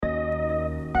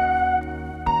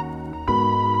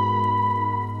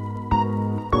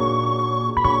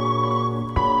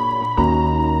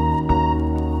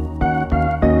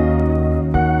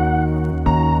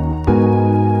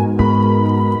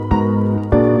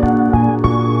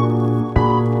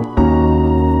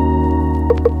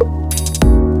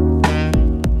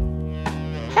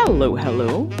Hello,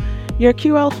 hello. Your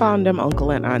QL fandom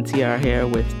uncle and auntie are here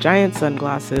with giant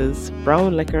sunglasses,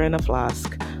 brown liquor in a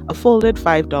flask, a folded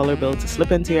 $5 bill to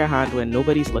slip into your hand when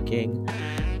nobody's looking,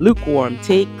 lukewarm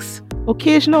takes,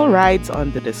 occasional rides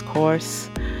on the discourse,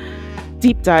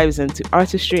 deep dives into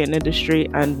artistry and industry,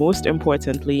 and most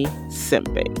importantly,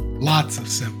 simping. Lots of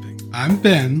simping. I'm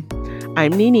Ben.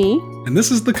 I'm Nini. And this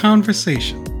is The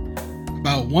Conversation.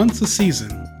 About once a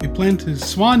season, we plan to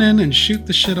swan in and shoot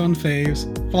the shit on faves,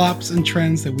 flops, and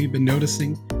trends that we've been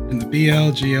noticing in the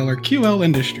BL, GL, or QL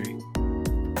industry.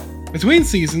 Between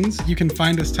seasons, you can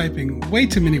find us typing way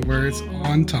too many words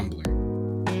on Tumblr.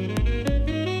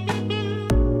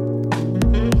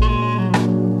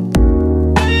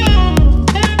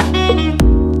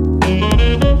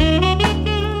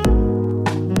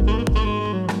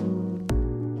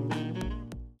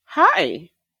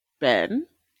 Hi, Ben.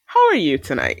 How are you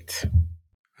tonight?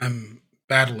 I'm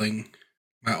battling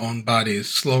my own body's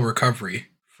slow recovery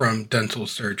from dental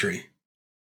surgery.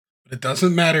 But it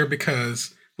doesn't matter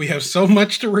because we have so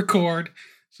much to record,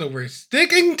 so we're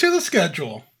sticking to the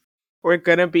schedule. We're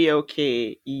gonna be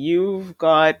okay. You've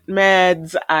got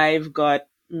meds, I've got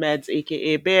meds,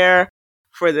 aka Bear,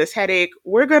 for this headache.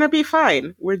 We're gonna be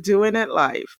fine. We're doing it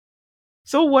live.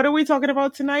 So, what are we talking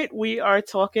about tonight? We are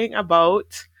talking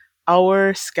about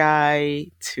Our Sky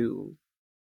 2.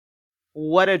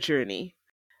 What a journey.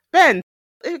 Ben,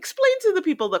 explain to the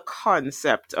people the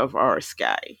concept of Our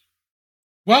Sky.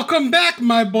 Welcome back,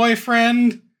 my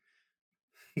boyfriend.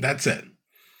 That's it.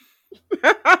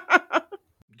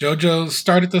 JoJo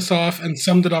started this off and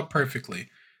summed it up perfectly.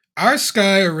 Our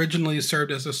Sky originally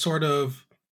served as a sort of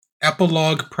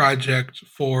epilogue project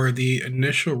for the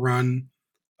initial run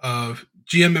of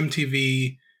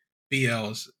GMMTV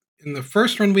BLs. In the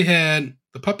first run, we had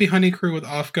the Puppy Honey crew with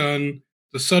Off Gun,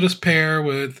 the Sodas pair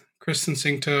with Kristen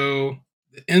Singto,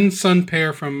 the In Sun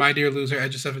pair from My Dear Loser,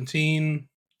 Edge of 17,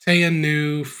 Tay and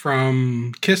Nu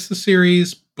from Kiss the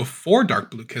series before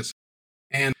Dark Blue Kiss,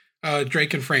 and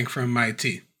Drake and Frank from My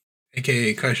T,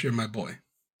 aka Cause You're My Boy.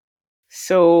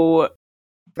 So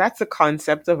that's the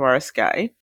concept of Our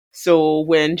Sky. So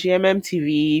when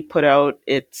GMMTV put out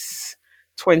its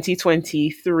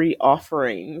 2023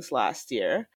 offerings last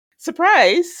year,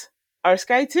 surprise, Our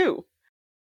Sky 2.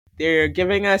 They're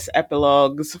giving us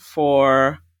epilogues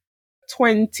for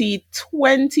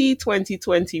 2020,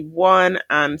 2021,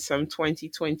 and some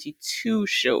 2022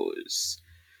 shows.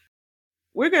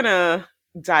 We're gonna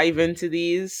dive into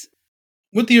these.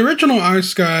 With the original Our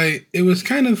Sky, it was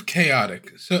kind of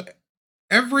chaotic. So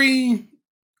every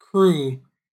crew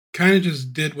kind of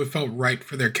just did what felt right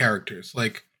for their characters.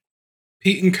 Like,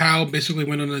 Pete and Kyle basically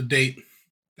went on a date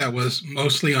that was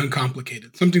mostly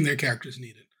uncomplicated, something their characters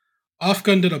needed. Off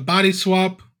Gun did a body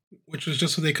swap, which was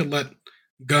just so they could let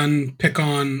Gun pick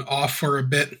on Off for a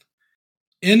bit.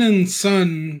 In and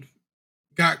Sun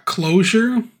got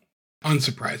closure.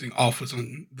 Unsurprising, Off was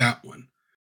on that one.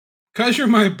 Cause You're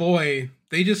My Boy,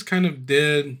 they just kind of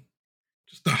did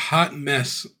just a hot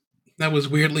mess that was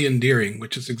weirdly endearing,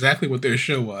 which is exactly what their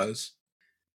show was.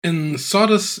 And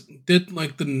Sawdust did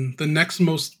like the next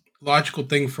most logical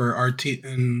thing for RT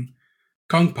and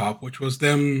Kung Pop, which was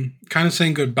them kind of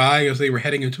saying goodbye as they were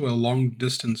heading into a long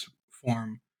distance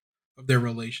form of their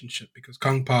relationship, because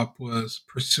Kung Pop was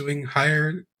pursuing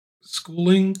higher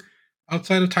schooling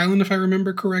outside of Thailand, if I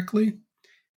remember correctly.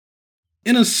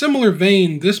 In a similar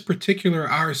vein, this particular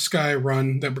Our Sky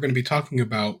run that we're going to be talking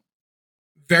about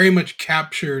very much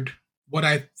captured what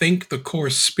I think the core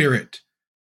spirit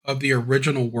of the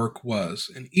original work was.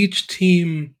 And each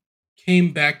team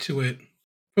came back to it,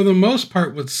 for the most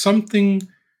part, with something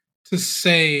to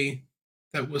say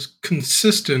that was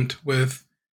consistent with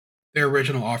their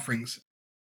original offerings.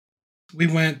 We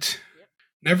went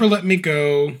Never Let Me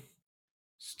Go,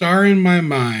 Star in My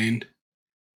Mind,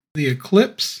 The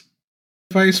Eclipse,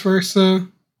 Vice Versa,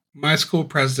 My School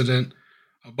President,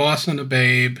 A Boss and a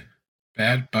Babe,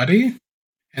 Bad Buddy,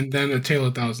 and then A Tale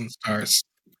of Thousand Stars.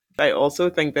 I also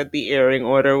think that the airing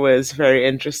order was very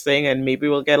interesting, and maybe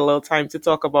we'll get a little time to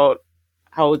talk about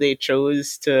how they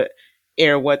chose to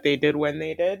air what they did when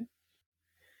they did.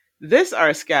 This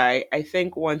Our Sky, I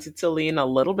think, wanted to lean a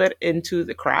little bit into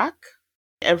the crack.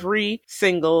 Every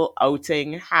single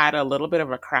outing had a little bit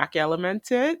of a crack element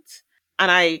to it,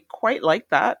 and I quite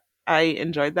liked that. I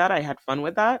enjoyed that. I had fun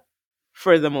with that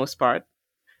for the most part.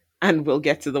 And we'll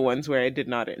get to the ones where I did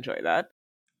not enjoy that.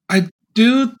 I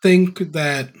do think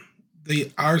that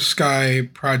the Our Sky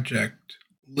project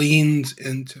leans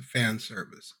into fan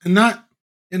service, and not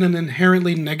in an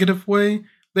inherently negative way.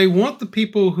 They want the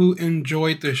people who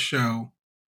enjoyed the show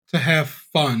to have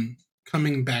fun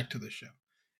coming back to the show.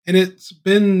 And it's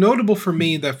been notable for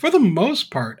me that for the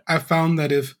most part, I found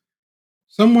that if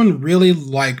someone really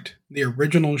liked the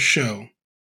original show,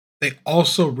 they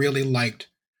also really liked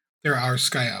their Our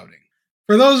Sky outing.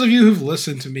 For those of you who've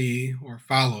listened to me or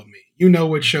followed me, you know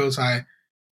what shows I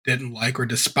didn't like or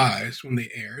despised when they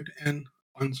aired, and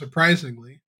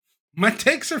unsurprisingly, my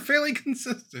takes are fairly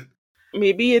consistent.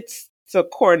 Maybe it's the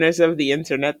corners of the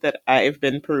internet that I've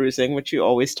been perusing, which you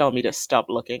always tell me to stop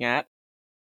looking at.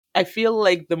 I feel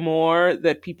like the more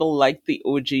that people liked the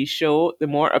OG show, the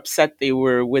more upset they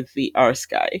were with the Our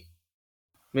Sky.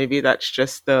 Maybe that's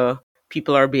just the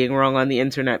people are being wrong on the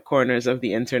internet corners of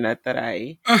the internet that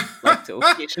I like to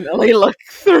occasionally look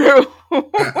through.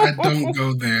 I don't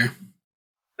go there.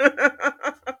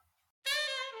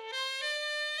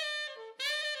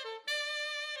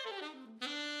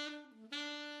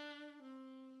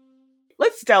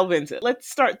 Let's delve into it. Let's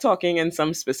start talking in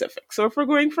some specifics. So, if we're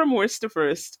going from worst to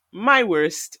first, my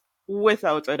worst,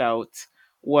 without a doubt,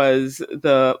 was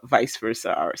the Vice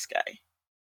Versa Our Sky.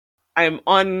 I'm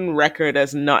on record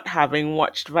as not having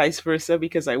watched Vice Versa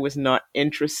because I was not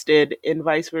interested in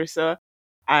Vice Versa.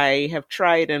 I have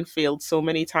tried and failed so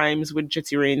many times with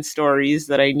Jitty Rain stories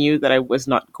that I knew that I was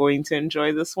not going to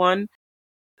enjoy this one.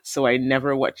 So I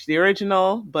never watched the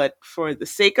original, but for the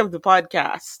sake of the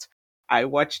podcast, I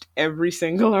watched every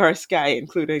single Our Sky,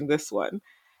 including this one,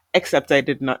 except I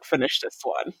did not finish this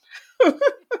one.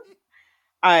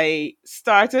 I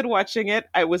started watching it.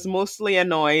 I was mostly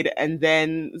annoyed, and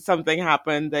then something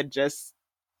happened that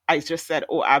I just said,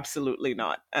 "Oh, absolutely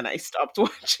not," and I stopped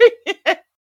watching it.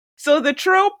 So the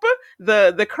trope,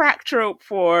 the crack trope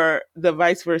for the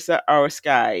Vice Versa Our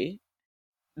Sky,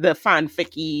 the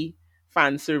fanficky,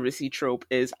 fan servicey trope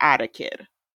is add a kid.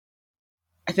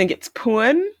 I think it's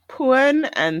Puan. Puan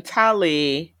and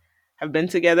Tali have been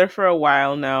together for a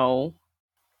while now.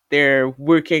 They're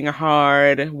working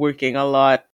hard, working a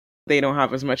lot. They don't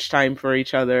have as much time for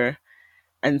each other.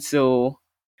 And so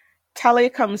Tali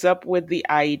comes up with the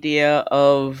idea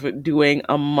of doing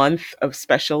a month of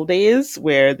special days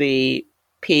where they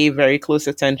pay very close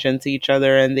attention to each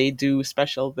other and they do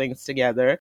special things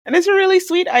together. And it's a really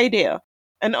sweet idea.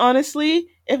 And honestly,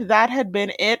 if that had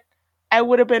been it, I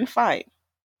would have been fine.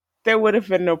 There would have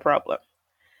been no problem.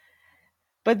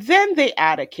 But then they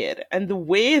add a kid, and the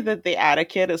way that they add a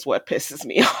kid is what pisses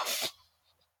me off.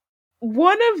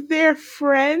 One of their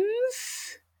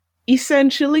friends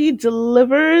essentially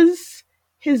delivers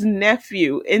his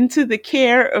nephew into the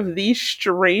care of these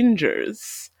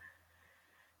strangers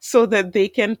so that they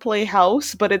can play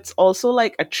house, but it's also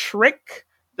like a trick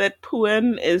that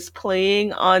Puan is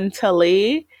playing on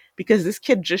Tale because this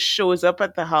kid just shows up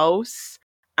at the house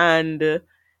and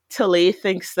Tale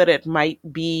thinks that it might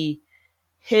be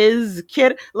his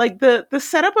kid. Like the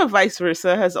setup of Vice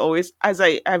Versa has always, as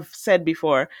I've said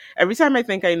before, every time I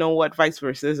think I know what Vice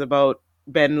Versa is about,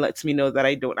 Ben lets me know that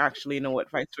I don't actually know what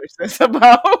Vice Versa is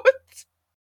about.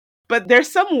 But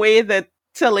there's some way that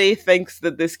Tele thinks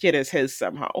that this kid is his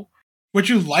somehow. Would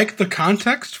you like the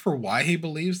context for why he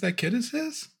believes that kid is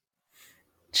his?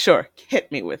 Sure,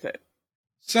 hit me with it.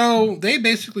 So they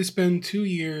basically spend 2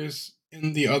 years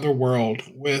in the other world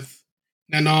with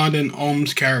Nanad and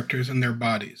Ohm's characters in their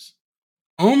bodies.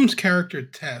 Ohm's character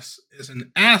Tess is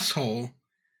an asshole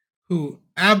who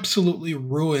absolutely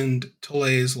ruined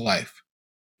Tale's life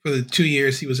for the 2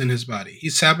 years he was in his body. He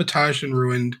sabotaged and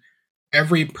ruined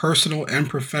every personal and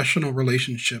professional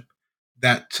relationship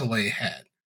that Tale had.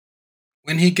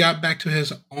 When he got back to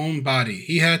his own body,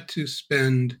 he had to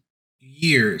spend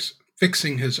years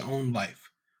fixing his own life,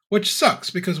 which sucks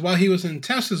because while he was in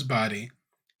Tess's body,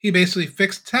 he basically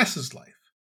fixed Tess's life.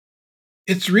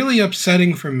 It's really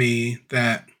upsetting for me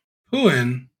that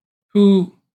Puan,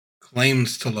 who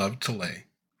claims to love Tale,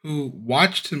 who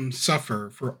watched him suffer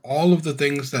for all of the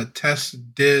things that Tess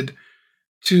did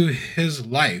to his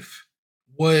life,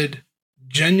 would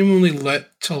genuinely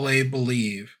let Tale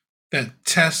believe that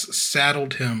Tess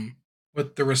saddled him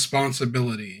with the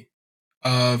responsibility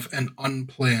of an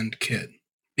unplanned kid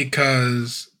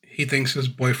because he thinks his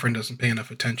boyfriend doesn't pay enough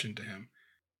attention to him.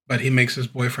 But he makes his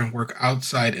boyfriend work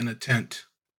outside in a tent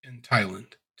in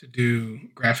Thailand to do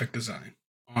graphic design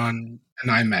on an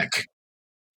iMac.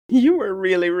 You were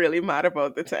really, really mad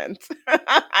about the tent.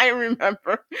 I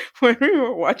remember when we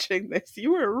were watching this,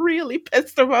 you were really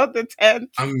pissed about the tent.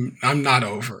 I'm not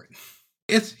over it.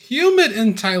 It's humid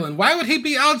in Thailand. Why would he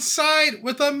be outside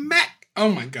with a Mac?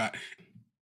 Oh my god.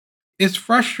 It's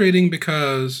frustrating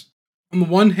because on the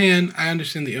one hand, I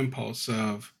understand the impulse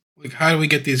of like how do we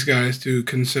get these guys to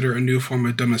consider a new form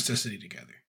of domesticity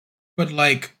together? But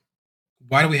like,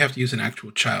 why do we have to use an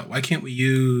actual child? Why can't we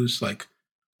use like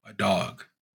a dog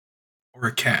or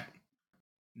a cat,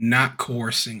 not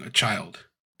coercing a child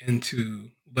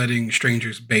into letting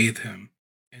strangers bathe him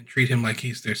and treat him like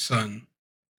he's their son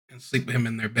and sleep with him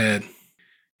in their bed.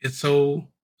 It's so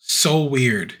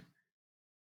weird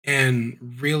and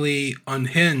really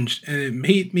unhinged, and it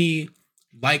made me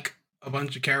like a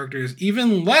bunch of characters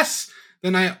even less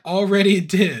than I already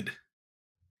did.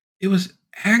 It was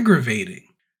aggravating.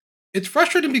 It's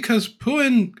frustrating because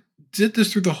Puin did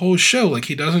this through the whole show. Like,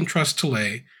 he doesn't trust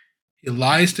Talay. He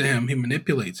lies to him. He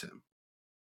manipulates him.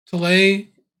 Talay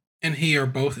and he are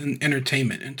both in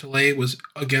entertainment, and Talay was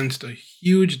against a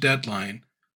huge deadline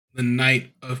the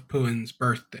night of Puin's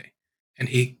birthday, and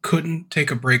he couldn't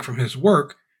take a break from his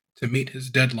work to meet his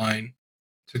deadline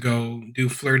to go do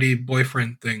flirty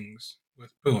boyfriend things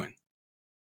with Puin.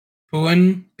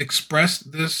 Puin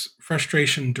expressed this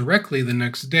frustration directly the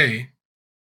next day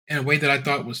in a way that I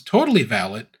thought was totally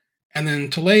valid, and then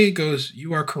Talay goes,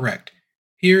 "You are correct.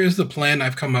 Here is the plan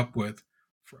I've come up with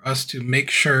for us to make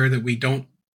sure that we don't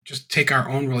just take our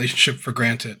own relationship for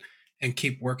granted and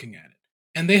keep working at it."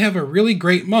 And they have a really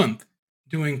great month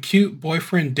doing cute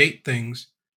boyfriend date things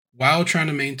while trying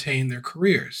to maintain their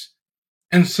careers.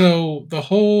 And so the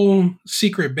whole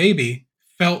secret baby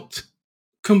felt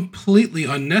completely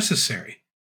unnecessary.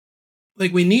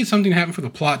 Like, we need something to happen for the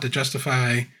plot to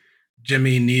justify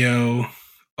Jimmy, Neo,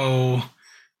 O,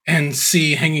 and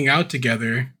C hanging out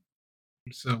together.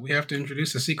 So we have to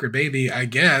introduce a secret baby, I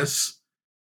guess.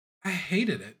 I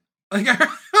hated it. Like,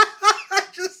 I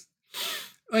just,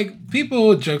 like,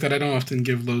 people joke that I don't often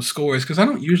give low scores because I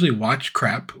don't usually watch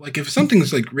crap. Like, if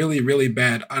something's like really, really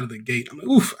bad out of the gate, I'm like,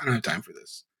 oof, I don't have time for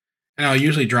this. And I'll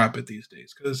usually drop it these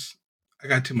days because I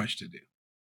got too much to do.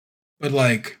 But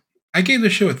like, I gave the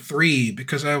show a 3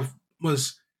 because I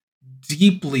was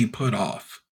deeply put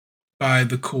off by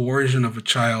the coercion of a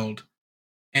child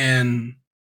and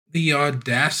the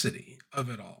audacity of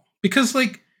it all. Because,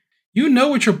 like, you know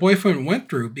what your boyfriend went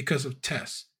through because of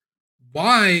Tess.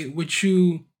 Why would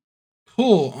you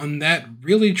pull on that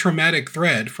really traumatic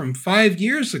thread from 5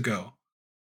 years ago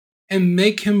and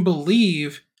make him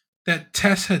believe that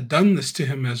Tess had done this to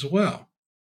him as well?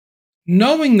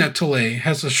 Knowing that Talay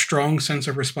has a strong sense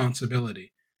of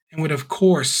responsibility and would, of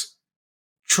course,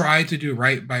 try to do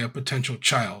right by a potential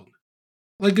child.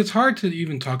 Like, it's hard to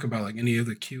even talk about like any of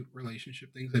the cute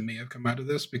relationship things that may have come out of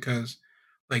this because,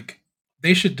 like,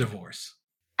 they should divorce.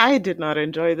 I did not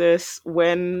enjoy this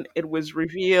when it was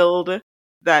revealed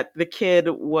that the kid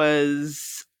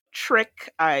was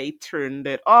Trick. I turned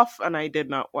it off and I did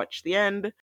not watch the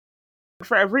end.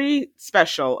 For every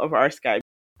special of our Skype,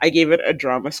 I gave it a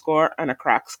drama score and a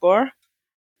crack score.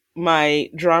 My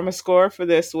drama score for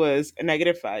this was a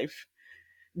 -5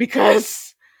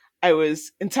 because I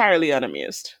was entirely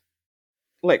unamused.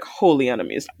 Like, wholly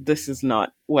unamused. This is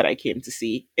not what I came to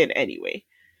see in any way.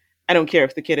 I don't care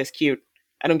if the kid is cute.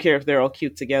 I don't care if they're all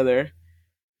cute together.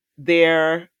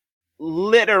 They're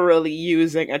literally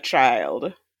using a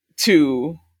child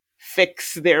to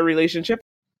fix their relationship,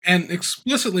 And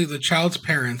explicitly, the child's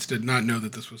parents did not know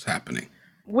that this was happening.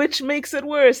 which makes it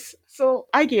worse. So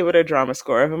I gave it a drama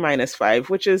score of a -5,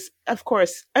 which is, of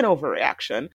course, an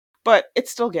overreaction, but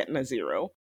it's still getting a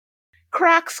 0.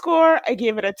 Crack score, I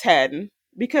gave it a 10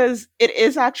 because it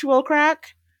is actual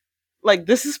crack. Like,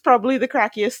 this is probably the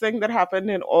crackiest thing that happened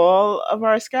in all of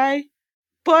our Sky,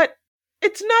 but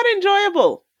it's not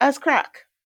enjoyable as crack.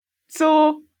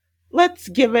 So let's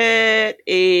give it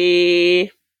a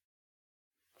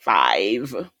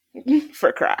 5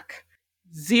 for crack.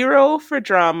 0 for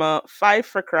drama, 5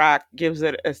 for crack gives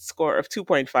it a score of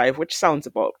 2.5, which sounds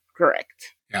about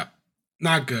correct. Yeah.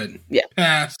 Not good. Yeah.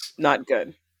 Pass. Not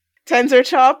good. Tens or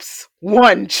chops?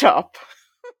 1 chop.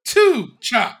 2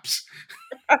 chops.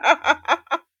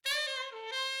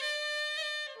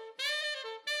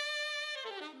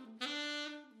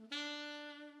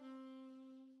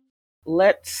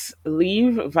 Let's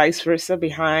leave Vice Versa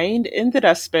behind in the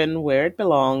dustbin where it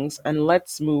belongs, and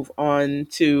let's move on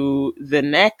to the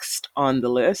next on the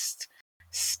list,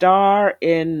 Star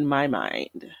in My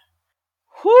Mind.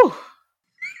 Whew.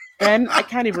 Ben, I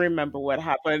can't even remember what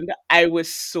happened. I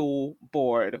was so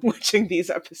bored watching these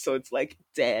episodes, like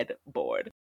dead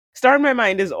bored. Star in My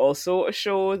Mind is also a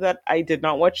show that I did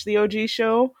not watch the OG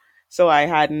show, so I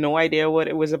had no idea what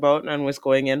it was about and was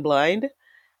going in blind.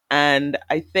 And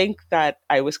I think that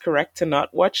I was correct to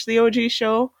not watch the OG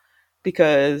show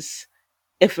because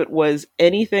if it was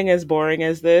anything as boring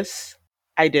as this,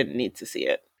 I didn't need to see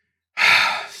it.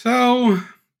 So,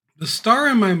 the Star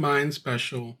in My Mind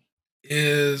special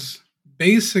is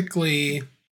basically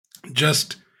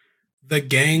just the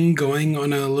gang going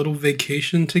on a little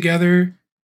vacation together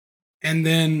And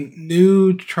then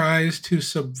New tries to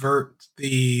subvert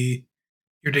the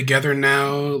 "you're together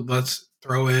now, let's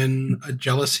throw in a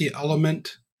jealousy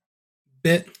element"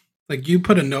 bit. Like, you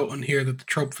put a note on here that the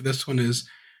trope for this one is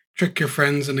trick your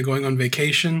friends into going on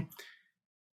vacation.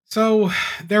 So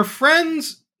their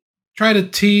friends try to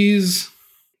tease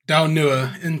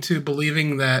Daonua into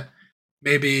believing that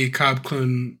maybe Cobb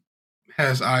Clun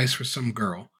has eyes for some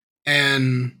girl.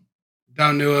 And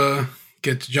Daonua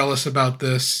gets jealous about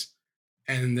this,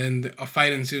 and then a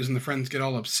fight ensues, and the friends get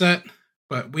all upset.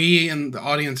 But we and the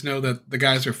audience know that the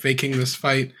guys are faking this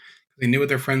fight. They knew what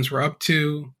their friends were up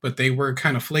to, but they were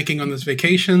kind of flaking on this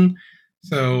vacation.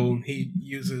 So he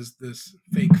uses this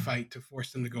fake fight to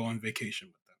force them to go on vacation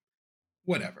with them.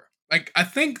 Whatever. Like, I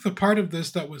think the part of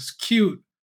this that was cute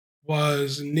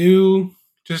was New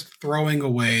just throwing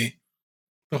away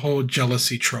the whole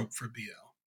jealousy trope for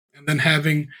BL. And then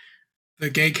having the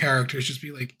gay characters just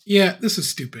be like, yeah, this is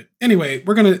stupid. Anyway,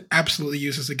 we're going to absolutely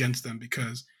use this against them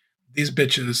because these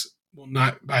bitches will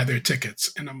not buy their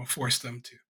tickets and I'm going to force them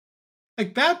to.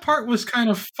 Like, that part was kind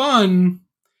of fun.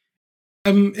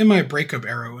 I'm in my breakup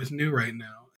era with New right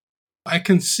now. I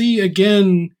can see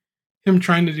again him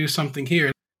trying to do something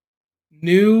here.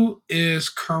 New is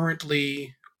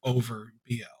currently over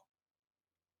BL.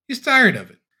 He's tired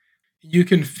of it. You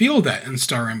can feel that in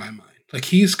Star in My Mind. Like,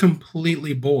 he's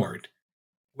completely bored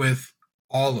with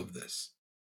all of this.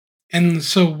 And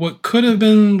so what could have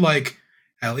been like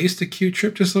at least a cute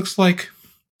trip just looks like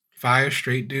 5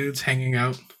 straight dudes hanging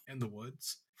out in the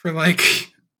woods for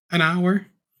like an hour.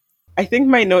 I think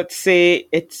my notes say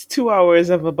it's 2 hours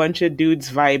of a bunch of dudes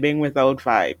vibing without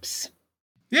vibes.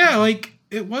 Yeah, like,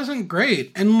 it wasn't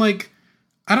great. And like,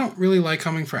 I don't really like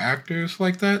coming for actors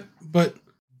like that, but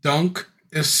Dunk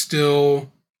is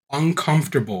still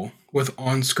uncomfortable with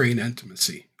on screen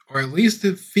intimacy. Or at least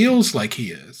it feels like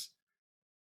he is.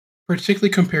 Particularly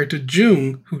compared to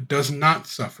Jung, who does not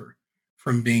suffer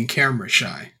from being camera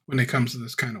shy when it comes to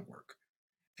this kind of work.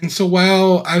 And so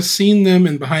while I've seen them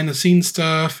in behind the scenes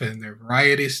stuff and their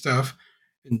variety stuff,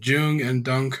 and Jung and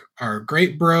Dunk are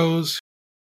great bros,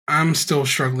 I'm still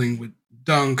struggling with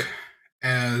Dunk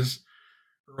as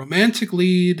a romantic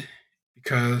lead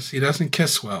because he doesn't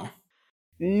kiss well.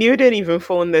 New didn't even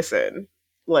phone this in.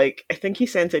 Like, I think he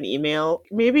sent an email.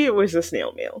 Maybe it was a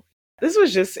snail mail. This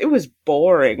was just, it was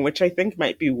boring, which I think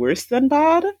might be worse than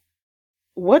bad.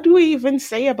 What do we even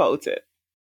say about it?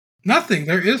 Nothing.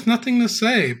 There is nothing to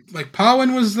say. Like,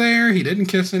 Pawin was there. He didn't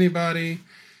kiss anybody.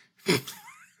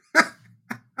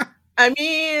 I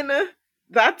mean,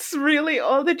 that's really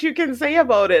all that you can say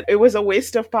about it. It was a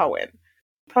waste of power.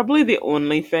 Probably the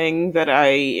only thing that I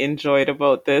enjoyed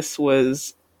about this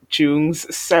was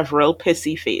Jung's several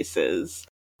pissy faces.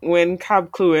 When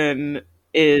Cab Cluin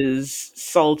is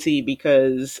salty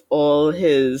because all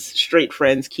his straight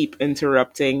friends keep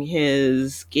interrupting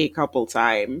his gay couple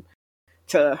time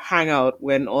to hang out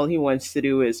when all he wants to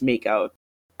do is make out.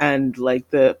 And like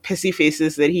the pissy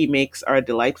faces that he makes are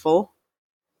delightful.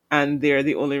 And they're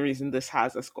the only reason this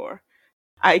has a score.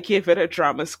 I gave it a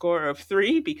drama score of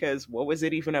 3 because what was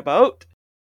it even about?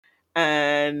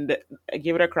 And I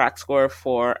gave it a crack score of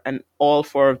 4, and all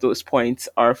 4 of those points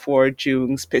are for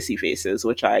Jung's pissy faces,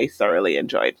 which I thoroughly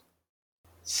enjoyed.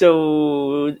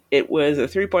 So it was a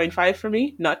 3.5 for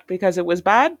me, not because it was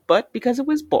bad, but because it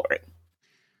was boring.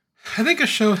 I think a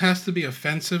show has to be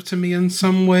offensive to me in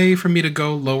some way for me to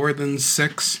go lower than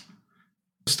 6.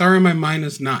 Star in My Mind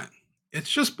is not.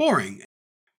 It's just boring.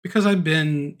 Because I've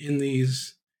been in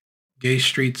these gay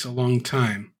streets a long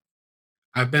time,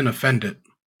 I've been offended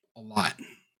a lot.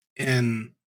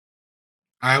 And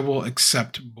I will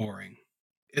accept boring.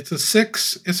 It's a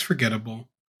 6. It's forgettable.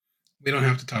 We don't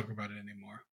have to talk about it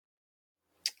anymore.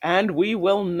 And we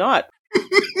will not.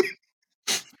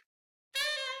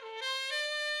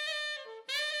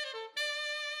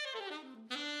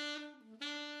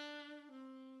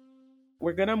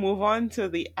 We're going to move on to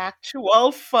the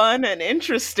actual fun and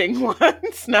interesting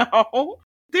ones now.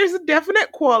 There's a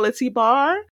definite quality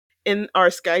bar in our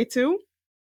Sky 2.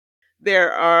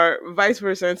 There are Vice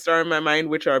Versa and Star in My Mind,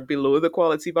 which are below the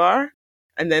quality bar.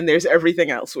 And then there's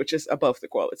everything else, which is above the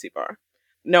quality bar.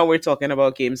 Now we're talking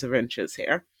about Games of Inches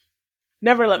here.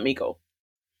 Never Let Me Go.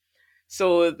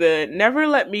 So the Never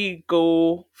Let Me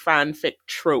Go fanfic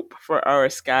trope for our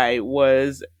Sky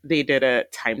was they did a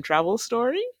time travel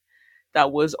story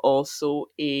that was also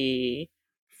a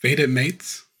Fated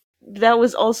Mates. That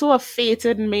was also a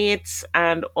fated mates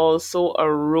and also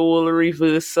a role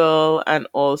reversal and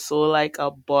also like a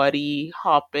body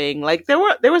hopping. Like there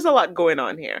was a lot going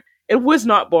on here. It was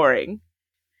not boring.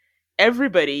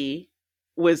 Everybody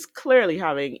was clearly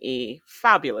having a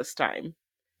fabulous time.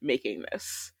 making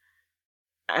this.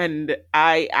 And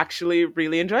I actually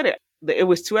really enjoyed it. It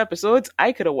was 2 episodes.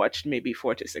 I could have watched maybe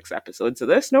 4 to 6 episodes of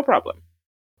this, no problem.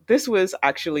 This was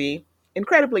actually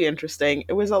incredibly interesting.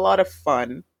 It was a lot of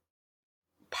fun.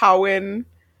 Powin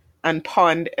and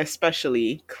Pond,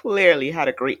 especially, clearly had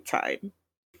a great time.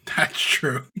 That's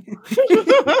true.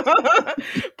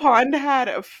 Pond had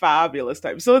a fabulous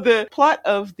time. So, the plot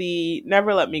of the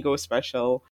Never Let Me Go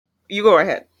special, you go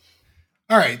ahead.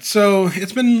 All right, so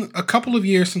it's been a couple of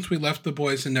years since we left the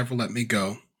boys and Never Let Me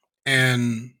Go,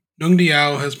 and Nung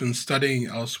Diao has been studying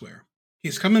elsewhere.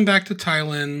 He's coming back to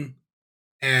Thailand,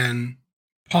 and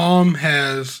Palm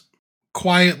has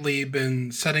quietly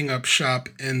been setting up shop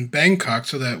in Bangkok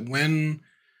so that when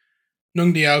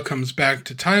Nung Diao comes back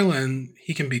to Thailand,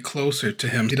 he can be closer to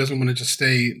him. He doesn't want to just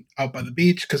stay out by the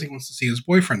beach because he wants to see his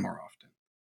boyfriend more often.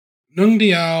 Nung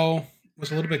Diao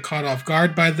was a little bit caught off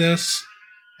guard by this.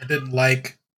 I didn't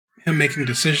like him making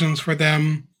decisions for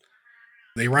them.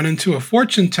 They run into a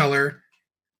fortune teller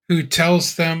who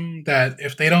tells them that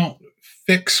if they don't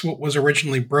fix what was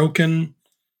originally broken,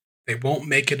 they won't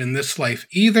make it in this life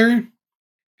either.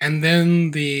 And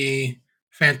then the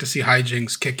fantasy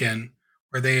hijinks kick in,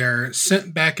 where they are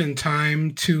sent back in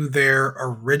time to their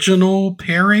original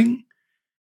pairing,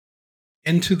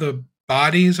 into the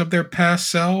bodies of their past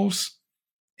selves.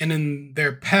 And in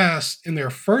their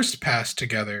first pass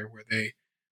together, where they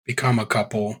become a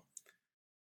couple,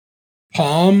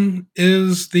 Palm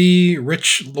is the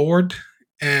rich lord,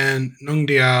 and Nung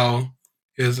Diao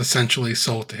is essentially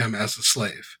sold to him as a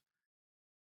slave.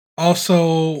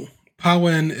 Also,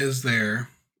 Pawin is there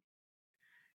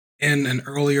in an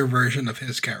earlier version of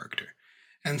his character.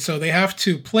 And so they have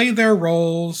to play their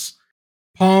roles.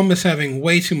 Palm is having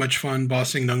way too much fun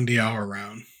bossing Nung Diao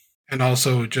around, and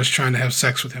also just trying to have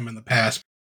sex with him in the past.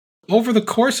 Over the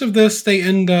course of this, they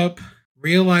end up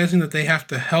realizing that they have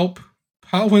to help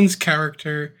Pawin's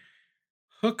character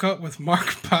hook up with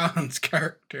Mark Palin's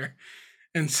character.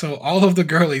 And so all of the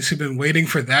girlies who've been waiting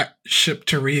for that ship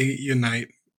to reunite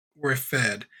were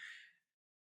fed.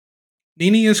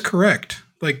 Nini is correct.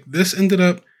 Like, this ended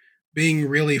up being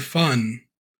really fun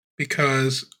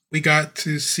because we got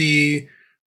to see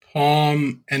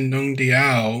Palm and Nung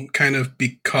Diao kind of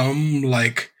become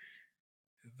like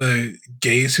the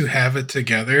gays who have it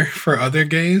together for other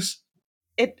gays.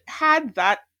 It had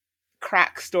that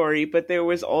crack story, but there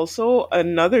was also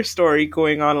another story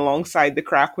going on alongside the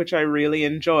crack, which I really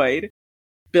enjoyed,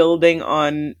 building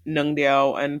on Nung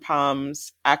Diao and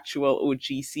Palm's actual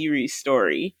OG series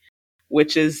story,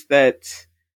 which is that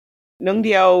Nung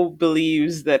Diao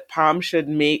believes that Palm should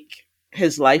make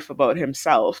his life about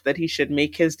himself, that he should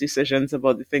make his decisions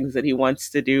about the things that he wants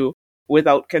to do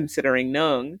without considering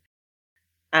Nung,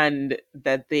 and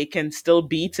that they can still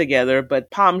be together, but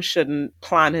Palm shouldn't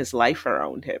plan his life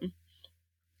around him.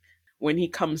 When he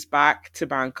comes back to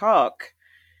Bangkok,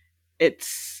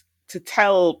 it's to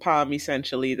tell Palm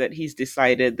essentially that he's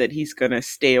decided that he's going to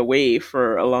stay away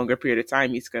for a longer period of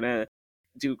time. He's going to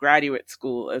do graduate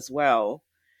school as well.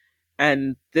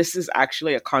 And this is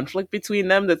actually a conflict between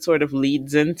them that sort of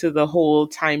leads into the whole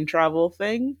time travel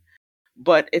thing.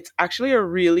 But it's actually a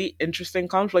really interesting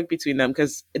conflict between them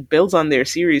because it builds on their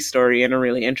series story in a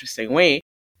really interesting way.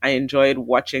 I enjoyed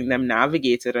watching them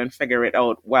navigate it and figure it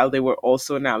out while they were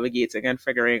also navigating and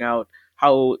figuring out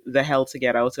how the hell to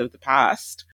get out of the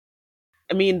past.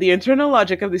 I mean, the internal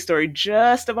logic of the story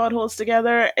just about holds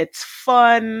together. It's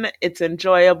fun, it's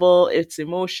enjoyable, it's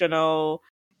emotional.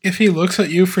 If he looks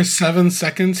at you for 7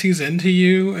 seconds, he's into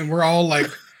you, and we're all like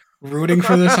rooting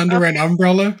for this under an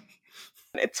umbrella.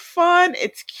 It's fun,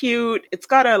 it's cute, it's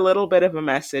got a little bit of a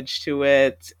message to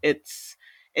it. It's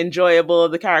enjoyable.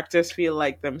 The characters feel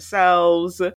like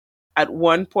themselves. At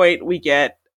one point, we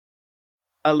get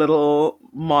a little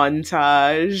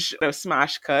montage of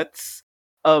smash cuts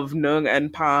of Nung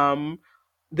and Palm.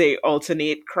 They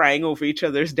alternate crying over each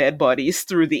other's dead bodies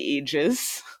through the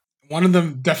ages. One of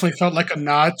them definitely felt like a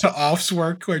nod to Off's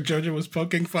work where Jojo was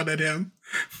poking fun at him.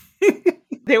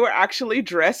 They were actually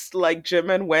dressed like Jim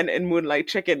and Wen in Moonlight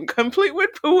Chicken, complete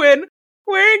with Puin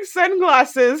wearing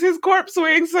sunglasses, his corpse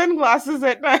wearing sunglasses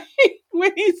at night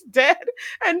when he's dead,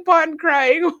 and Pon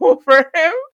crying over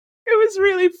him. It was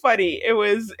really funny. It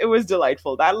was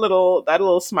delightful. That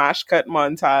little smash cut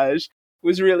montage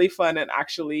was really fun and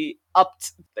actually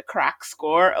upped the crack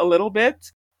score a little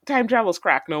bit. Time travel's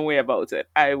crack, no way about it.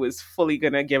 I was fully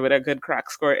gonna give it a good crack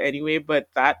score anyway, but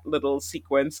that little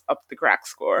sequence upped the crack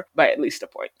score by at least a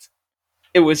point.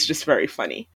 It was just very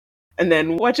funny. And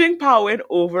then watching Pawin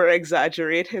over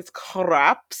exaggerate his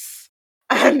craps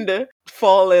and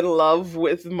fall in love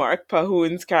with Mark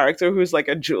Pahoon's character, who's like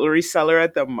a jewelry seller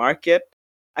at the market.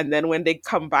 And then when they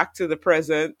come back to the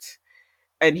present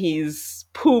and he's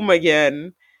Poom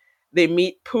again, they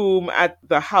meet Poom at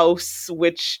the house,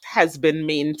 which has been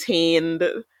maintained.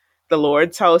 The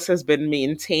Lord's house has been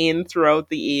maintained throughout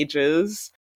the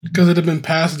ages. Because it had been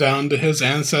passed down to his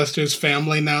ancestors'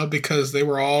 family now because they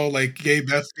were all like gay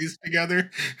besties together.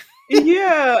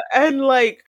 Yeah, and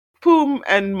like Poom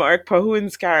and Mark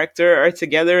Pahoon's character are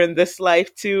together in this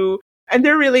life too, and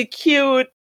they're really cute.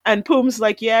 And Poom's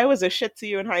like, "Yeah, I was a shit to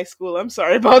you in high school. I'm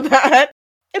sorry about that."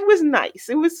 It was nice.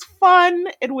 It was fun.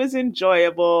 It was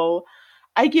enjoyable.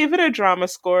 I gave it a drama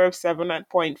score of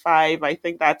 7.5. I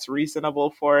think that's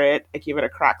reasonable for it. I gave it a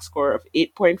crack score of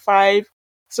 8.5.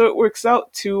 So it works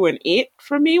out to an 8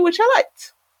 for me, which I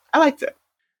liked. I liked it.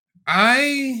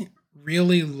 I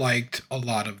really liked a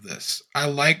lot of this. I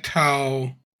liked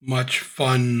how much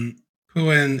fun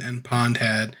Puin and Pond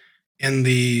had in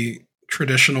the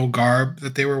traditional garb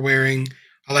that they were wearing.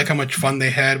 I like how much fun they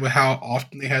had with how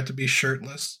often they had to be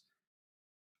shirtless.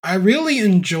 I really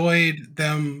enjoyed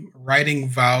them writing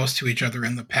vows to each other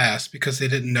in the past because they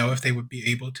didn't know if they would be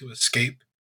able to escape,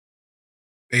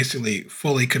 basically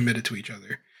fully committed to each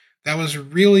other. That was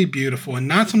really beautiful and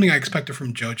not something I expected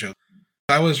from JoJo.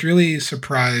 I was really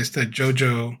surprised that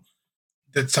JoJo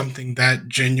did something that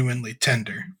genuinely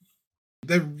tender.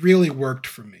 That really worked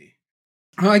for me.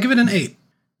 I give it an 8.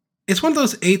 It's one of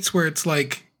those 8s where it's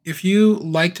like, if you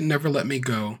liked Never Let Me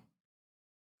Go,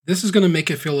 this is going to make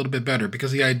it feel a little bit better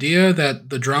because the idea that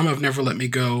the drama of Never Let Me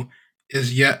Go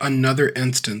is yet another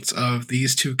instance of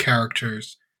these two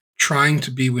characters trying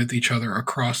to be with each other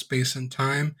across space and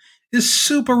time is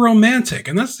super romantic.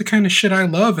 And that's the kind of shit I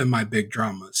love in my big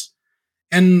dramas.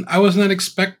 And I was not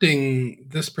expecting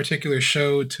this particular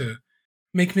show to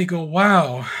make me go,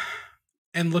 wow,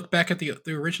 and look back at the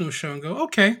original show and go,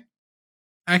 okay,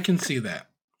 I can see that.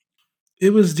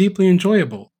 It was deeply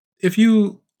enjoyable. If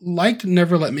you liked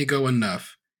Never Let Me Go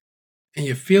enough and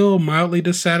you feel mildly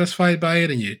dissatisfied by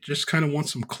it and you just kind of want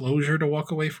some closure to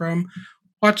walk away from,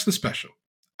 watch the special.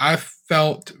 I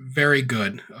felt very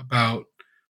good about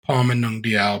Palm and Nung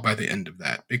Diao by the end of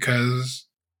that because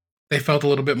they felt a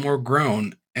little bit more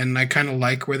grown, and I kind of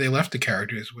like where they left the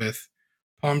characters with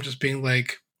Palm just being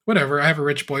like, whatever, I have a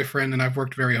rich boyfriend and I've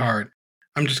worked very hard.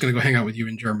 I'm just going to go hang out with you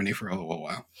in Germany for a little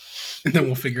while, and then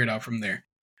we'll figure it out from there.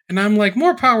 And I'm like,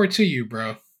 more power to you,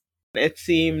 bro. It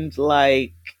seemed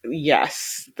like,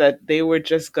 yes, that they were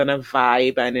just gonna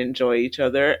vibe and enjoy each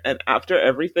other. And after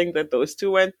everything that those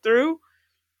two went through,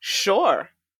 sure,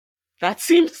 that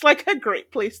seems like a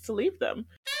great place to leave them.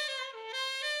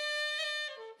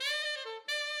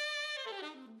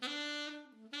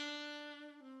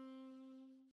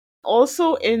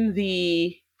 Also, in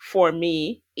the, for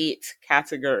me, 8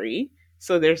 category,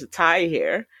 so there's a tie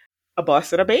here, A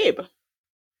Boss and a Babe.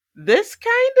 This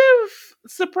kind of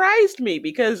surprised me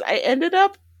because I ended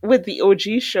up with the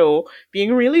OG show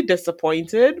being really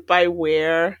disappointed by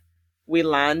where we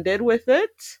landed with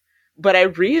it, but I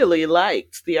really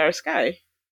liked the R Sky.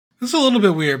 This is a little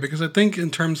bit weird because I think in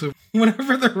terms of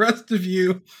whenever the rest of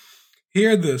you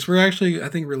hear this, we're actually, I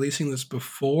think, releasing this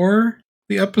before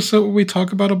the episode where we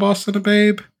talk about A Boss and a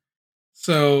Babe.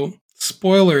 So,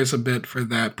 spoilers a bit for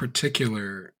that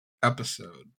particular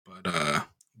episode, but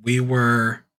we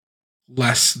were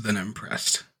less than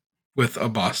impressed with A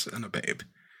Boss and a Babe.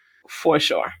 For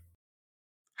sure.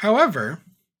 However,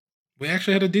 we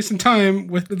actually had a decent time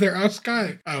with their Out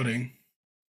Sky outing.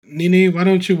 Nini, why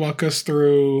don't you walk us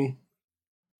through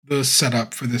the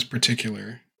setup for this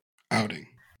particular outing?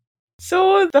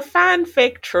 So the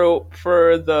fanfic trope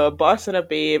for the Boss and a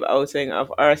Babe outing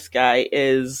of our Sky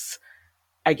is,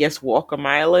 I guess, walk a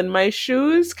mile in my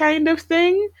shoes kind of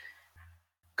thing.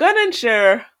 Gun and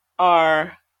Cher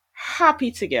are happy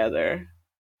together.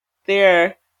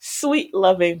 They're sweet,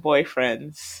 loving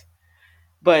boyfriends.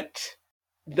 But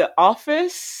the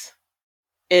office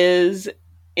is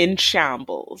in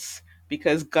shambles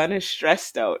because Gun is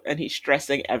stressed out and he's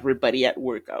stressing everybody at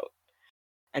work out.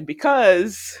 And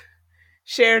because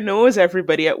Cher knows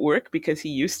everybody at work because he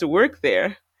used to work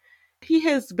there, he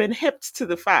has been hipped to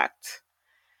the fact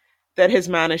that his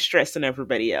man is stressing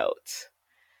everybody out.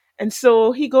 And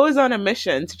so he goes on a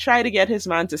mission to try to get his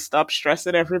man to stop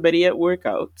stressing everybody at work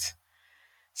out.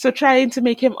 So trying to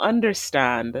make him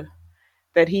understand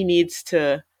that he needs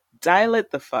to dial it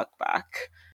the fuck back.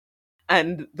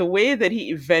 And the way that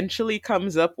he eventually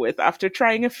comes up with, after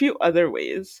trying a few other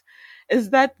ways,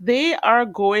 is that they are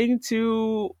going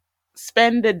to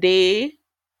spend a day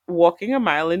walking a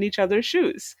mile in each other's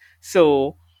shoes.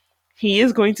 So he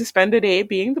is going to spend a day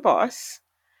being the boss,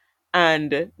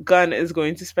 and Gun is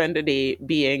going to spend a day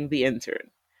being the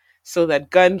intern. So that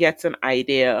Gun gets an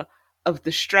idea of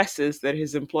the stresses that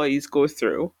his employees go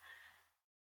through.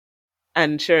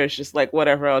 And Cher is just like,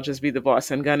 whatever, I'll just be the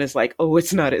boss. And Gunn is like, oh,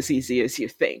 it's not as easy as you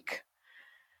think.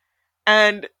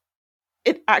 And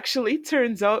it actually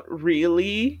turns out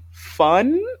really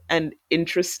fun and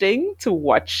interesting to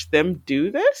watch them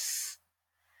do this.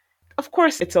 Of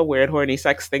course, it's a weird, horny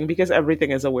sex thing because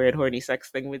everything is a weird, horny sex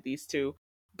thing with these two.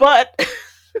 But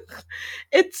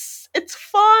it's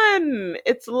fun.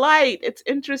 It's light. It's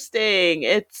interesting.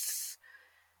 It's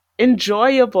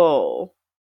enjoyable.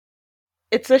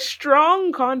 It's a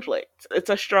strong conflict. It's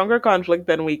a stronger conflict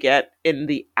than we get in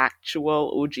the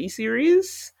actual OG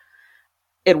series.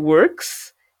 It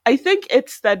works. I think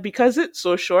it's that because it's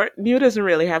so short, Mew doesn't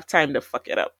really have time to fuck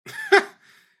it up.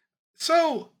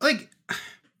 So, like,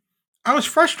 I was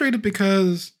frustrated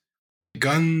because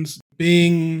Gunn's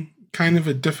being kind of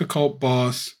a difficult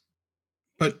boss,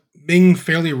 but being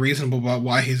fairly reasonable about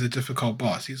why he's a difficult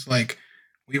boss. He's like,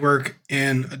 we work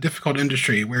in a difficult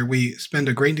industry where we spend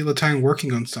a great deal of time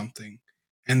working on something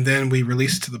and then we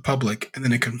release it to the public and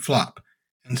then it can flop.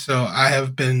 And so I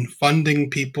have been funding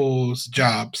people's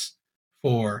jobs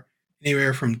for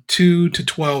anywhere from 2 to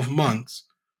 12 months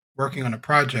working on a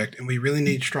project. And we really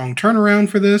need strong turnaround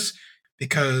for this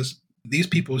because these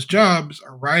people's jobs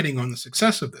are riding on the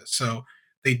success of this. So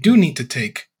they do need to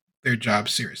take their job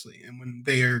seriously. And when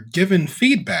they are given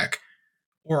feedback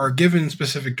or are given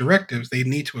specific directives, they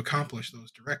need to accomplish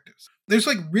those directives. There's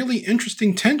like really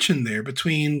interesting tension there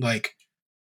between like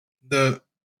the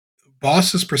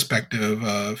boss's perspective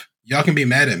of y'all can be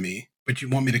mad at me, but you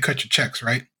want me to cut your checks,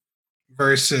 right?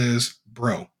 Versus,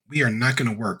 bro, we are not going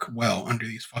to work well under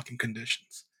these fucking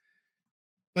conditions.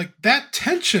 Like that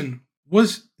tension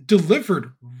was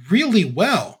delivered really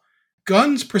well.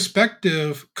 Gunn's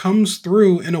perspective comes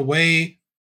through in a way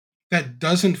that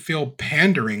doesn't feel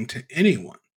pandering to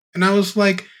anyone. And I was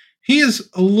like, he is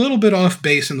a little bit off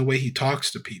base in the way he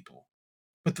talks to people,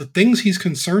 but the things he's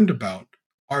concerned about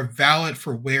are valid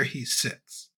for where he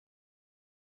sits.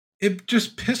 It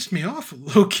just pissed me off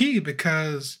low key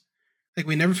because like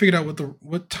we never figured out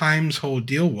what Time's whole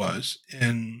deal was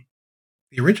in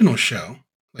the original show,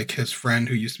 like his friend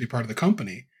who used to be part of the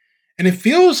company. And it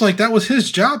feels like that was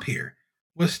his job here,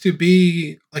 was to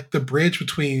be like the bridge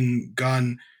between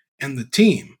Gunn and the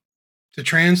team, to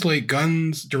translate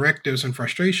Gunn's directives and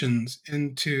frustrations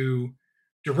into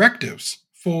directives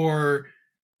for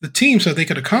the team so they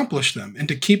could accomplish them and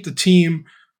to keep the team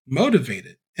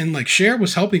motivated. And like Cher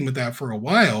was helping with that for a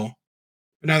while,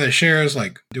 but now that Cher is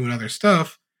like doing other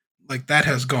stuff, like that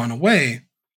has gone away.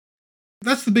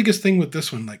 That's the biggest thing with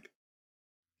this one. Like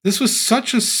this was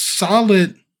such a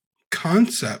solid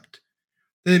concept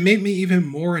that it made me even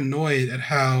more annoyed at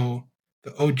how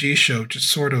the OG show just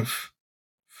sort of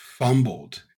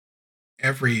fumbled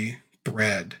every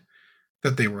thread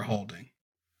that they were holding.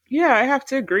 Yeah, I have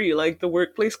to agree. Like, the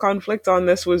workplace conflict on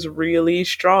this was really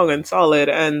strong and solid,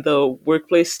 and the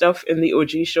workplace stuff in the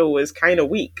OG show was kind of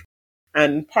weak.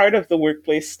 And part of the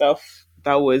workplace stuff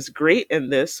that was great in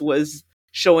this was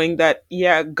showing that,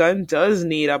 yeah, Gunn does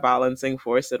need a balancing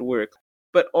force at work.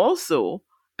 But also,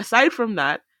 aside from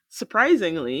that,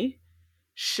 surprisingly,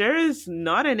 Cher is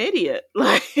not an idiot.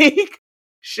 Like,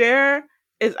 Cher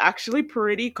is actually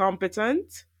pretty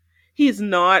competent. He's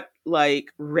not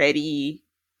like ready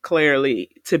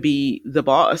clearly to be the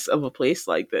boss of a place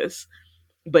like this,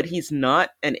 but he's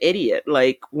not an idiot.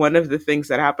 Like, one of the things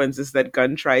that happens is that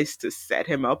Gunn tries to set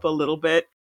him up a little bit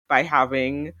by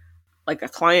having like a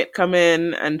client come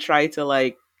in and try to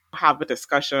like have a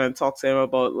discussion and talk to him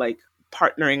about like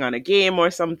partnering on a game or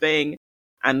something,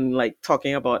 and like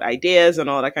talking about ideas and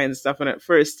all that kind of stuff. And at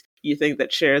first you think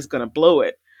that Cher is gonna blow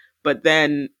it, but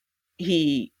then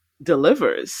he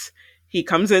delivers. He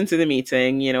comes into the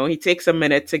meeting, you know, he takes a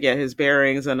minute to get his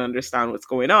bearings and understand what's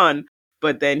going on,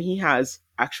 but then he has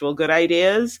actual good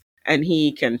ideas and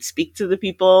he can speak to the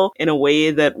people in a way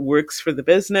that works for the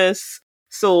business.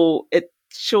 So it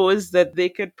shows that they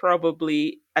could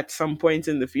probably, at some point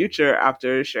in the future,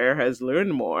 after Cher has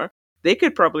learned more, they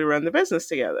could probably run the business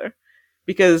together.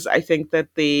 Because I think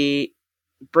that they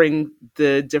bring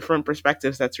the different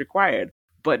perspectives that's required.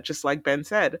 But just like Ben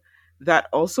said, that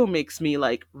also makes me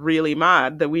like really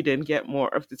mad that we didn't get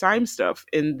more of the Time stuff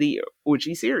in the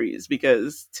OG series,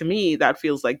 because to me that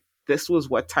feels like this was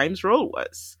what Time's role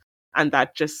was, and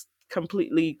that just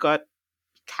completely got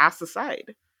cast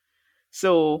aside.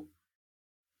 So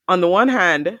on the one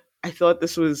hand, I thought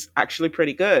this was actually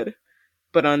pretty good,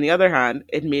 but on the other hand,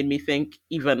 it made me think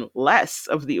even less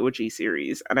of the OG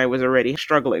series, and I was already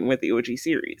struggling with the OG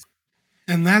series.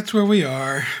 And that's where we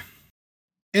are.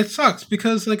 It sucks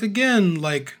because, like, again,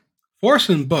 like, Force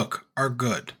and Book are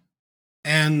good.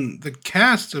 And the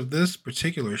cast of this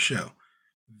particular show,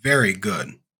 very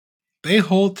good. They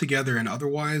hold together an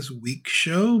otherwise weak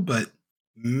show, but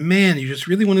man, you just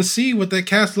really want to see what that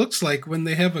cast looks like when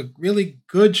they have a really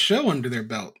good show under their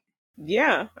belt.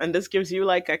 Yeah, and this gives you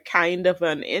like a kind of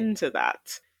an into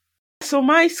that. So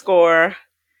my score,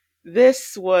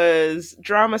 this was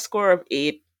drama score of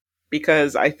 8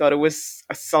 because I thought it was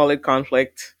a solid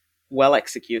conflict, well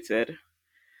executed.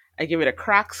 I give it a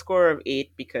crack score of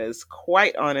 8 because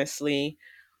quite honestly,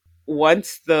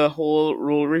 once the whole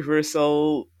role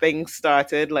reversal thing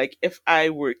started, like if I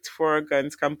worked for a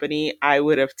guns company, I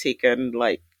would have taken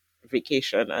like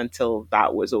vacation until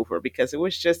that was over because it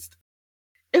was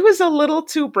a little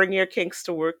too bring your kinks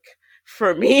to work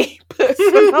for me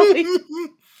personally.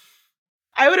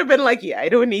 I would have been like, yeah, I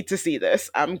don't need to see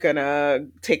this. I'm gonna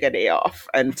take a day off.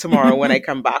 And tomorrow when I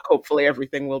come back, hopefully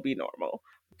everything will be normal.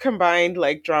 Combined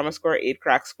like drama score 8,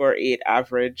 crack score 8,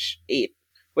 average 8.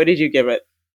 What did you give it?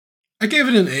 I gave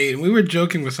it an 8, and we were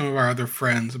joking with some of our other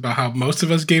friends about how most of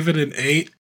us gave it an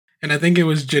 8. And I think it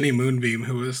was Jenny Moonbeam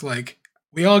who was like,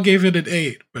 we all gave it an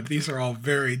 8, but these are all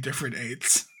very different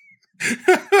 8s.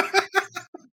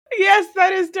 Yes,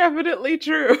 that is definitely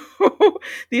true.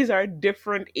 These are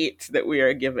different 8s that we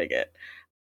are giving it.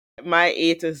 My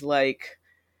 8 is like,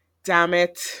 damn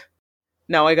it.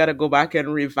 Now I gotta go back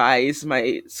and revise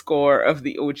my score of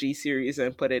the OG series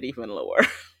and put it even lower.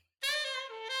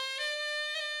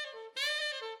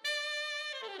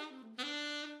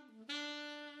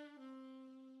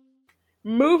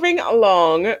 Moving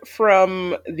along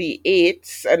from the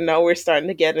 8s, and now we're starting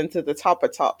to get into the top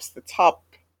of tops, the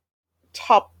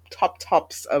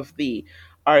tops of the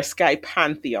our Sky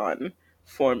Pantheon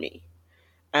for me.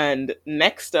 And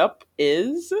next up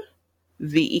is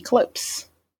The Eclipse.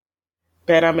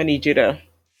 Ben, I'm gonna need you to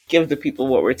give the people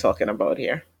what we're talking about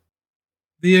here.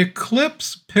 The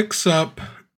eclipse picks up,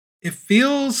 it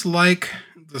feels like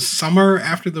the summer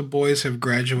after the boys have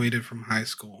graduated from high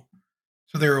school.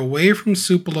 So they're away from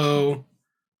Supelo.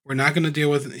 We're not going to deal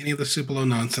with any of the Supelo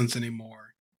nonsense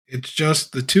anymore. It's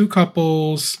just the two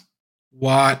couples,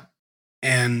 Watt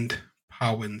and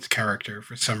Powin's character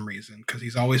for some reason, because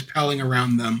he's always palling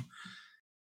around them.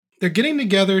 They're getting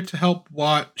together to help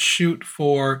Watt shoot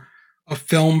for a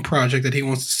film project that he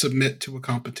wants to submit to a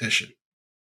competition.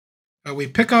 We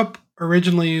pick up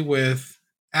originally with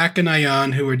Ak and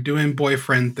Ayan, who are doing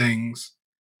boyfriend things,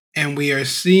 and we are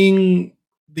seeing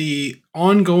the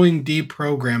ongoing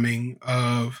deprogramming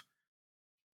of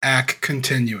Ak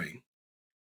continuing.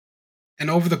 And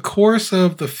over the course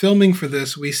of the filming for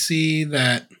this, we see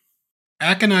that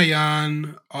Ak and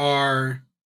Ayan are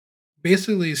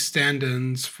basically stand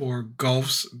ins for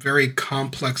Gulf's very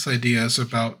complex ideas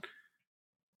about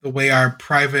the way our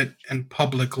private and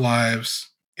public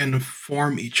lives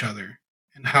inform each other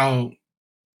and how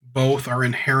both are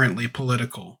inherently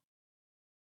political.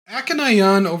 Ak and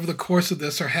Ayan, over the course of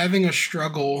this, are having a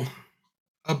struggle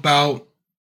about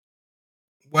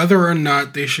whether or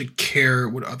not they should care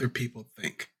what other people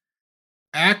think.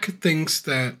 Ak thinks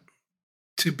that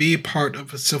to be part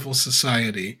of a civil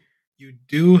society, you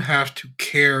do have to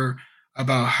care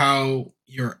about how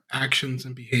your actions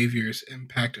and behaviors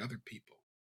impact other people.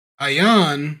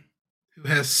 Ayan, who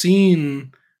has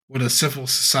seen what a civil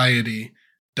society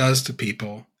does to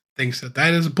people, thinks that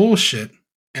that is bullshit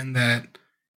and that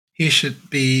he should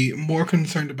be more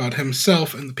concerned about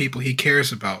himself and the people he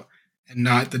cares about and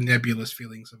not the nebulous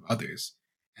feelings of others.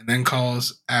 And then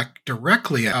calls Ak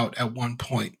directly out at one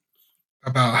point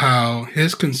about how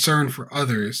his concern for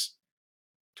others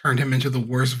turned him into the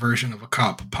worst version of a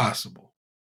cop possible.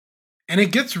 And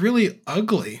it gets really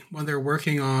ugly when they're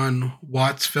working on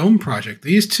Watt's film project.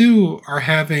 These two are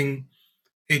having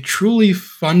a truly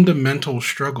fundamental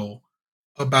struggle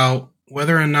about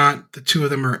whether or not the two of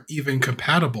them are even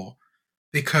compatible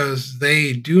because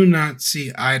they do not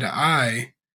see eye to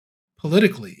eye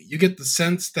politically. You get the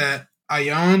sense that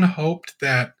Ayan hoped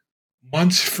that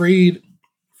once freed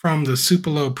from the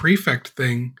Supelo prefect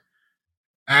thing,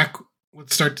 Ak would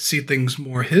start to see things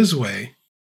more his way.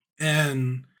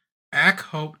 And Ak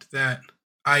hoped that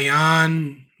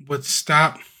Ayan would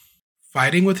stop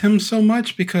fighting with him so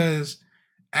much because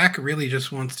Ak really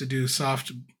just wants to do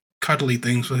soft, cuddly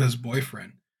things with his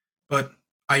boyfriend. But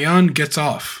Ayan gets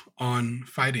off on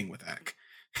fighting with Ak.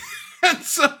 And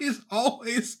so he's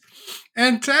always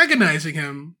antagonizing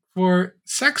him for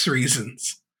sex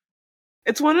reasons.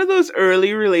 It's one of those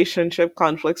early relationship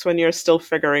conflicts when you're still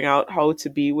figuring out how to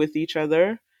be with each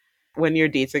other. When you're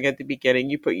dating at the beginning,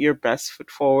 you put your best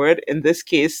foot forward. In this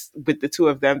case, with the two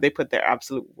of them, they put their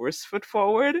absolute worst foot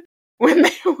forward when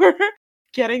they were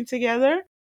getting together.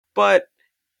 But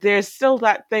there's still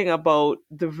that thing about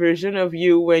the version of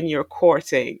you when you're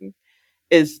courting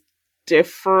is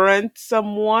different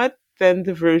somewhat than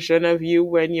the version of you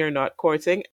when you're not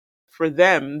courting. For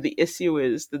them, the issue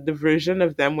is that the version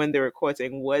of them when they were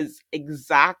courting was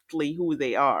exactly who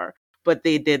they are, but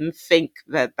they didn't think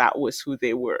that that was who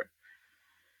they were.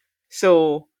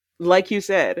 So, like you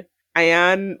said,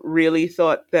 Ayan really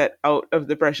thought that out of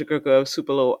the pressure cooker of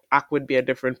Supalo, Ak would be a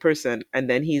different person. And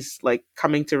then he's like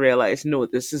coming to realize, no,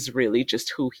 this is really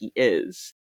just who he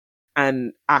is.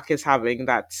 And Ak is having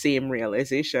that same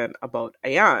realization about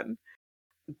Ayan.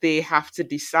 They have to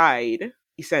decide,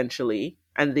 essentially,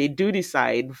 and they do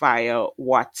decide via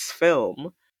Watts'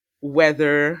 film,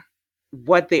 whether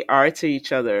what they are to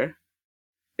each other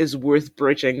is worth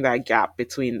bridging that gap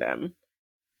between them.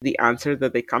 The answer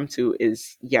that they come to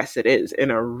is yes, it is,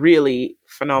 in a really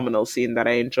phenomenal scene that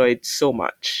I enjoyed so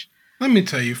much. Let me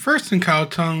tell you, First and Cow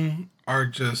Tongue are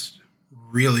just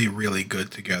really, really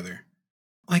good together.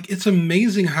 Like, it's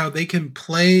amazing how they can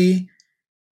play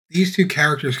these two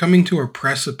characters coming to a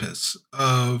precipice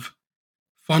of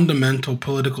fundamental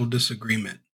political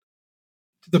disagreement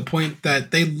to the point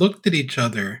that they looked at each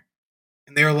other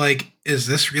and they were like, is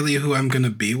this really who I'm going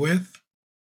to be with?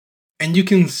 And you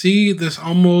can see this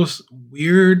almost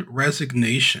weird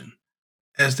resignation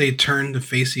as they turn to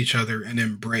face each other and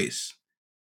embrace,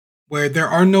 where there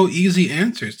are no easy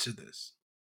answers to this.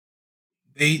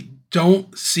 They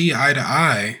don't see eye to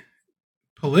eye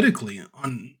politically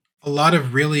on a lot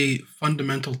of really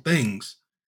fundamental things,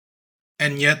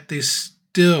 and yet they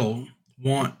still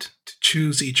want to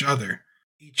choose each other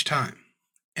each time.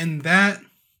 And that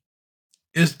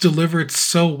is delivered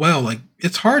so well. Like,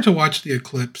 it's hard to watch The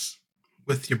Eclipse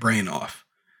with your brain off.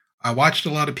 I watched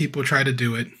a lot of people try to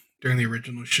do it during the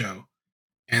original show,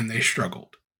 and they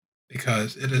struggled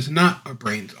because it is not a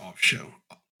brains off show.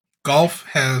 Golf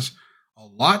has a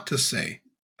lot to say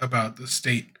about the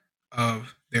state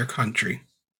of their country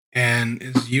and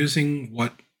is using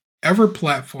whatever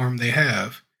platform they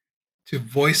have to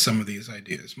voice some of these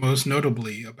ideas, most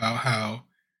notably about how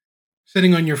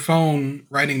sitting on your phone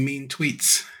writing mean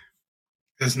tweets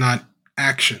is not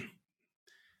action,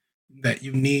 that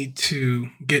you need to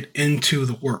get into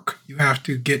the work. You have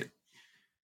to get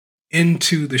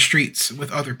into the streets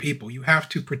with other people. You have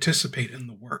to participate in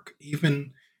the work,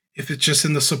 even if it's just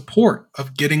in the support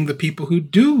of getting the people who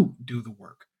do the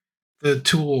work the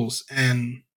tools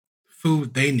and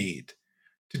food they need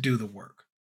to do the work.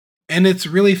 And it's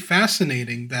really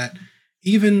fascinating that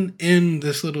even in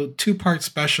this little 2-part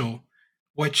special,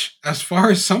 which, as far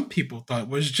as some people thought,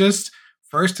 was just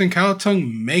First and Cow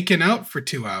Tongue making out for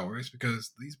 2 hours,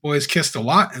 because these boys kissed a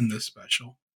lot in this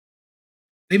special,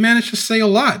 they managed to say a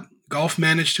lot. Golf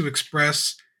managed to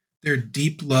express their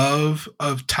deep love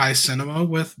of Thai cinema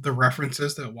with the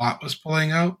references that Watt was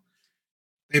pulling out.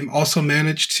 They also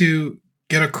managed to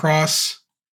get across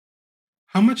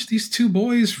how much these two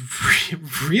boys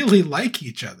really like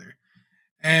each other.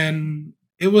 And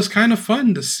it was kind of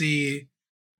fun to see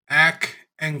Ak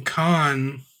and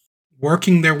Khan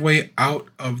working their way out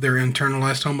of their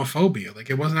internalized homophobia. Like,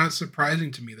 it was not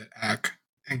surprising to me that Ak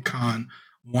and Khan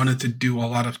wanted to do a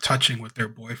lot of touching with their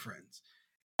boyfriends.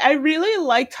 I really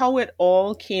liked how it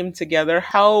all came together,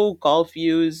 how Golf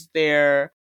used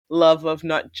their love of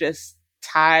not just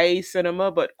Thai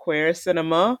cinema, but queer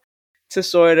cinema to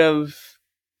sort of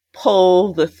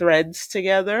pull the threads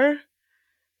together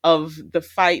of the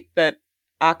fight that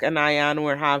Ak and Ayan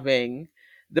were having,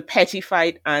 the petty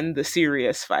fight and the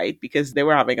serious fight, because they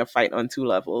were having a fight on two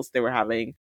levels. They were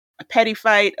having a petty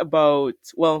fight about,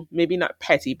 well, maybe not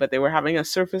petty, but they were having a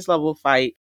surface level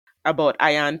fight about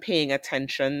Ayan paying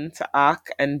attention to Ak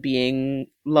and being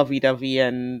lovey dovey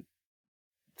and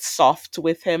soft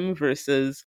with him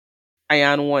versus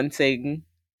Ayan wanting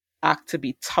Ak to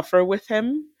be tougher with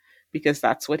him because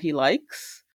that's what he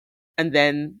likes. And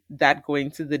then that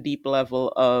going to the deep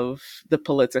level of the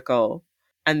political.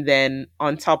 And then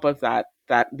on top of that,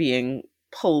 that being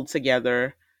pulled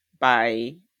together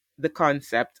by the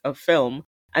concept of film.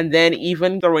 And then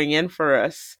even throwing in for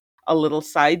us a little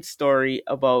side story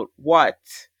about what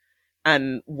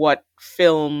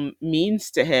film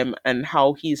means to him and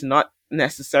how he's not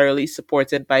necessarily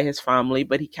supported by his family,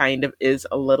 but he kind of is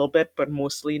a little bit, but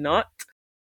mostly not.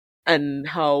 And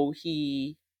how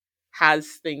he has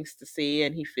things to say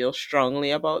and he feels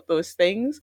strongly about those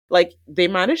things. Like, they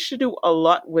managed to do a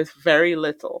lot with very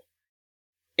little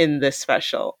in this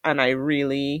special, and I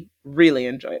really, really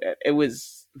enjoyed it. It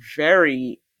was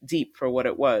very deep for what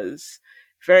it was,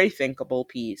 very thinkable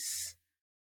piece.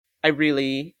 I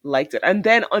really liked it. And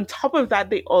then on top of that,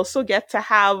 they also get to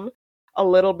have a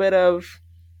little bit of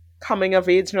coming of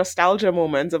age nostalgia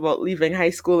moments about leaving high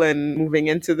school and moving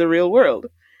into the real world.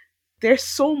 There's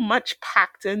so much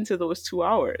packed into those 2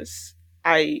 hours.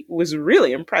 I was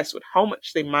really impressed with how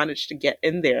much they managed to get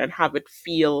in there and have it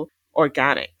feel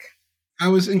organic. I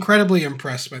was incredibly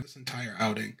impressed by this entire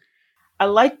outing. I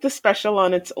liked the special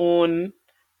on its own.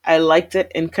 I liked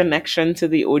it in connection to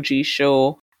the OG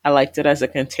show. I liked it as a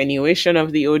continuation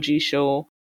of the OG show.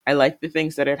 I liked the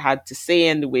things that it had to say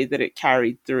and the way that it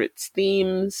carried through its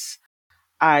themes.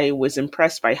 I was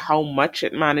impressed by how much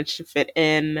it managed to fit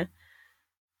in.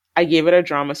 I gave it a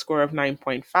drama score of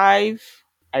 9.5.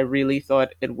 I really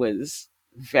thought it was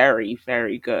very,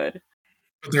 very good.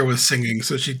 But there was singing,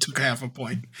 so she took half a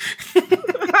point.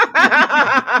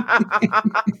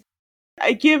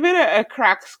 I give it a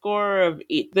crack score of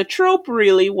 8. The trope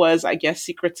really was, I guess,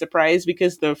 Secret Surprise,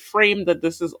 because the frame that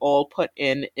this is all put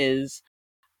in is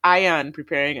Ian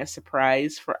preparing a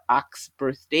surprise for Ak's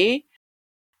birthday,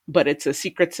 but it's a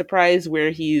secret surprise where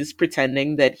he's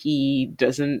pretending that he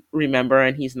doesn't remember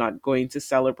and he's not going to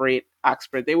celebrate Ak's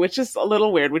birthday, which is a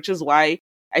little weird, which is why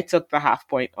I took the half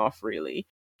point off, really,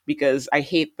 because I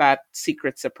hate that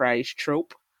secret surprise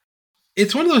trope.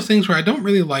 It's one of those things where I don't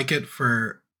really like it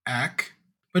for Ak,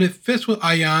 but it fits with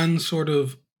Ayan's sort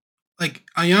of like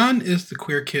Ayan is the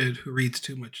queer kid who reads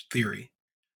too much theory.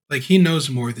 Like he knows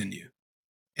more than you.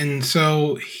 And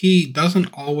so he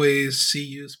doesn't always see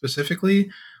you specifically.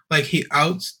 Like he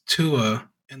outs Tua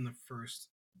in the first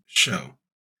show,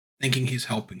 thinking he's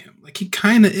helping him. Like he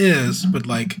kind of is, but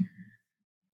like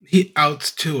he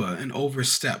outs Tua and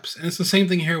oversteps. And it's the same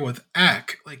thing here with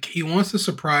Ak. Like he wants to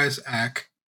surprise Ak.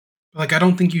 Like I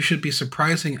don't think you should be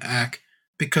surprising Ak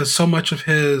because so much of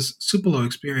his Supalo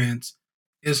experience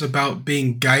is about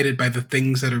being guided by the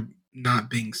things that are not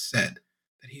being said,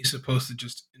 that he's supposed to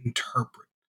just interpret.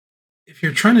 If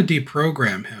you're trying to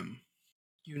deprogram him,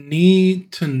 you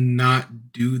need to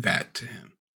not do that to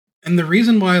him. And the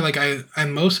reason why like I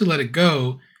mostly let it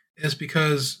go is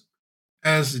because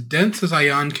as dense as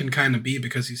Ayan can kind of be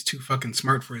because he's too fucking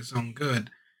smart for his own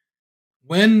good,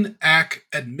 when Ak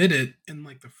admitted in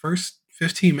like the first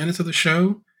 15 minutes of the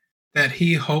show that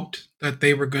he hoped that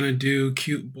they were going to do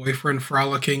cute boyfriend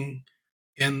frolicking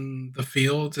in the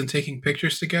fields and taking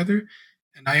pictures together,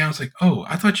 and Ayan's like, "Oh,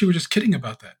 I thought you were just kidding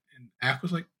about that." And Ak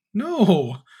was like,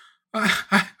 "No,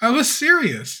 I was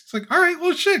serious." It's like, "All right,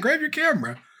 well, shit, grab your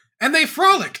camera." And they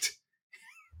frolicked.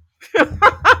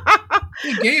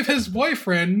 He gave his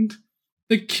boyfriend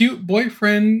the cute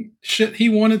boyfriend shit he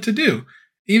wanted to do,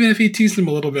 even if he teased him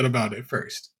a little bit about it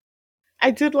first.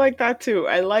 I did like that too.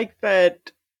 I like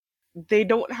that they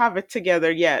don't have it together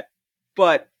yet,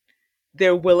 but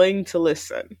they're willing to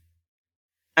listen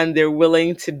and they're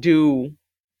willing to do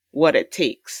what it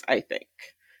takes, I think.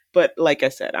 But like I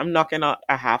said, I'm knocking out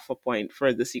a half a point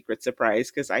for the secret surprise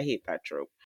because I hate that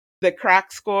trope. The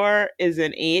crack score is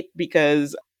an 8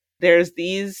 because there's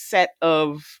these set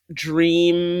of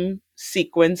dream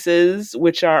sequences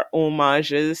which are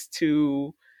homages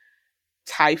to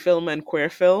Thai film and queer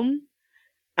film,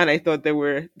 and I thought they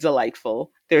were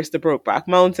delightful. There's the Brokeback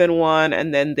Mountain one,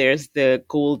 and then there's the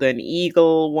Golden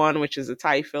Eagle one, which is a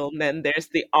Thai film. Then there's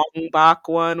the Ong Bak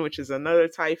one, which is another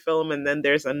Thai film, and then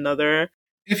there's another.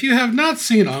 If you have not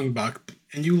seen Ong Bak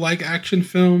and you like action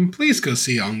film, please go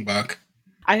see Ong Bak.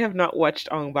 I have not watched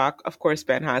Ong Bak. Of course,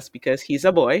 Ben has because he's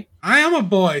a boy. I am a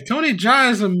boy. Tony Jaa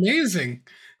is amazing.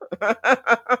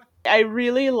 I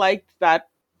really liked that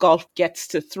Golf gets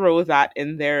to throw that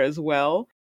in there as well.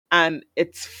 And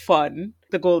it's fun.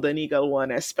 The Golden Eagle one,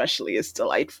 especially, is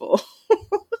delightful.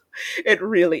 It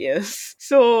really is.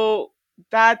 So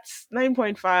that's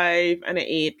 9.5 and an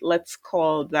 8. Let's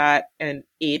call that an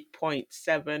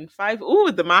 8.75.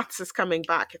 Ooh, the maths is coming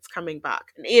back. It's coming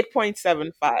back. An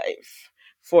 8.75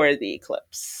 for the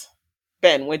Eclipse.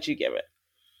 Ben, what'd you give it?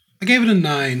 I gave it a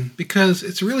 9 because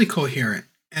it's really coherent.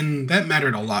 And that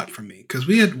mattered a lot for me because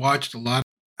we had watched a lot.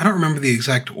 I don't remember the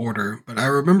exact order, but I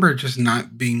remember just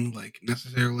not being like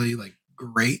necessarily like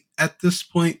great at this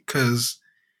point because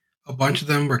a bunch of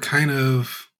them were kind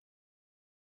of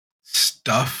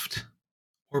stuffed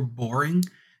or boring.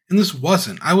 And this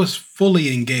wasn't. I was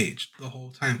fully engaged the whole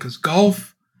time because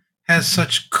Golf has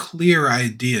such clear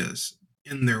ideas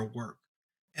in their work.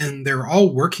 And they're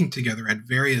all working together at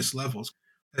various levels.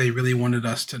 They really wanted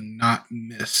us to not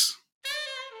miss.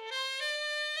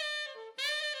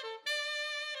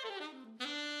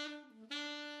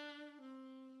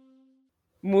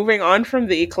 Moving on from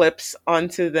the Eclipse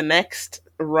onto the next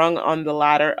rung on the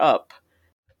ladder up,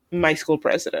 My School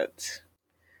President.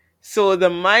 So the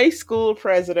My School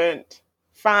President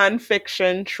fan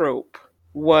fiction trope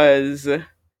was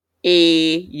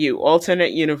AU,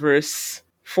 alternate universe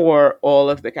for all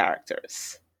of the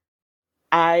characters.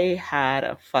 I had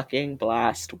a fucking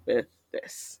blast with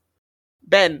this.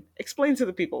 Ben, explain to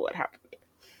the people what happened.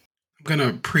 I'm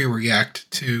gonna pre-react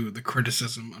to the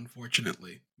criticism,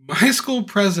 unfortunately. My School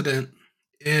President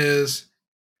is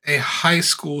a high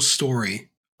school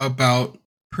story about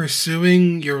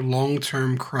pursuing your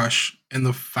long-term crush in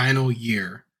the final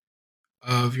year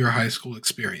of your high school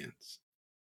experience.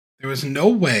 There was no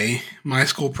way My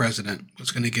School President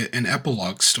was going to get an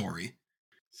epilogue story.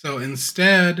 So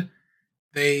instead,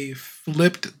 they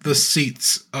flipped the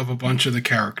seats of a bunch of the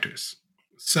characters.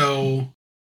 So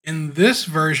in this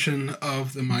version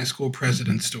of the My School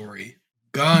President story,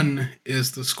 Gun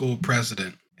is the school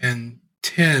president and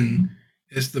Tin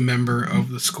is the member of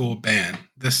the school band,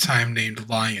 this time named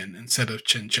Lion instead of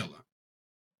Chinchilla.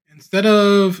 Instead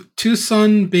of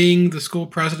Two-Sun being the school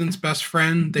president's best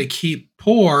friend, they keep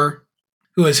Poor,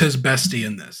 who is his bestie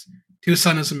in this.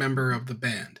 Two-Sun is a member of the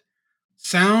band.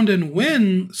 Sound and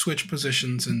Win switch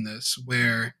positions in this,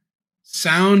 where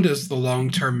Sound is the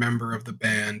long-term member of the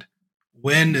band.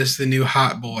 Win is the new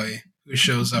hot boy who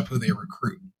shows up, who they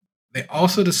recruit. They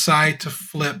also decide to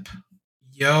flip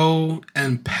Yo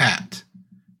and Pat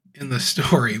in the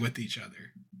story with each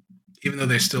other, even though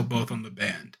they're still both on the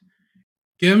band.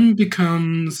 Gim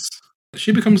becomes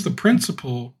the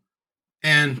principal,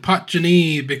 and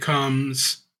Patjani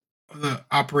becomes the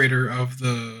operator of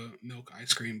the milk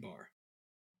ice cream bar.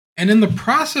 And in the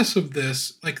process of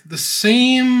this, like the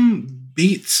same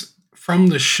beats from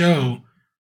the show,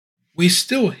 we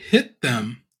still hit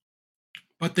them,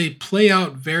 but they play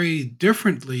out very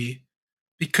differently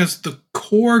because the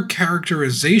core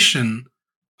characterization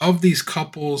of these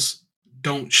couples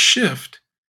don't shift,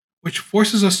 which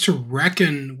forces us to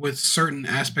reckon with certain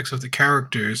aspects of the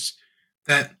characters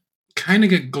that kind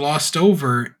of get glossed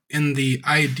over in the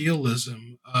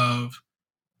idealism of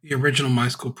the original My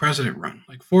School President run.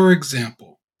 Like, for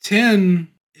example, Tin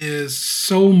is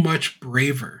so much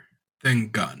braver than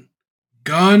Gun.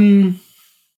 Gun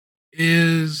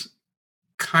is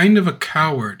kind of a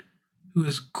coward who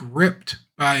is gripped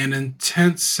by an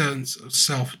intense sense of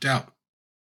self-doubt.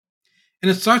 And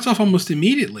it starts off almost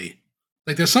immediately.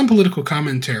 Like, there's some political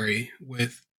commentary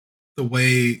with the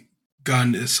way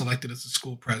Gun is selected as the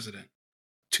school president.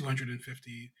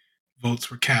 250 votes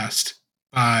were cast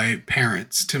by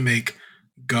parents to make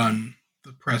Gun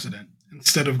the president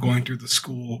instead of going through the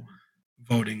school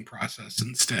voting process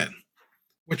instead.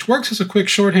 Which works as a quick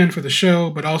shorthand for the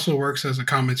show, but also works as a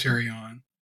commentary on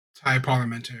Thai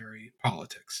parliamentary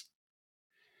politics.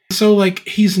 So, like,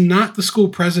 he's not the school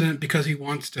president because he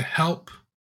wants to help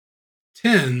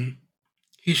Tin.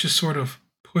 He's just sort of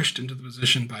pushed into the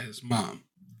position by his mom.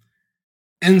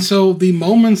 And so the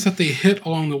moments that they hit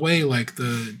along the way, like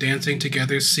the dancing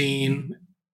together scene,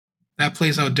 that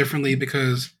plays out differently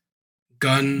because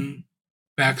Gun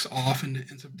backs off and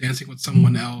ends up dancing with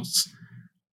someone else.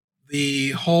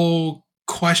 The whole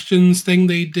questions thing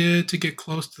they did to get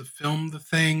close to film the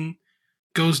thing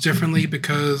goes differently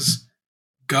because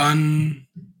Gun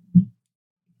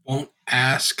won't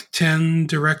ask Tin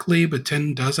directly, but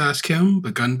Tin does ask him,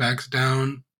 but Gun backs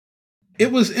down.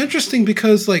 It was interesting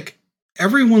because, like,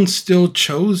 everyone still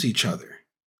chose each other.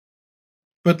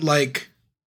 But, like,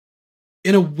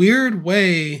 in a weird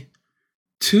way,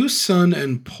 Two-Sun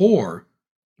and Poor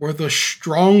were the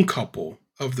strong couple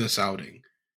of this outing,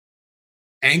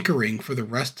 anchoring for the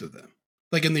rest of them.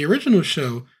 Like, in the original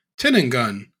show, Tin and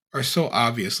Gun are so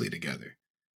obviously together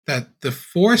that the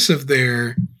force of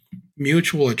their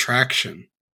mutual attraction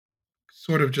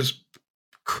sort of just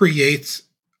creates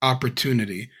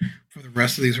opportunity for the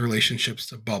rest of these relationships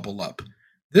to bubble up.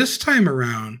 This time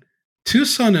around,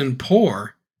 Two-Sun and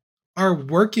Poor are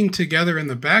working together in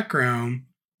the background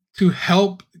to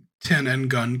help Tin and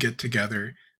Gun get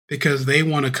together because they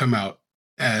want to come out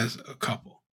as a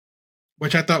couple,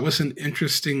 which I thought was an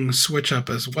interesting switch up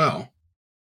as well.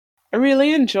 I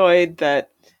really enjoyed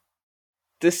that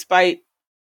despite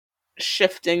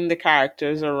shifting the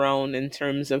characters around in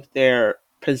terms of their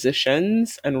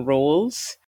positions and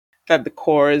roles, that the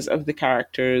cores of the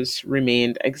characters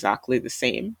remained exactly the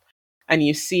same. And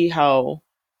you see how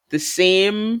the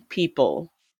same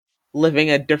people living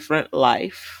a different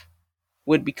life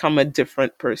would become a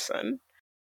different person.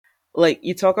 Like,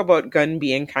 you talk about Gun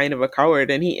being kind of a coward,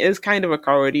 and he is kind of a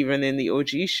coward even in the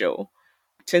OG show.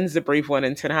 Tin's the brave one,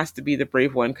 and Tin has to be the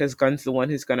brave one because Gun's the one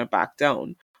who's going to back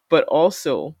down. But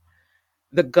also,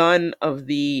 the Gun of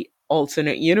the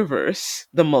alternate universe,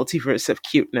 the multiverse of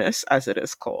cuteness, as it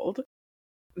is called,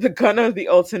 the Gun of the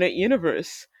alternate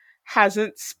universe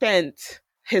hasn't spent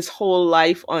his whole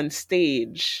life on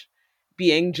stage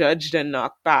being judged and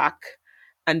knocked back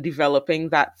and developing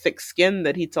that thick skin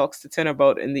that he talks to Tin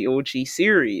about in the OG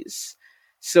series.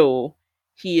 So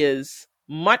he is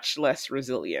much less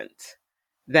resilient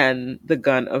than the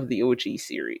Gun of the OG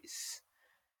series.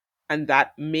 And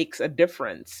that makes a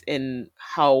difference in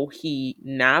how he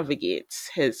navigates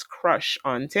his crush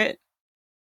on Tin.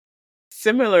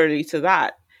 Similarly to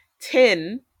that,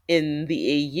 Tin in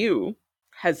the AU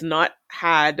has not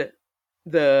had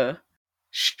the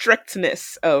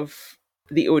strictness of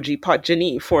the OG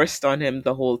Potjani forced on him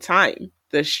the whole time.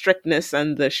 The strictness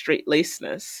and the straight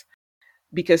lacedness,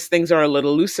 because things are a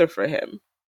little looser for him.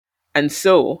 And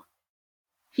so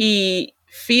he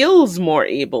feels more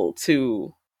able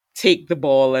to take the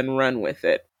ball and run with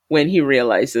it when he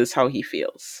realizes how he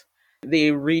feels. They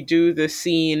redo the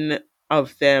scene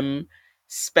of them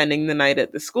spending the night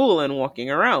at the school and walking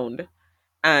around.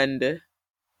 And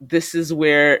this is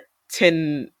where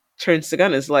Tin turns to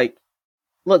Gun is like,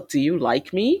 look, do you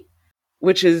like me?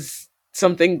 Which is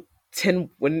something Tin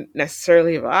wouldn't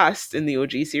necessarily have asked in the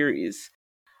OG series.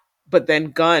 But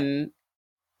then Gun,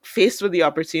 faced with the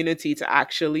opportunity to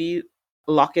actually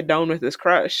lock it down with his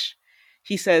crush,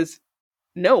 he says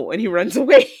no and he runs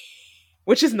away,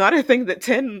 which is not a thing that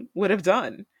Tin would have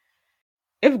done.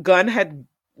 If Gun had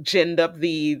ginned up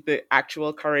the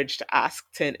actual courage to ask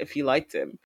Tin if he liked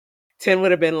him, Tin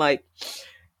would have been like,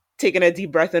 taken a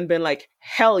deep breath and been like,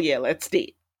 hell yeah, let's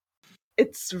date.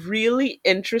 It's really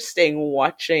interesting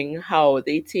watching how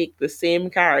they take the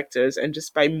same characters and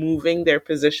just by moving their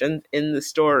position in the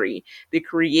story, they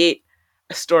create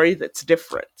a story that's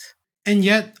different. And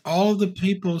yet, all the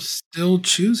people still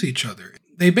choose each other.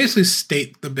 They basically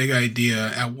state the big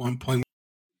idea at one point.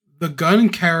 The Gun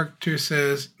character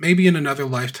says, maybe in another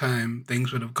lifetime,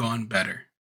 things would have gone better.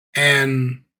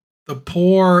 And the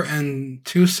poor and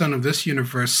Tucson of this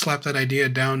universe slap that idea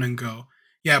down and go,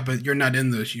 yeah, but you're not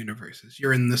in those universes.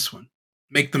 You're in this one.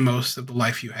 Make the most of the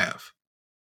life you have.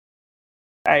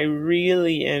 I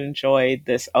really enjoyed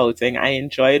this outing. I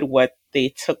enjoyed what they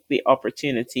took the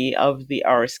opportunity of the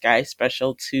Our Sky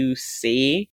special to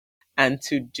say and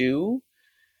to do.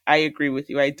 I agree with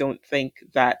you. I don't think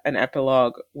that an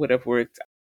epilogue would have worked.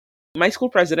 My School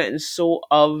President is so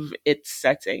of its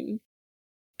setting.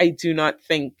 I do not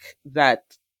think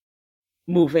that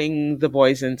moving the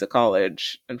boys into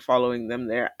college and following them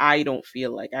there, I don't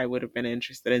feel like I would have been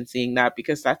interested in seeing that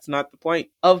because that's not the point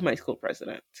of My School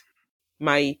President.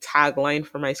 My tagline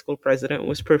for My School President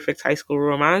was perfect high school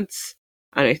romance,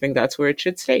 and I think that's where it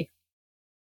should stay.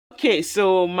 Okay,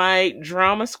 so my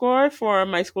drama score for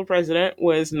My School President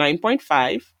was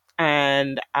 9.5,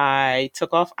 and I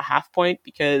took off a half point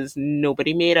because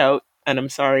nobody made out, and I'm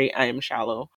sorry, I am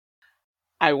shallow.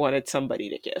 I wanted somebody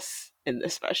to kiss in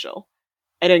this special.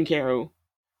 I didn't care who,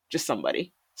 just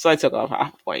somebody. So I took off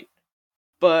half a point.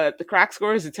 But the crack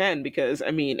score is a 10 because,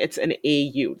 I mean, it's an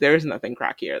AU. There's nothing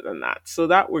crackier than that. So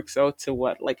that works out to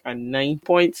what, like a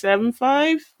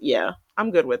 9.75? Yeah,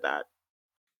 I'm good with that.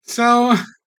 So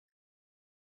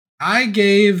I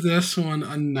gave this one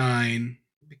a 9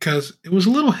 because it was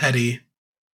a little heady.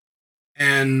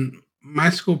 And My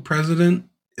School President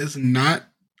is not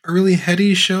a really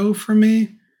heady show for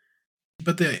me,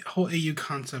 but the whole AU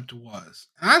concept was.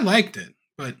 And I liked it,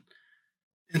 but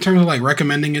in terms of like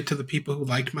recommending it to the people who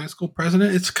liked My School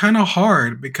President, it's kind of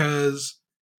hard because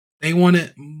they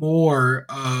wanted more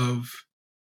of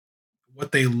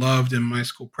what they loved in My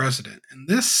School President. And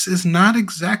this is not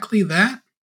exactly that.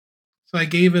 So I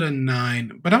gave it a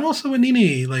 9. But I'm also a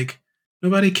Nini. Like,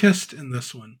 nobody kissed in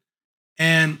this one.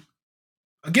 And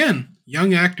again,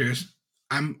 young actors,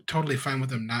 I'm totally fine with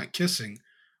them not kissing.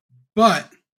 But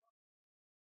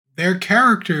their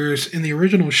characters in the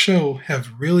original show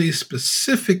have really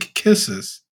specific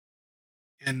kisses.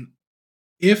 And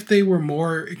if they were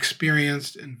more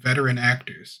experienced and veteran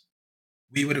actors,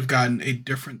 we would have gotten a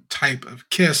different type of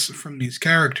kiss from these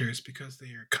characters because they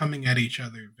are coming at each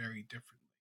other very differently.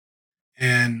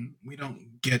 And we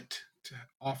don't get to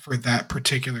offer that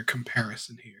particular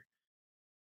comparison here.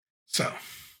 So,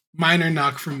 minor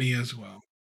knock for me as well.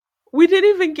 We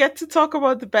didn't even get to talk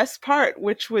about the best part,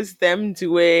 which was them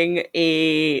doing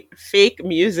a fake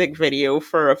music video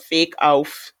for a fake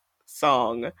Alf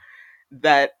song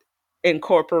that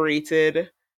incorporated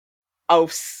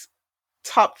Alf's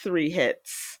top three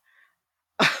hits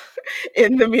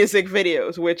in the music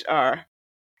videos, which are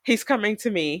He's Coming to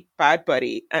Me, Bad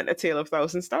Buddy, and A Tale of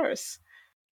Thousand Stars.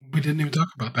 We didn't even talk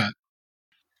about that.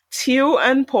 Tew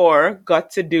and Poor got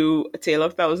to do A Tale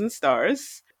of Thousand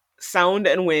Stars. Sound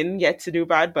and Win get to do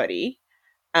Bad Buddy.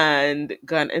 And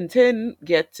Gun and Tin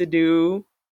get to do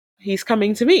He's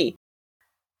Coming to Me.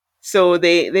 So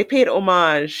they paid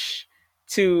homage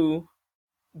to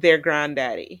their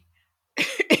granddaddy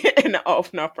in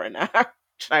Auf Noppernack,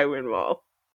 Chaiwin Wall.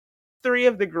 Three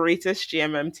of the greatest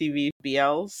GMMTV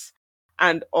BLs,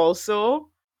 and also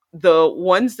the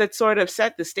ones that sort of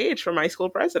set the stage for My School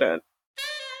President.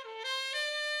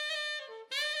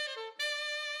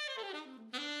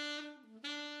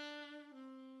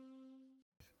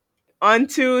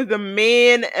 Onto the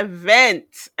main event.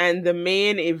 And the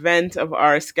main event of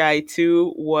our Sky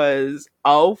 2 was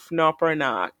Auf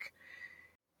Noppernack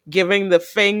giving the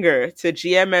finger to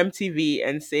GMMTV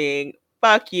and saying,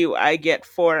 fuck you, I get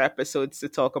 4 episodes to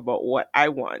talk about what I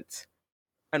want.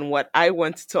 And what I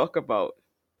want to talk about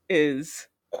is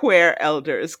queer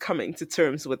elders coming to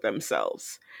terms with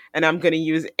themselves. And I'm going to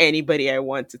use anybody I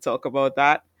want to talk about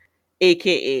that,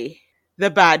 aka the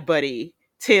Bad Buddy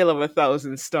Tale of a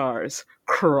Thousand Stars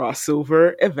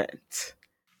crossover event.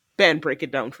 Ben, break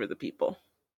it down for the people.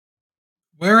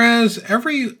 Whereas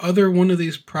every other one of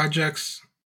these projects,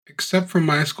 except for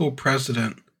My School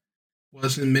President,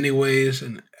 was in many ways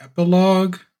an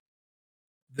epilogue,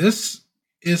 this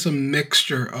is a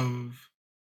mixture of,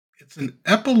 it's an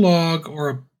epilogue or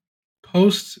a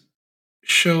post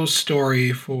show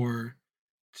story for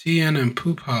Tien and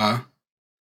Pupa,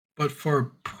 but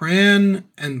for Pran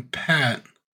and Pat,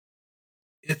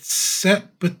 it's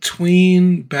set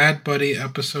between Bad Buddy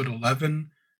episode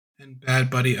 11 and Bad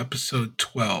Buddy episode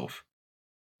 12.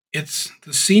 It's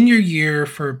the senior year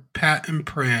for Pat and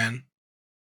Pran.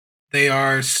 They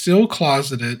are still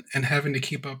closeted and having to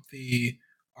keep up the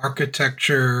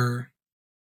architecture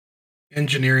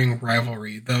engineering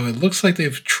rivalry, though it looks like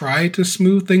they've tried to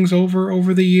smooth things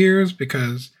over the years,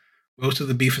 because most of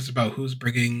the beef is about who's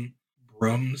bringing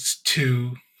brooms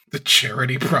to the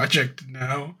charity project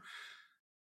now.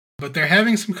 But they're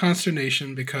having some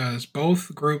consternation because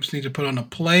both groups need to put on a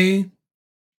play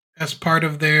as part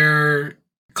of their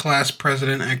class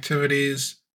president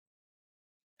activities.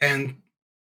 And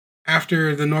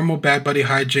after the normal Bad Buddy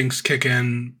hijinks kick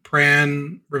in,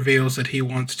 Pran reveals that he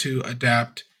wants to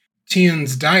adapt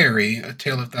Tien's Diary, A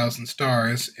Tale of Thousand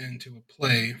Stars, into a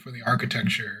play for the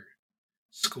architecture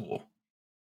school.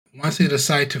 Once they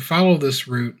decide to follow this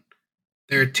route,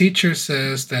 their teacher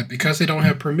says that because they don't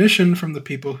have permission from the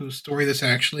people whose story this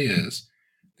actually is,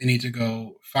 they need to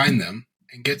go find them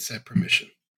and get said permission.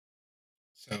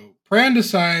 So Pran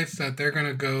decides that they're going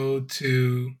to go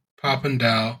to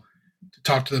Papandao to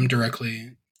talk to them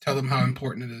directly, tell them how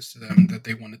important it is to them that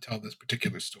they want to tell this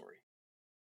particular story.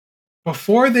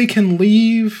 Before they can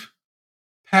leave,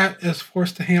 Pat is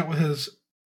forced to hang out with his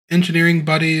engineering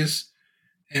buddies,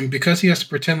 and because he has to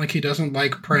pretend like he doesn't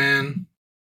like Pran,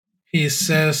 he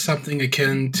says something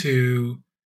akin to,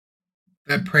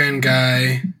 that Pran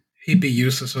guy, he'd be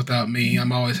useless without me,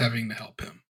 I'm always having to help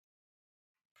him.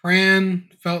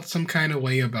 Pran felt some kind of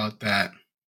way about that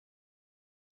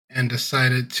and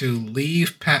decided to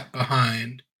leave Pat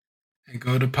behind and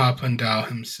go to Papandao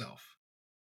himself,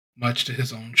 much to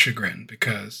his own chagrin,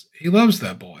 because he loves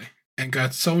that boy and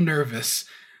got so nervous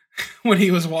when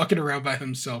he was walking around by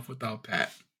himself without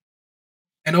Pat.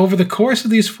 And over the course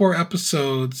of these 4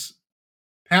 episodes,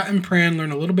 Pat and Pran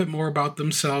learn a little bit more about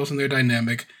themselves and their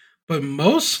dynamic, but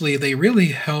mostly they really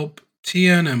help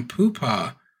Tien and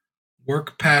Pupa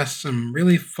work past some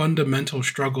really fundamental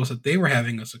struggles that they were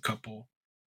having as a couple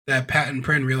that Pat and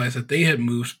Pran realized that they had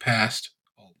moved past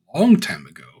a long time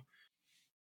ago.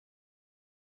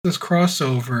 This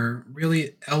crossover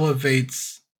really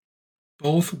elevates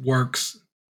both works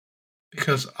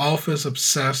because Alpha is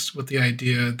obsessed with the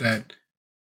idea that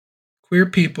queer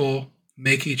people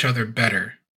make each other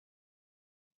better.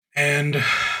 And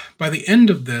by the end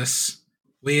of this,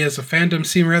 we as a fandom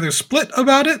seem rather split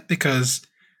about it, because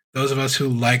those of us who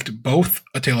liked both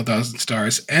A Tale of a Thousand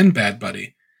Stars and Bad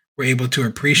Buddy were able to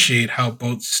appreciate how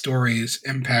both stories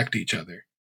impact each other.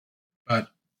 But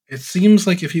it seems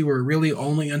like if you were really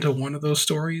only into one of those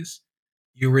stories,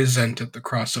 you resented the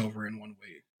crossover in one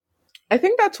way. I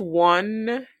think that's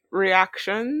one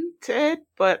reaction to it,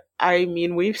 but I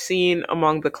mean, we've seen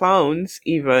among the clowns,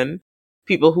 even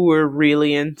people who were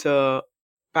really into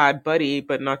Bad Buddy,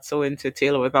 but not so into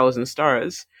Tale of a Thousand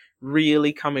Stars,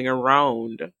 really coming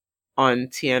around on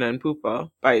Tiana and Pupa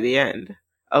by the end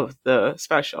of the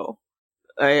special.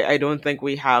 I don't think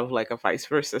we have like a vice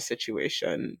versa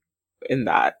situation in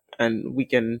that, and we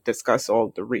can discuss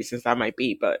all the reasons that might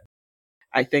be, but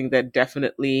I think that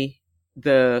definitely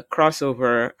the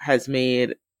crossover has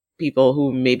made people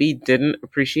who maybe didn't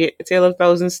appreciate A Tale of a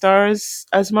Thousand Stars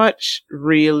as much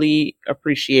really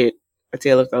appreciate A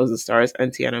Tale of a Thousand Stars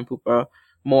and Tiana and Pupa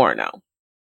more now.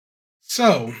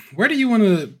 So, where do you want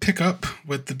to pick up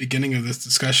with the beginning of this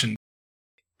discussion?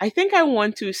 I think I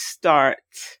want to start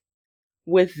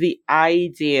with the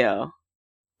idea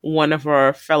one of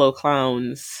our fellow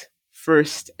clowns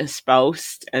first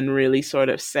espoused and really sort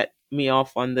of set me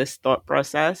off on this thought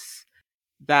process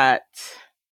that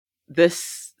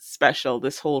this special,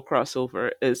 this whole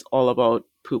crossover is all about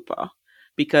Poopa.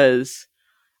 Because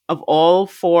of all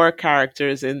four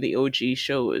characters in the OG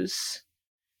shows,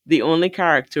 the only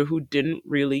character who didn't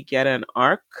really get an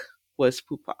arc was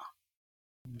Poopa.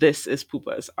 This is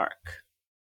Poopa's arc.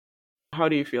 How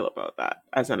do you feel about that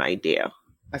as an idea,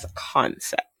 as a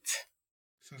concept?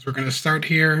 Since we're going to start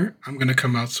here, I'm going to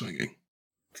come out swinging.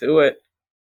 Do it.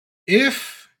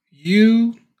 If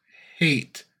you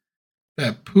hate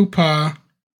that Poopa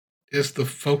is the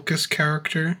focus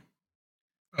character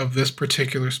of this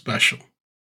particular special,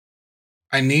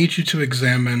 I need you to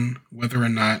examine whether or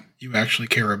not you actually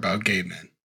care about gay men.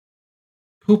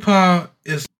 Poopa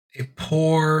is a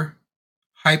poor,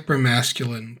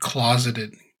 hypermasculine,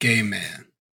 closeted gay man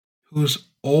who's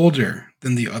older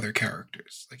than the other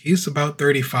characters. Like, he's about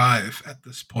 35 at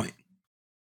this point.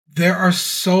 There are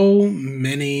so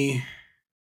many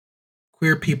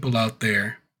queer people out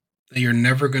there that you're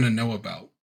never going to know about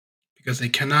because they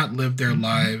cannot live their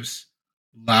lives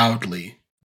loudly.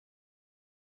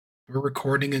 We're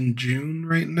recording in June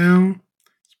right now.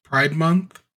 It's Pride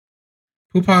Month.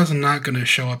 Poopa is not going to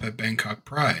show up at Bangkok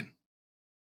Pride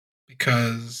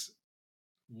because,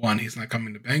 one, he's not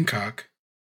coming to Bangkok,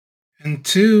 and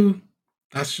two,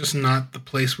 that's just not the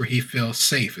place where he feels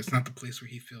safe. It's not the place where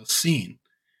he feels seen.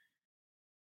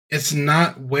 It's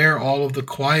not where all of the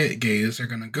quiet gays are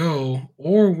going to go,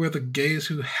 or where the gays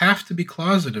who have to be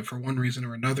closeted for one reason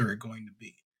or another are going to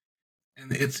be.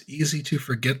 And it's easy to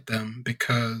forget them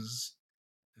because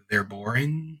they're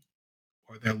boring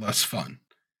or they're less fun.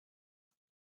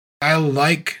 I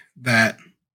like that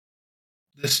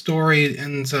the story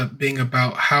ends up being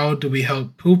about how do we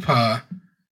help Poopa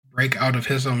break out of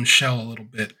his own shell a little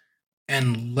bit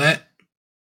and let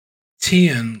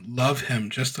Tien love him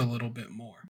just a little bit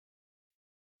more.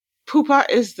 Poopa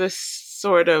is this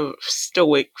sort of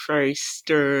stoic, very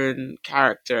stern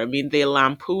character. I mean, they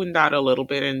lampoon that a little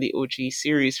bit in the OG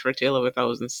series for Tale of a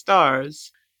Thousand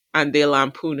Stars, and they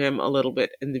lampoon him a little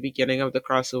bit in the beginning of the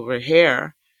crossover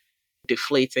here,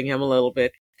 deflating him a little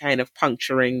bit, kind of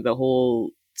puncturing the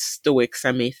whole stoic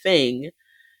semi thing.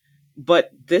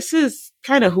 But this is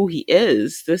kind of who he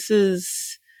is. This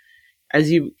is,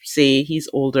 as you say, he's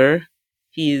older.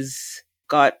 He's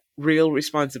got real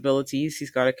responsibilities.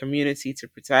 He's got a community to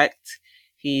protect.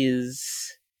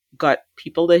 He's got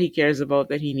people that he cares about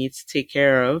that he needs to take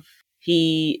care of.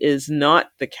 He is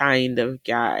not the kind of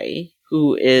guy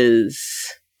who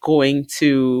is going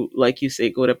to, like you say,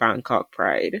 go to Bangkok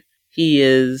Pride. He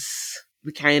is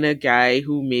the kind of guy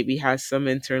who maybe has some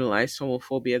internalized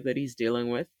homophobia that he's dealing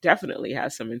with. Definitely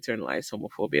has some internalized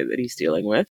homophobia that he's dealing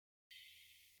with.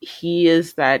 He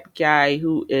is that guy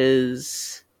who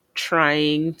is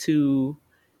trying to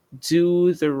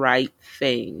do the right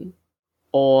thing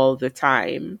all the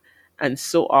time. And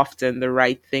so often the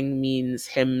right thing means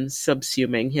him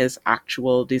subsuming his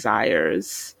actual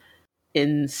desires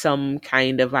in some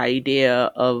kind of idea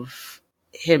of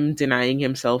him denying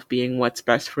himself being what's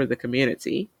best for the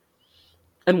community.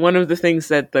 And one of the things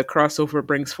that the crossover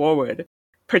brings forward,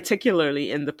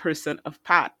 particularly in the person of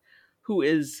Pat, who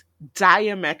is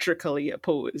diametrically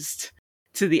opposed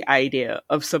to the idea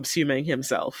of subsuming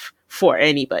himself for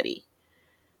anybody.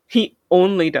 He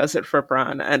only does it for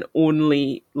Bran and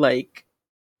only, like,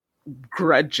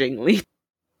 grudgingly.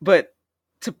 But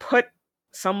to put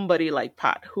somebody like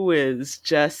Pat, who is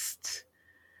just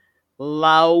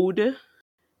loud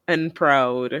and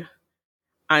proud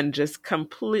and just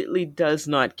completely does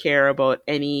not care about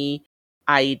any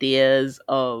ideas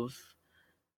of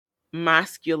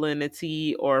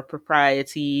masculinity or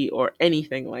propriety or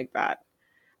anything like that,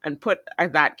 and put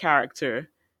that character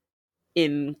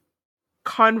in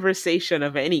conversation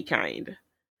of any kind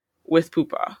with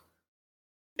Poopa.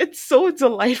 It's so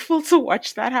delightful to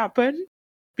watch that happen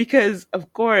because,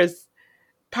 of course,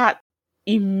 Pat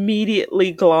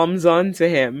immediately gloms onto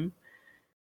him.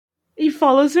 He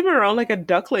follows him around like a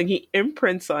duckling. He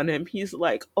imprints on him. He's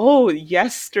like, oh,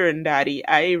 yes, Stern Daddy,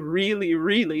 I really,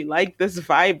 really like this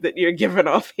vibe that you're giving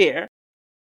off here.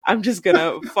 I'm just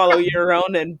gonna follow you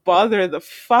around and bother the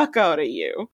fuck out of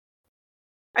you.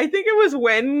 I think it was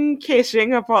Wen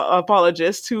Keishing,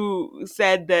 apologist, who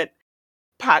said that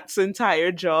Pat's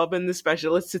entire job in the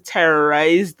special is to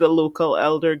terrorize the local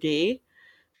elder gay.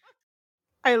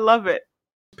 I love it.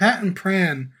 Pat and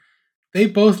Pran, they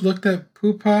both looked at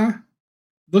Poopa,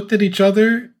 looked at each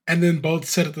other, and then both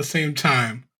said at the same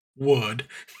time, would.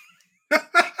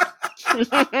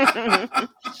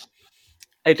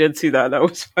 I did see that. That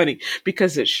was funny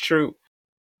because it's true.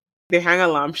 They hang a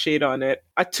lampshade on it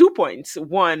at 2 points.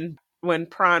 One, when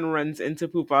Pran runs into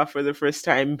Pupa for the first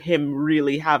time, him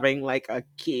really having like a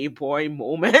gay boy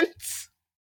moment.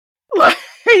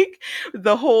 Like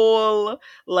the whole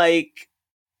like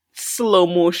slow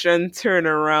motion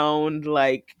turnaround,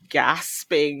 like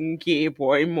gasping gay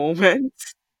boy moment.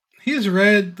 He's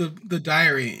read the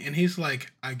diary and he's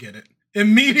like, I get it.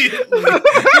 Immediately.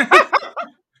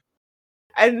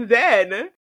 And then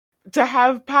to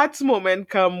have Pat's moment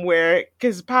come where,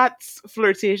 because Pat's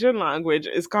flirtation language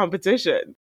is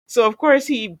competition. So, of course,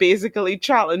 he basically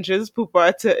challenges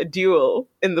Pupa to a duel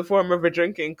in the form of a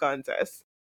drinking contest.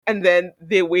 And then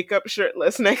they wake up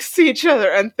shirtless next to each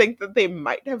other and think that they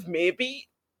might have maybe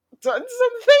done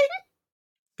something.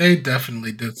 They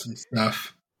definitely did some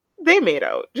stuff. They made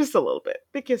out just a little bit.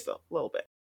 They kissed a little bit.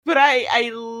 But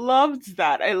I loved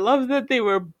that. I loved that they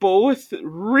were both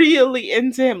really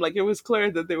into him. Like it was clear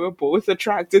that they were both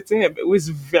attracted to him. It was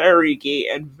very gay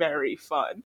and very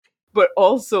fun. But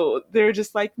also they're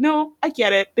just like, no, I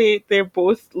get it. They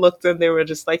both looked and they were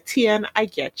just like, Tien, I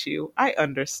get you. I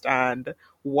understand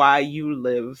why you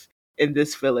live in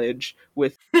this village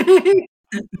with running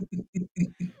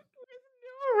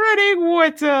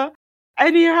water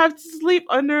and you have to sleep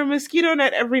under a mosquito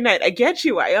net every night. I get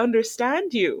you. I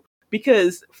understand you.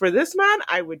 Because for this man,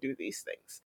 I would do these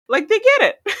things. Like, they get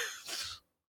it.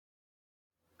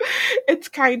 It's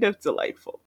kind of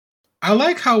delightful. I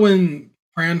like how when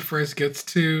Pran first gets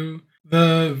to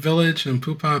the village and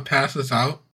Pupa passes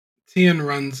out, Tien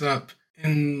runs up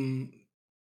and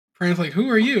Pran's like, who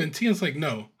are you? And Tien's like,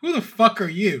 no, who the fuck are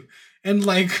you? And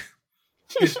like,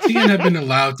 if Tien had been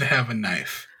allowed to have a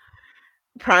knife,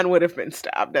 Pran would have been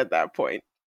stabbed at that point.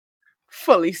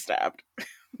 Fully stabbed.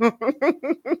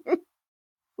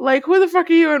 Like, who the fuck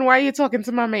are you and why are you talking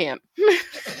to my man?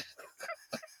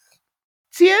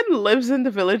 Tien lives in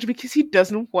the village because he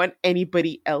doesn't want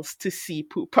anybody else to see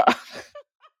Pupa.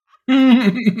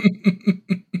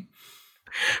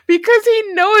 Because he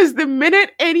knows the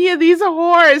minute any of these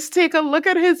whores take a look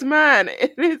at his man,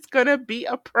 it is gonna be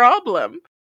a problem.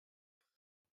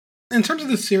 In terms of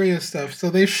the serious stuff, so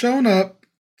they've shown up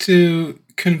to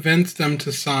convince them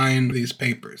to sign these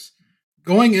papers.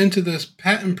 Going into this,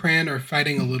 Pat and Pran are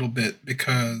fighting a little bit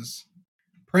because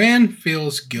Pran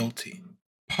feels guilty.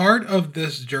 Part of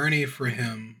this journey for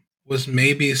him was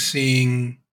maybe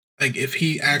seeing like if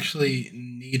he actually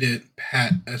needed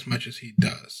Pat as much as he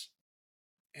does.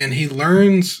 And he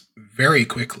learns very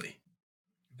quickly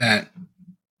that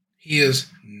he is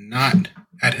not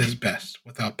at his best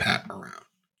without Pat around.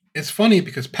 It's funny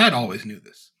because Pat always knew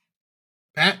this.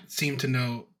 Pat seemed to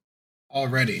know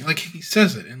already. Like he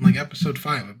says it in like episode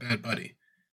 5 of Bad Buddy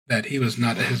that he was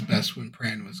not at his best when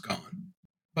Pran was gone.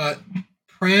 But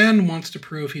Pran wants to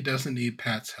prove he doesn't need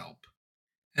Pat's help.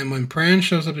 And when Pran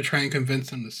shows up to try and convince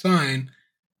him to sign,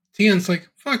 Tien's like,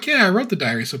 fuck yeah, I wrote the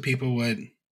diary so people would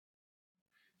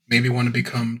maybe want to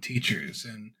become teachers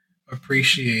and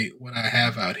appreciate what I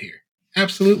have out here.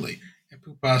 Absolutely. And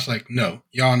Pupa's like, no,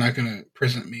 y'all not going to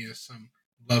present me as some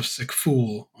lovesick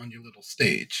fool on your little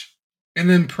stage. And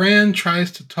then Pran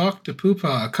tries to talk to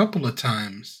Pupa a couple of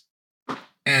times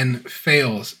and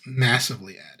fails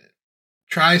massively at it.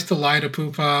 Tries to lie to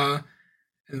Pupa,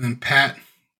 and then Pat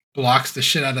blocks the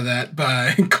shit out of that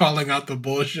by calling out the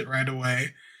bullshit right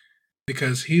away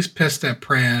because he's pissed at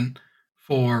Pran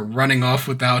for running off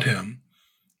without him.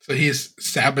 So he's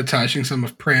sabotaging some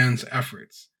of Pran's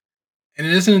efforts. And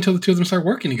it isn't until the two of them start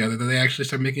working together that they actually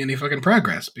start making any fucking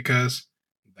progress because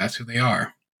that's who they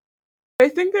are. I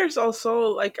think there's also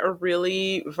like a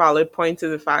really valid point to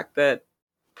the fact that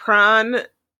Pran,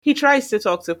 he tries to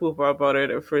talk to Pupa about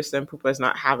it at first and Pupa's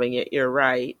not having it, you're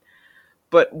right.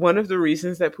 But one of the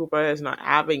reasons that Pupa is not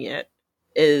having it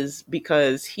is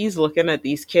because he's looking at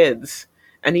these kids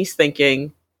and he's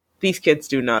thinking, these kids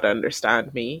do not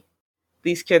understand me.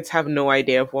 These kids have no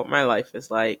idea of what my life is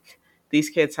like.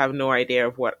 These kids have no idea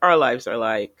of what our lives are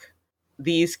like.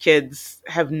 These kids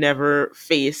have never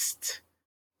faced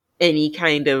any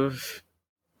kind of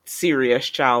serious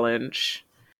challenge.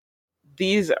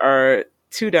 These are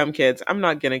two dumb kids. I'm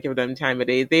not going to give them time of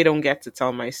day. They don't get to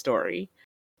tell my story.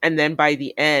 And then by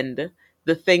the end,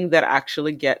 the thing that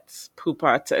actually gets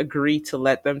Pupa to agree to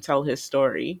let them tell his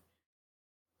story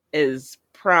is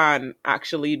Pran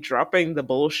actually dropping the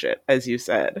bullshit, as you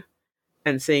said,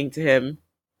 and saying to him,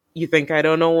 you think I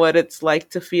don't know what it's like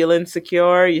to feel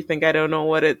insecure? You think I don't know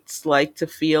what it's like to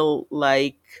feel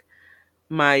like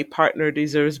my partner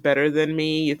deserves better than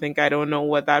me? You think I don't know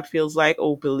what that feels like?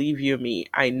 Oh, believe you me,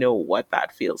 I know what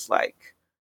that feels like.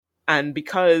 And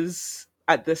because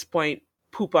at this point,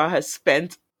 Pupa has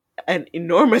spent an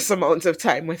enormous amount of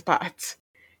time with Pat,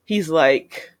 he's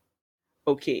like,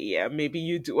 okay, yeah, maybe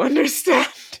you do understand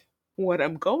what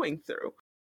I'm going through.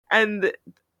 And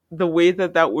the way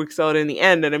that that works out in the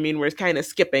end, and I mean, we're kind of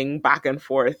skipping back and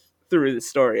forth through the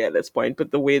story at this point,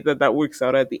 but the way that that works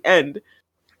out at the end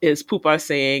is Pupa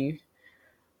saying,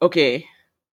 okay,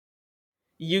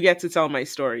 you get to tell my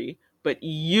story, but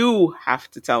you have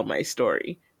to tell my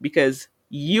story because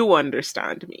you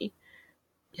understand me.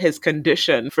 His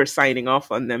condition for signing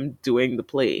off on them doing the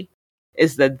play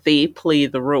is that they play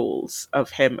the roles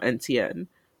of him and Tien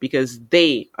because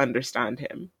they understand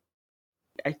him.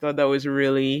 I thought that was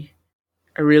really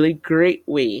a really great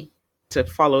way to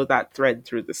follow that thread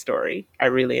through the story. I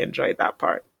really enjoyed that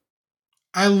part.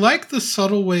 I like the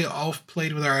subtle way Alf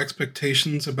played with our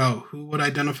expectations about who would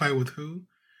identify with who.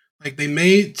 Like they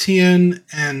made Tien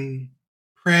and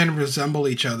Pran resemble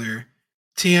each other.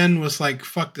 Tien was like,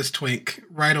 fuck this twink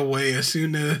right away as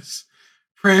soon as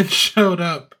Pran showed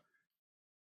up.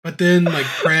 But then like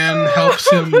Pran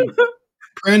helps him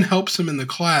in the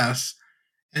class,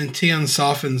 and Tien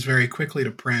softens very quickly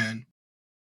to Pran.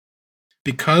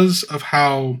 Because of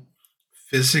how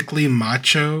physically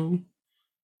macho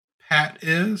Pat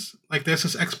is, like there's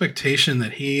this expectation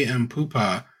that he and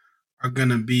Pupa are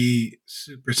gonna be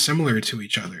super similar to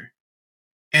each other.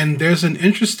 And there's an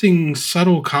interesting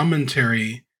subtle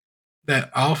commentary that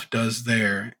Alf does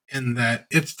there, in that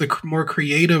it's the more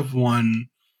creative one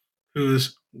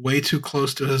who's way too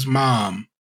close to his mom,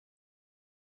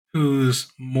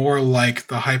 who's more like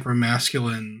the hyper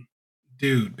masculine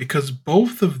dude, because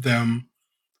both of them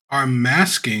are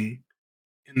masking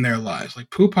in their lives. Like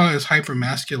Pupa is hyper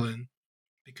masculine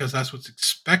because that's what's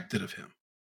expected of him.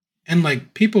 And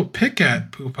like people pick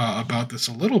at Pupa about this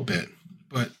a little bit,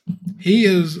 but he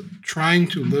is trying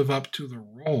to live up to the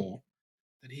role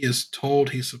that he is told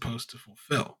he's supposed to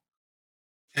fulfill.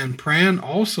 And Pran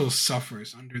also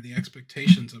suffers under the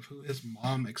expectations of who his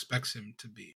mom expects him to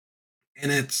be.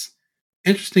 And it's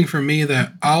interesting for me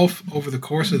that Alf, over the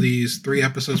course of these 3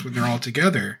 episodes when they're all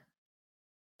together,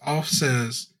 Alf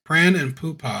says Pran and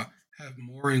Pupa have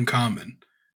more in common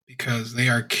because they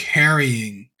are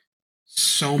carrying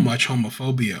so much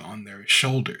homophobia on their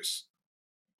shoulders.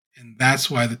 And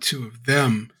that's why the two of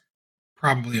them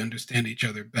probably understand each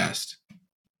other best.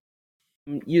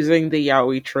 Using the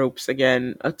yaoi tropes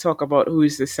again, talk about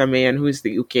who's the seme and who's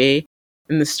the uke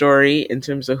in the story in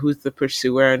terms of who's the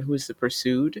pursuer and who's the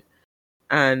pursued.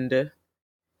 And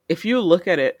if you look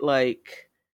at it like,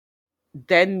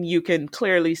 then you can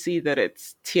clearly see that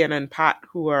it's Tien and Pat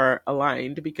who are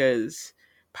aligned because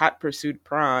Pat pursued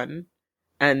Pran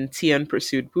and Tien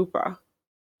pursued Pupa.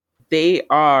 They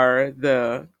are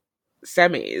the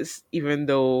semes, even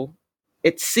though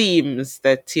it seems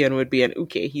that Tien would be an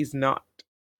uke. He's not.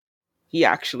 He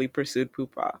actually pursued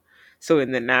Pupa. So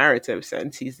in the narrative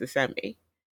sense, he's the semi.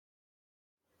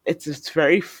 It's just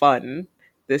very fun,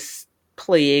 this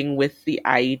playing with the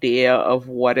idea of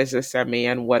what is a semi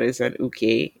and what is an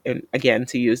uke. And again,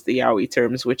 to use the yaoi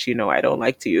terms, which you know I don't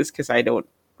like to use because I don't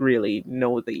really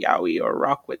know the yaoi or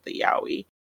rock with the yaoi.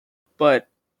 But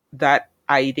that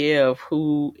idea of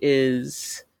who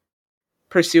is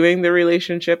pursuing the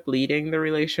relationship, leading the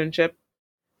relationship,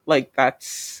 like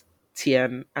that's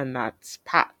Tien and that's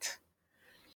Pat.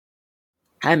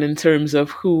 And in terms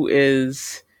of who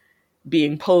is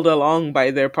being pulled along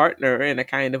by their partner in a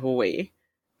kind of a way,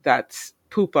 that's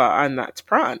Pupa and that's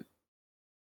Pran.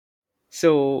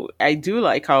 So I do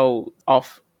like how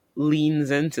Off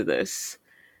leans into this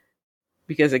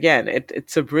because again, it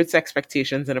subverts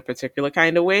expectations in a particular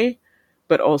kind of way,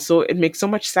 but also it makes so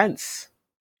much sense.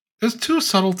 There's 2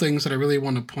 subtle things that I really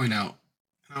want to point out,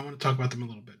 and I want to talk about them a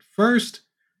little bit. First,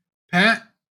 Pat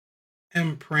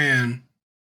and Pran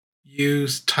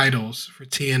use titles for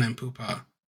Tien and Pupa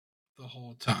the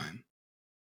whole time.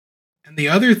 And the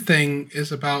other thing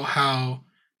is about how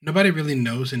nobody really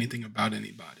knows anything about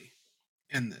anybody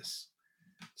in this.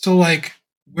 So, like,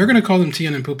 we're going to call them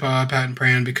Tien and Pupa, Pat and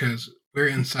Pran, because we're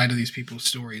inside of these people's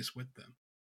stories with them.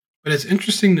 But it's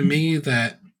interesting to me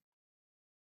that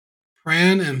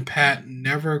Pran and Pat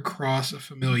never cross a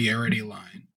familiarity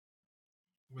line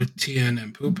with Tien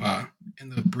and Pupa in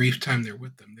the brief time they're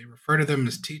with them. They refer to them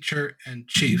as teacher and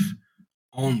chief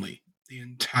only the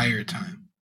entire time.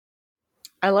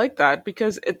 I like that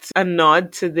because it's a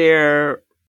nod to their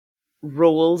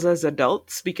roles as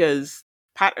adults because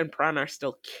Pat and Pran are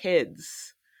still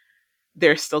kids.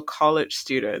 They're still college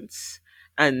students.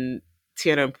 And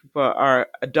Tien and Pupa are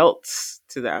adults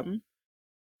to them.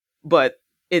 But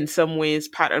in some ways,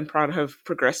 Pat and Pran have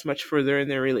progressed much further in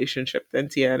their relationship than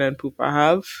Tien and Pupa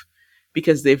have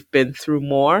because they've been through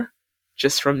more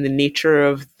just from the nature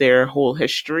of their whole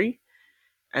history.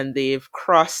 And they've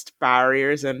crossed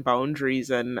barriers and boundaries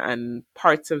and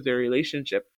parts of their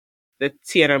relationship that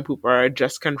Tien and Pupa are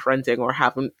just confronting or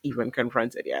haven't even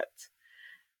confronted yet.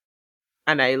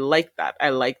 And I like that. I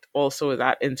liked also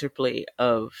that interplay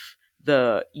of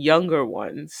the younger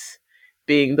ones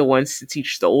being the ones to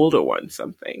teach the older ones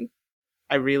something.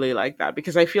 I really like that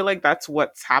because I feel like that's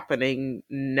what's happening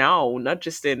now, not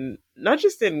just in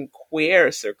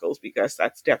queer circles, because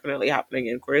that's definitely happening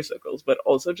in queer circles, but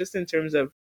also just in terms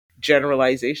of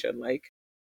generalization. Like,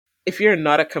 if you're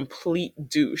not a complete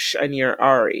douche and you're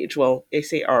our age, well, they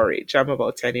say our age, I'm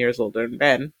about 10 years older than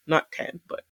Ben, not 10,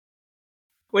 but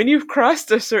when you've crossed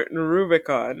a certain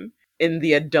Rubicon in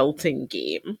the adulting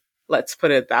game, let's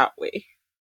put it that way.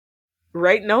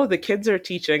 Right now, the kids are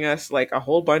teaching us like a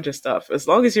whole bunch of stuff. As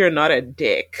long as you're not a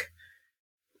dick,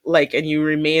 like, and you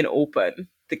remain open,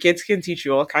 the kids can teach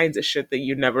you all kinds of shit that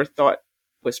you never thought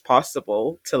was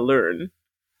possible to learn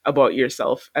about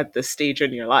yourself at this stage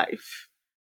in your life.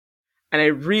 And I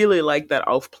really like that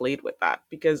Alf played with that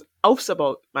because Alf's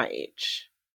about my age.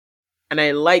 And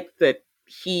I like that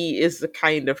he is the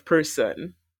kind of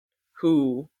person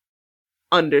who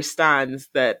understands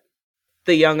that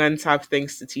the young uns have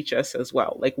things to teach us as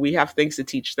well. Like, we have things to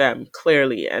teach them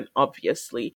clearly and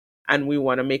obviously, and we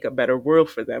want to make a better world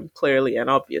for them clearly and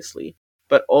obviously.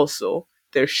 But also,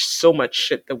 there's so much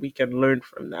shit that we can learn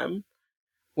from them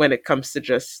when it comes to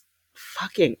just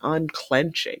fucking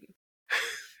unclenching.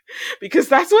 Because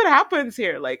that's what happens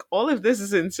here. Like, all of this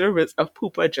is in service of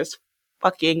Pupa just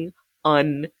fucking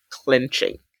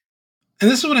unclenching.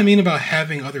 And this is what I mean about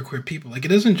having other queer people. Like,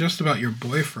 it isn't just about your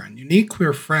boyfriend. You need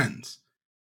queer friends.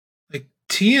 Like,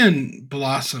 Tien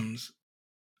blossoms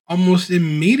almost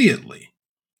immediately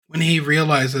when he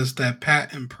realizes that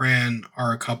Pat and Pran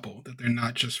are a couple, that they're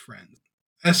not just friends.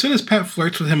 As soon as Pat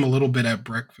flirts with him a little bit at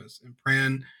breakfast and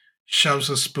Pran shoves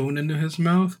a spoon into his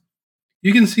mouth,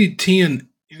 you can see Tien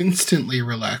instantly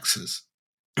relaxes.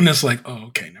 And it's like, oh,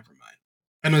 okay, never mind.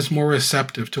 And is more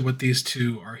receptive to what these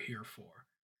two are here for.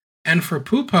 And for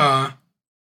Pupa,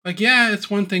 like, yeah, it's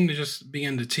one thing to just be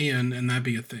into Tien and that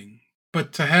be a thing.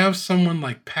 But to have someone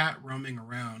like Pat roaming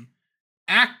around,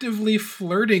 actively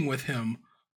flirting with him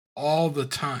all the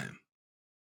time,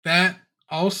 that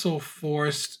also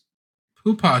forced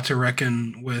Pupa to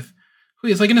reckon with who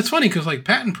he is. Like, and it's funny because like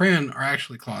Pat and Pran are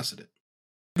actually closeted.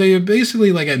 They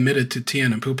basically like admitted to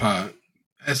Tien and Pupa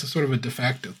as a sort of a de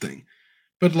facto thing.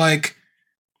 But like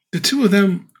the two of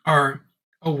them are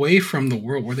away from the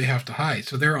world where they have to hide.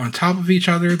 So they're on top of each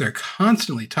other. They're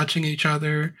constantly touching each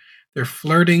other. They're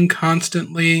flirting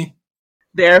constantly.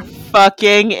 They're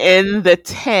fucking in the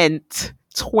tent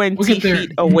We'll 20 get there.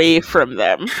 feet away from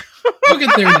them. We'll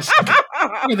get there in a second.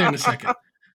 We'll get there in a second.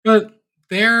 But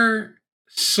they're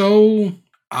so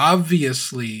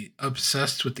obviously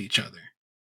obsessed with each other.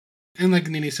 And like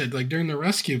Nini said, like during the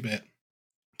rescue bit,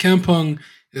 Kampung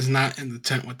is not in the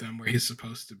tent with them where he's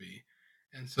supposed to be.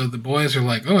 And so the boys are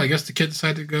like, oh, I guess the kid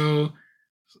decided to go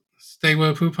stay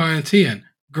with Pupa and Tien.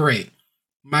 Great.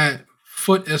 My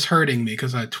foot is hurting me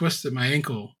because I twisted my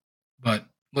ankle, but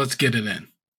let's get it in.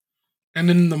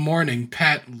 And in the morning,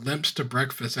 Pat limps to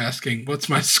breakfast asking, what's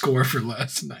my score for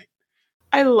last night?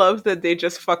 I love that they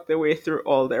just fuck their way through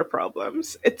all their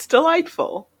problems. It's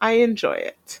delightful. I enjoy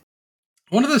it.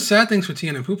 One of the sad things for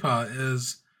Tien and Pupa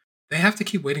is they have to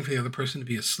keep waiting for the other person to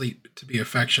be asleep to be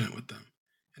affectionate with them.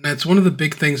 And that's one of the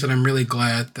big things that I'm really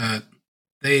glad that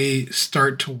they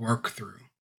start to work through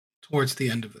towards the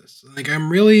end of this. Like, I'm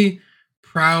really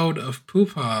proud of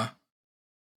Pupa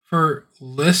for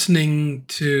listening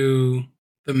to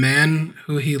the man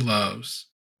who he loves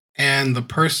and the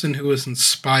person who is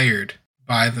inspired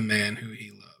by the man who he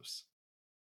loves.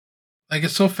 Like,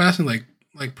 it's so fascinating.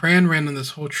 Like Pran ran on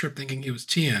this whole trip thinking he was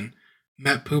Tien,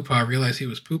 met Pupa, realized he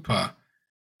was Pupa,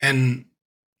 and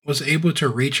was able to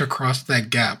reach across that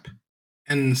gap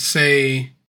and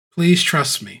say, please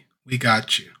trust me, we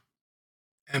got you.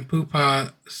 And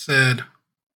Pupa said,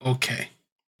 okay.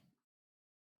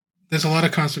 There's a lot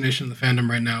of consternation in the fandom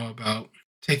right now about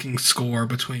taking score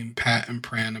between Pat and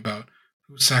Pran about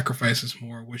who sacrifices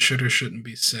more, what should or shouldn't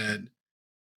be said.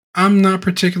 I'm not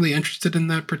particularly interested in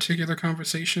that particular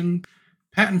conversation.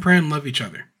 Pat and Pran love each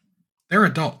other. They're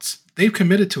adults. They've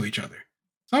committed to each other.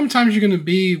 Sometimes you're going to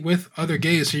be with other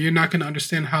gays and you're not going to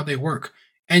understand how they work.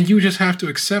 And you just have to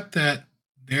accept that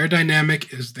their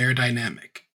dynamic is their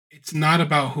dynamic. It's not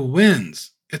about who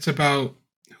wins. It's about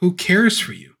who cares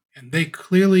for you. And they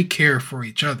clearly care for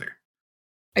each other.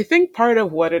 I think part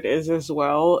of what it is as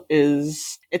well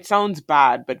is, it sounds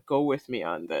bad, but go with me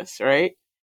on this, right?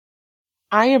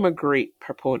 I am a great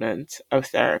proponent of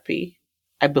therapy.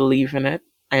 I believe in it.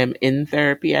 I am in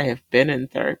therapy. I have been in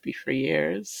therapy for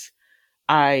years.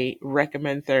 I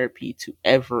recommend therapy to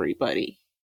everybody.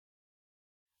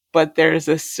 But there's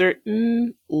a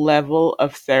certain level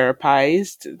of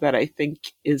therapized that I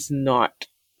think is not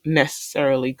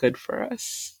necessarily good for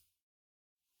us.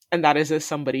 And that is as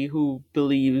somebody who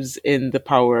believes in the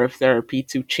power of therapy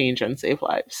to change and save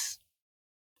lives.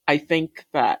 I think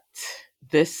that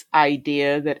this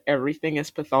idea that everything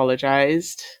is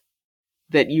pathologized,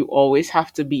 that you always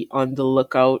have to be on the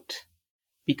lookout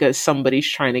because somebody's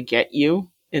trying to get you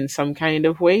in some kind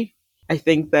of way, I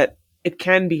think that it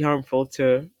can be harmful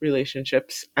to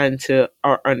relationships and to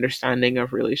our understanding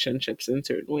of relationships in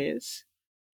certain ways.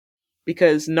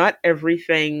 Because not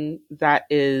everything that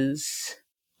is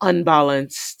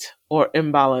unbalanced or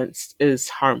imbalanced is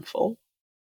harmful.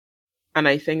 And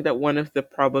I think that one of the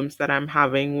problems that I'm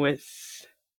having with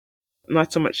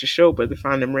not so much the show, but the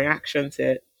fandom reaction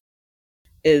to it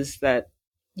is that,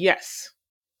 yes,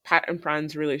 Pat and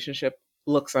Fran's relationship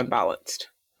looks unbalanced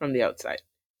from the outside.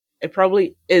 It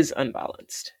probably is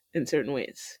unbalanced in certain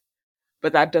ways,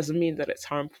 but that doesn't mean that it's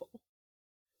harmful.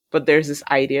 But there's this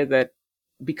idea that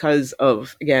because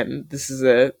of, again, this is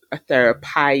a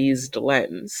therapized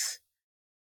lens,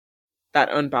 that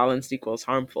unbalanced equals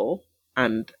harmful.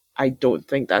 And I don't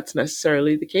think that's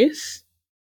necessarily the case.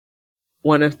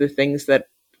 One of the things that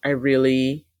I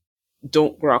really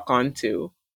don't grok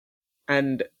onto,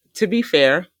 and to be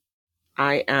fair,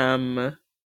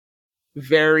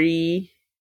 very,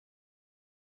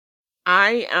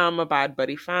 I am a Bad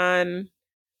Buddy fan.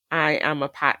 I am a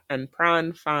Pat and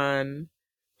Pran fan.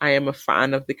 I am a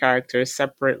fan of the characters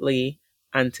separately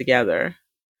and together.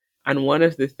 And one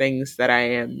of the things that I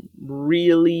am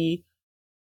really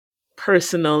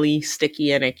personally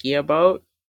sticky and icky about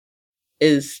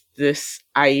is this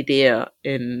idea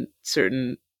in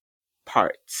certain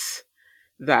parts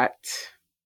that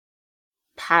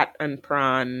Pat and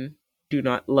Pran do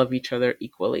not love each other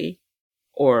equally,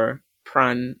 or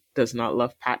Pran does not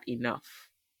love Pat enough,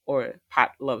 or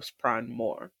Pat loves Pran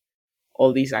more.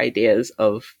 All these ideas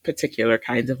of particular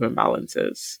kinds of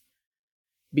imbalances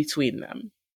between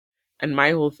them. And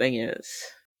my whole thing is,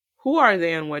 who are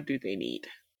they and what do they need?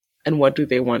 And what do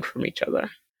they want from each other?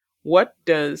 What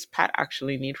does Pat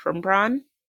actually need from Bran?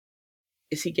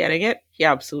 Is he getting it? He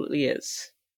absolutely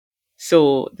is.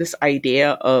 So this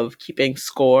idea of keeping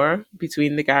score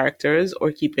between the characters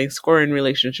or keeping score in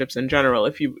relationships in general,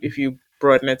 if you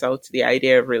broaden it out to the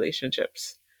idea of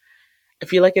relationships, I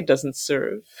feel like it doesn't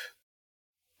serve.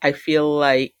 I feel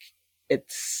like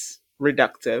it's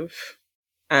reductive.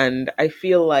 And I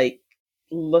feel like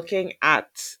looking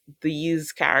at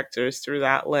these characters through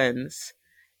that lens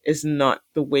is not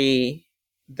the way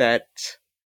that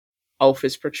Ulf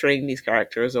is portraying these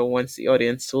characters or wants the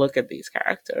audience to look at these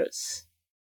characters.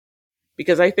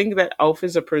 Because I think that Ulf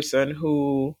is a person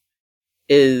who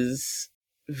is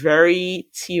very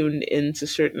tuned into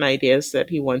certain ideas that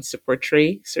he wants to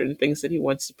portray, certain things that he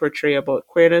wants to portray about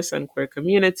queerness and queer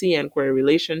community and queer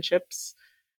relationships.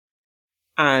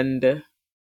 And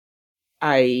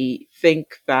I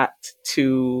think that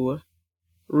to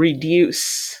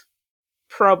reduce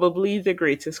probably the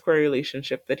greatest queer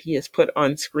relationship that he has put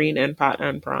on screen in Pat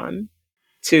and Pran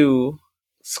to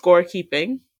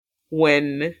scorekeeping,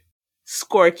 when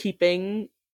scorekeeping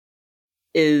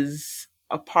is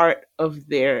a part of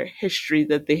their history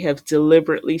that they have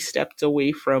deliberately stepped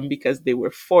away from because they were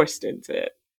forced into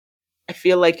it. I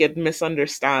feel like it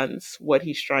misunderstands what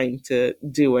he's trying to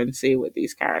do and say with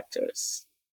these characters.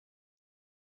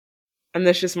 And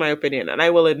that's just my opinion. And I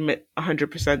will admit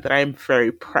 100% that I am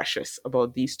very precious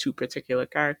about these two particular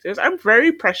characters. I'm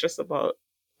very precious about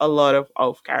a lot of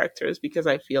Ulf characters because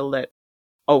I feel that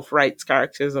Ulf writes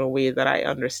characters in a way that I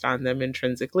understand them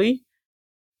intrinsically.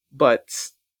 But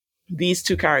these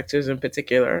two characters in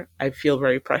particular, I feel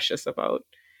very precious about.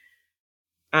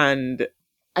 And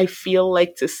I feel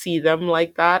like to see them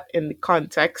like that in the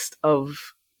context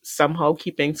of somehow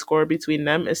keeping score between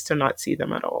them is to not see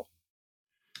them at all.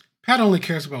 Pat only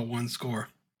cares about one score,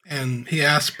 and he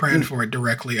asks Pran for it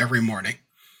directly every morning.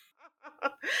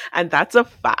 And that's a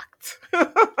fact.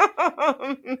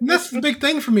 And that's the big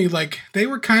thing for me. Like, they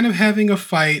were kind of having a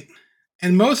fight,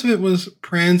 and most of it was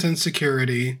Pran's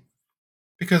insecurity,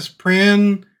 because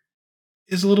Pran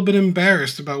is a little bit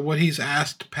embarrassed about what he's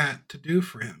asked Pat to do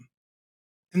for him.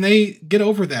 And they get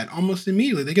over that almost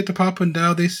immediately. They get to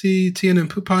Papandao, they see Tien and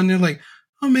Pupan, and they're like,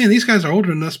 oh man, these guys are older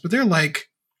than us, but they're like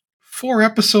 4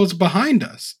 episodes behind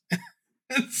us.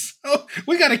 And so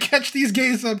we got to catch these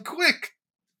gays up quick.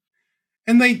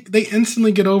 And they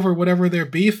instantly get over whatever their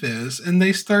beef is, and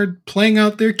they start playing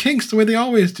out their kinks the way they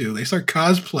always do. They start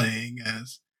cosplaying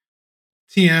as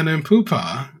Tien and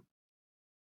Pupa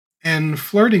and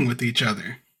flirting with each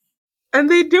other. And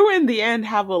they do, in the end,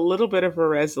 have a little bit of a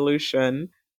resolution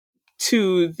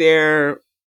to their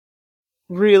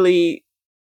really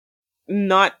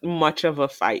not much of a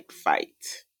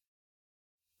fight.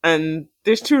 And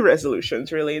there's two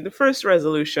resolutions, really. The first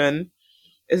resolution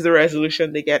is the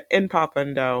resolution they get in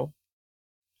Papandao,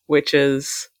 which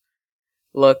is,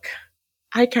 look,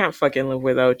 I can't fucking live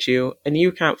without you, and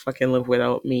you can't fucking live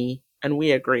without me, and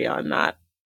we agree on that.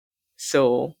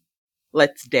 So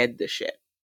let's dead the shit.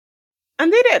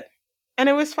 And they did. And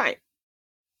it was fine.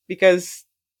 Because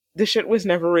the shit was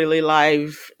never really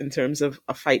live in terms of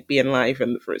a fight being live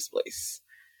in the first place.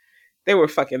 They were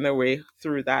fucking their way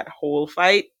through that whole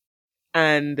fight,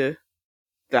 and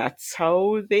that's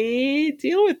how they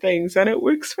deal with things, and it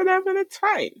works for them, and it's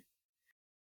fine.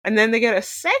 And then they get a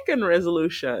second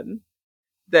resolution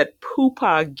that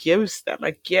Pupa gives them,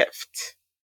 a gift,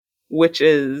 which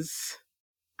is,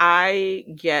 I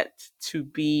get to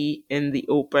be in the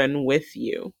open with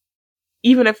you,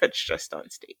 even if it's just on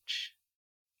stage.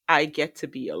 I get to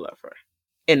be a lover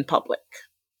in public.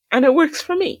 And it works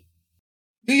for me.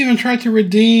 They even tried to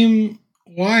redeem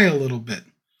Y a little bit.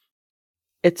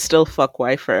 It's still fuck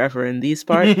Y forever in these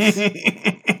parts.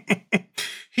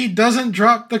 He doesn't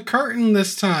drop the curtain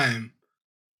this time.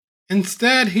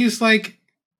 Instead, he's like,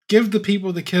 give the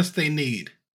people the kiss they need.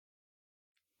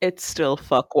 It's still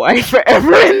fuck Y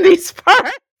forever in these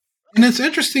parts. And it's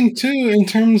interesting, too, in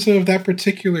terms of that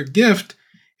particular gift.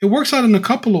 It works out in a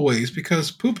couple of ways, because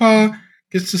Pupa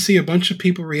gets to see a bunch of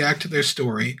people react to their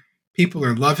story. People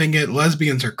are loving it.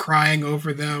 Lesbians are crying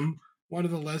over them. One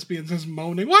of the lesbians is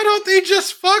moaning, why don't they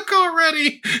just fuck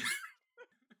already?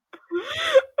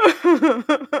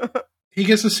 He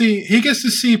gets to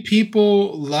see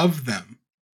people love them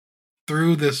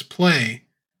through this play.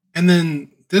 And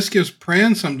then this gives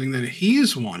Pran something that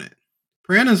he's wanted.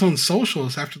 Pran is on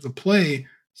socials after the play,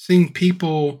 seeing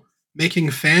people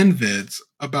making fan vids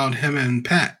about him and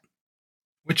Pat,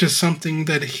 which is something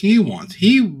that he wants.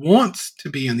 He wants to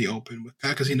be in the open with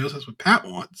Pat because he knows that's what Pat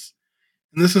wants.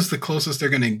 And this is the closest they're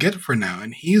going to get for now.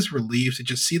 And he's relieved to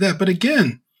just see that. But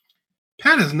again,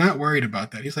 Pat is not worried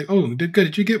about that. He's like, oh, did good.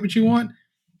 Did you get what you want?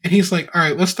 And he's like, all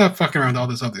right, let's stop fucking around with all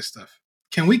this other stuff.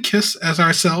 Can we kiss as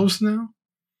ourselves now?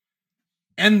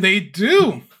 And they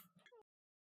do.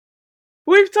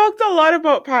 We've talked a lot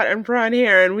about Pat and Pran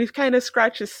here, and we've kind of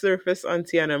scratched the surface on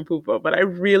Tien and Pupa, but I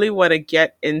really want to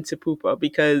get into Pupa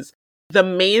because the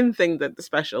main thing that the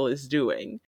special is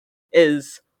doing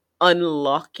is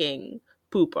unlocking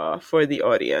Pupa for the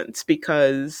audience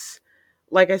because,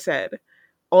 like I said,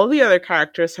 all the other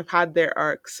characters have had their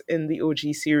arcs in the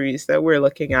OG series that we're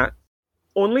looking at.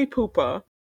 Only Pupa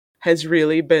has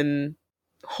really been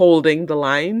holding the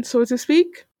line, so to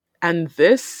speak. And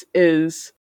this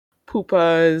is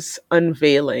Pupa's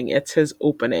unveiling. It's his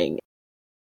opening.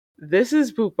 This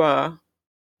is Pupa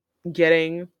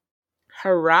getting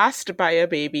harassed by a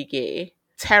baby gay,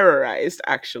 terrorized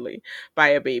actually by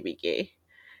a baby gay,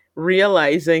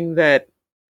 realizing that,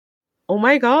 oh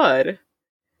my god,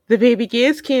 the baby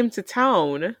gays came to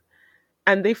town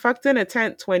and they fucked in a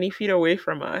tent 20 feet away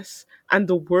from us and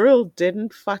the world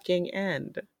didn't fucking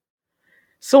end.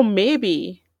 So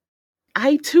maybe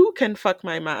I too can fuck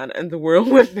my man and the world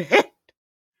will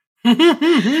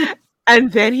end.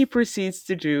 And then he proceeds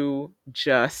to do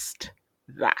just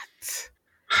that.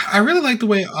 I really like the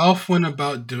way Alf went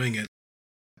about doing it.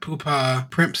 Pupa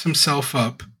primps himself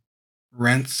up,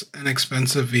 rents an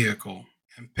expensive vehicle,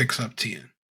 and picks up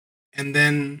Tien. And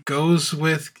then goes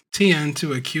with Tien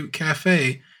to a cute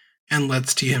cafe and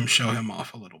lets Tien show him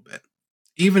off a little bit.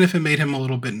 Even if it made him a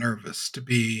little bit nervous to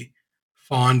be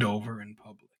fawned over in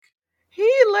public. He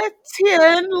let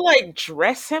Tien,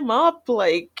 dress him up.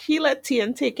 He let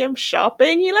Tien take him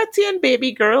shopping. He let Tien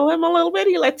baby girl him a little bit.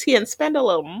 He let Tien spend a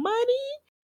little money.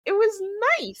 It was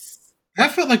nice.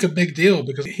 That felt like a big deal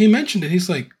because he mentioned it. He's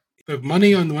like, the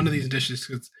money on one of these dishes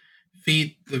could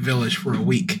feed the village for a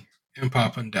week in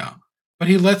Papandao. But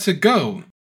he lets it go.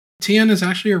 Tien is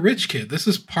actually a rich kid. This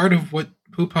is part of what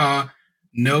Pupa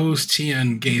knows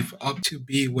Tien gave up to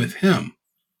be with him.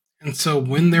 And so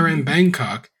when they're in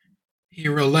Bangkok, he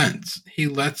relents. He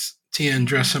lets Tien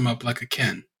dress him up like a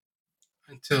Ken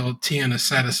until Tien is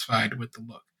satisfied with the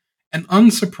look. And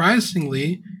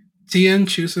unsurprisingly, Tien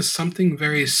chooses something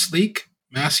very sleek,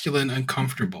 masculine, and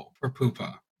comfortable for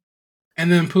Pupa.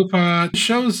 And then Pupa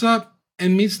shows up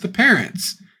and meets the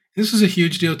parents. This was a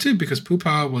huge deal too because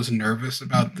Pupa was nervous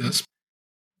about this.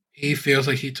 He feels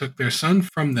like he took their son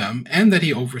from them and that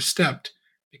he overstepped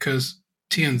because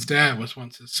Tien's dad was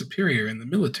once his superior in the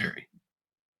military.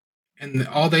 And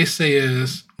all they say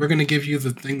is, we're going to give you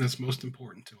the thing that's most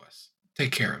important to us.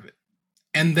 Take care of it.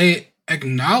 And they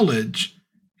acknowledge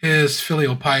his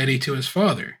filial piety to his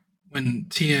father when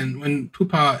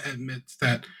Pupa admits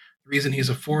that the reason he's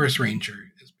a forest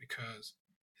ranger is because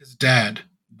his dad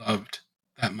loved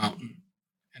that mountain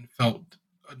and felt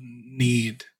a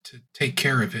need to take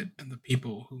care of it and the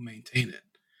people who maintain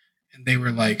it. And they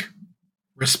were like,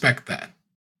 respect that.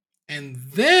 And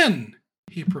then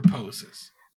he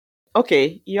proposes.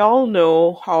 Okay, y'all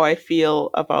know how I feel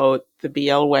about the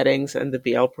BL weddings and the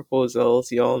BL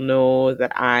proposals. Y'all know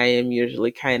that I am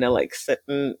usually kind of like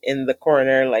sitting in the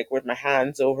corner, like with my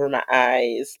hands over my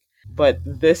eyes. But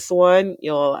this one,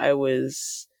 y'all, I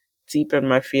was deep in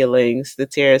my feelings. The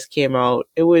tears came out.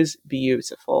 It was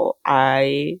beautiful.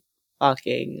 I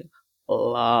fucking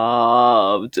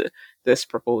loved this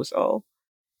proposal.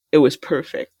 It was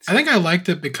perfect. I think I liked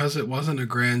it because it wasn't a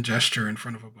grand gesture in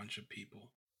front of a bunch of people.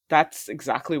 That's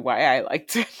exactly why I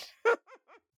liked it.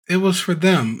 It was for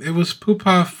them. It was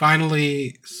Pupa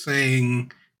finally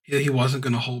saying he wasn't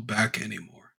going to hold back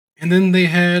anymore. And then they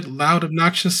had loud,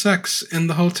 obnoxious sex in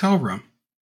the hotel room.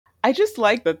 I just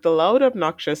like that the loud,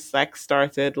 obnoxious sex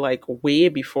started like way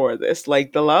before this.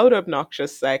 Like the loud,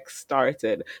 obnoxious sex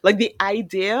started. Like the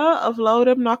idea of loud,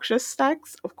 obnoxious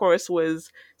sex, of course,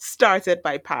 was started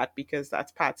by Pat because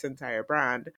that's Pat's entire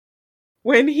brand.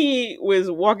 When he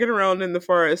was walking around in the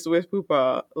forest with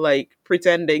Pupa, like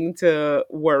pretending to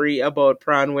worry about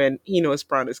Pran when he knows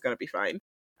Pran is gonna be fine.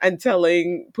 And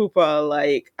telling Pupa,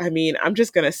 like, I mean, I'm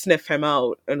just gonna sniff him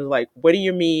out. And like, what do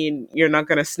you mean you're not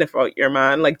gonna sniff out your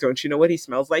man? Like, don't you know what he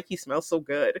smells like? He smells so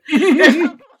good.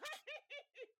 I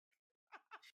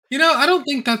don't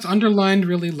think that's underlined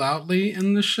really loudly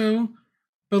in the show,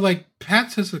 but like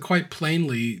Pat says it quite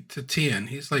plainly to Tien.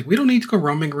 He's like, we don't need to go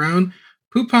roaming around.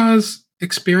 Pupa's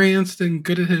experienced and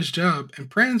good at his job, and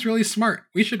Pran's really smart.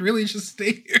 We should really just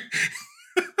stay here.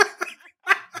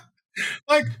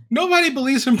 Like, nobody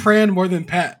believes in Pran more than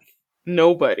Pat.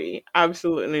 Nobody,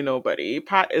 absolutely nobody.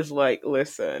 Pat is like,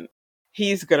 listen,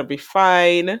 he's gonna be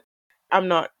fine. I'm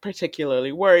not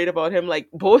particularly worried about him. Like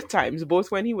both times,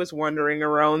 both when he was wandering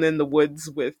around in the woods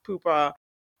with Pupa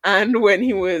and when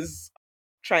he was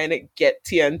trying to get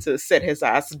Tien to sit his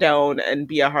ass down and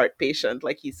be a heart patient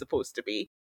like he's supposed to be.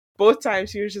 Both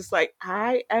times he was just like,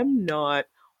 I am not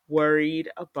worried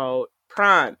about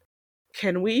Pran.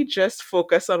 Can we just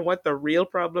focus on what the real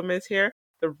problem is here?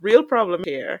 The real problem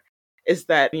here is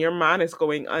that your man is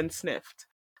going unsniffed.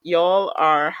 Y'all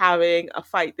are having a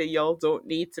fight that y'all don't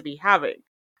need to be having.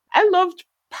 I loved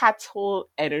Pat's whole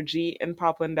energy in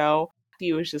Papandao.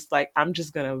 He was just like, I'm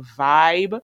just gonna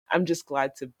vibe. I'm just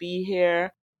glad to be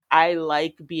here. I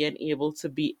like being able to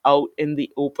be out in the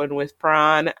open with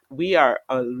Pran. We are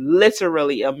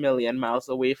literally a million miles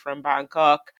away from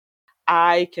Bangkok.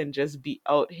 I can just be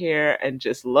out here and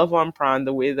just love on Pran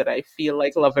the way that I feel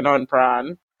like loving on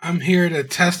Pran. I'm here to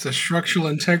test the structural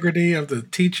integrity of the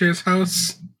teacher's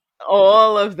house.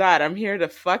 All of that. I'm here to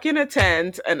fucking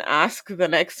attend and ask the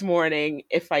next morning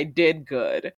if I did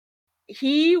good.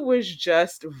 He was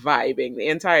just vibing the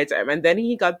entire time. And then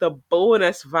he got the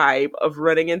bonus vibe of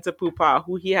running into Pupa,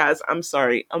 who he has, I'm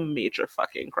sorry, a major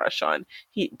fucking crush on.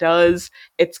 He does.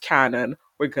 It's canon.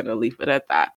 We're gonna leave it at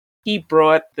that. He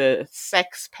brought the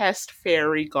sex pest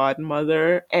fairy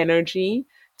godmother energy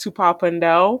to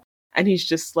Papandao. And he's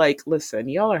just like, listen,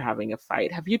 y'all are having a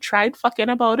fight. Have you tried fucking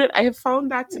about it? I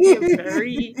found that to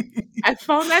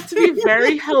be a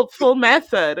very helpful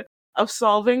method of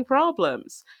solving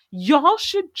problems. Y'all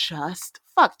should just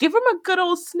fuck. Give him a good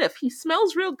old sniff. He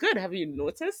smells real good. Have you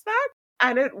noticed that?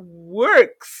 And it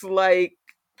works. Like,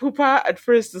 Pupa at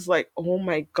first is like, oh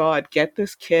my god, get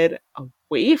this kid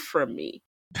away from me.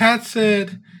 Pat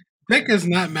said, dick is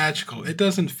not magical. It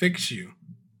doesn't fix you.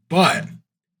 But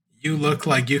you look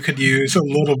like you could use a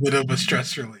little bit of a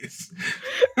stress release.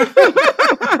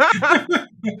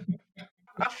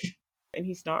 And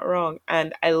he's not wrong.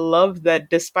 And I love that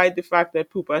despite the fact that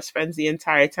Pupa spends the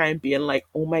entire time being like,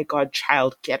 oh my god,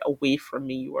 child, get away from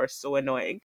me. You are so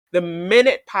annoying. The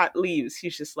minute Pat leaves,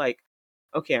 he's just like,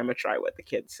 okay, I'm going to try what the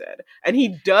kid said. And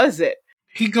he does it.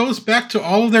 He goes back to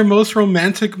all of their most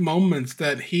romantic moments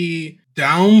that he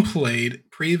downplayed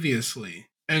previously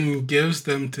and gives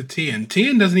them to Tien.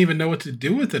 Tien doesn't even know what to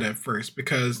do with it at first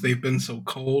because they've been so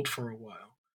cold for a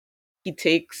while. He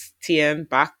takes Tien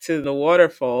back to the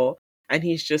waterfall and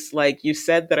he's just like, you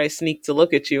said that I sneaked to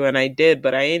look at you and I did,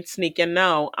 but I ain't sneaking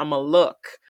now. I'm a look.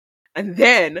 And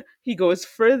then he goes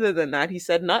further than that. He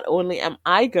said, not only am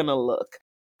I gonna look,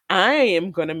 I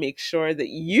am going to make sure that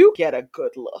you get a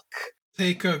good look.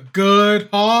 Take a good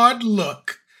hard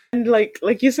look. And like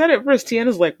you said at first,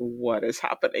 Tiana's like, what is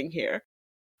happening here?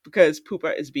 Because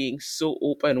Pupa is being so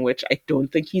open, which I don't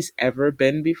think he's ever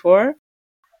been before.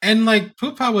 And like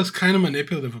Pupa was kind of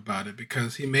manipulative about it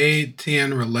because he made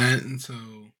Tien relent, and so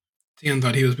Tien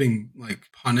thought he was being like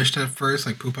punished at first.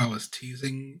 Like Pupa was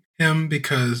teasing him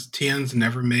because Tien's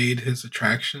never made his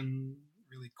attraction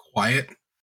really quiet.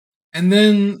 And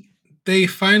then they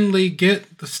finally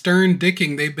get the stern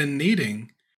dicking they've been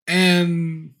needing,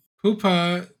 and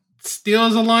Pupa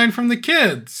steals a line from the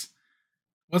kids.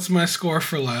 What's my score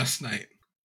for last night?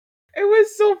 It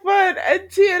was so fun. And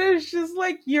Tiana's just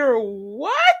like, you're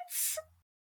what?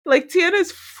 Like,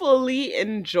 Tiana's fully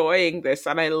enjoying this.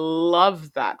 And I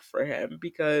love that for him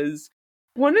because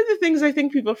one of the things I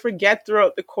think people forget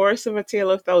throughout the course of A Tale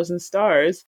of Thousand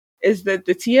Stars is that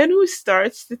the Tien who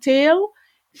starts the tale,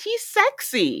 he's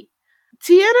sexy.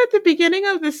 Tien at the beginning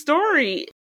of the story,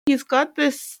 he's got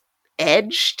this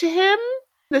edge to him,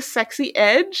 this sexy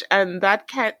edge, and that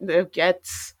kind of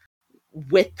gets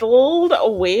whittled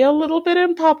away a little bit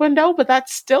in Papandao, but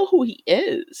that's still who he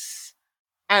is.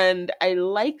 And I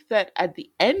like that at the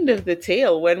end of the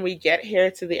tale, when we get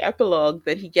here to the epilogue,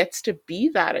 that he gets to be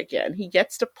that again. He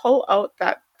gets to pull out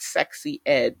that sexy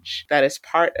edge that is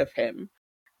part of him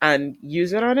and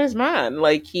use it on his man.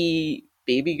 Like, he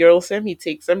baby girls him, he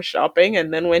takes him shopping,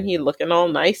 and then when he looking all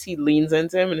nice, he leans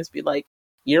into him and is be like,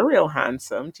 you're real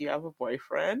handsome. Do you have a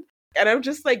boyfriend? And I'm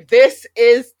just like, this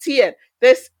is Tien.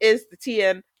 This is the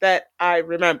Tien that I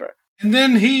remember. And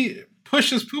then he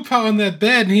pushes Pupa on that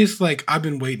bed and he's like, I've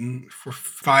been waiting for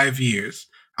 5 years.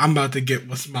 I'm about to get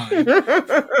what's mine.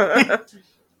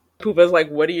 Pupa's like,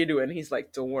 what are you doing? He's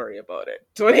like, don't worry about it.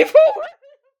 24.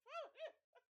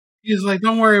 He's like,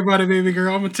 don't worry about it, baby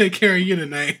girl. I'm going to take care of you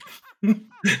tonight.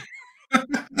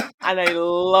 And I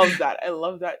love that. I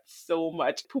love that so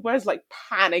much. Pupa is like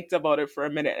panicked about it for a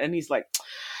minute. And he's like,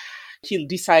 he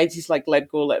decides, he's like, let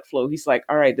go, let flow. He's like,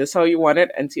 all right, this is how you want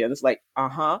it. And Tien's like,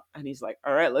 uh-huh. And he's like,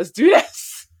 all right, let's do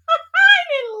this.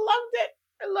 I loved it.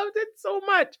 I loved it so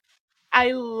much.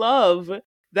 I love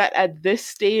that at this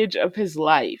stage of his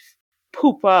life,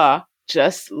 Pupa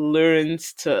just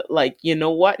learns to, like, you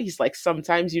know what? He's like,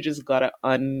 sometimes you just gotta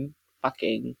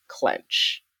unfucking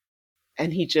clench.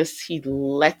 And he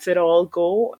lets it all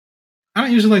go. I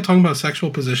don't usually like talking about sexual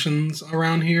positions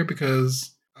around here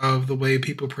because of the way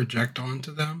people project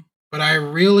onto them. But I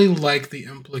really like the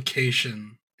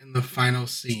implication in the final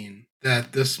scene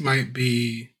that this might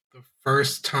be the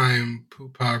first time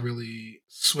Pupa really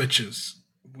switches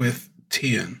with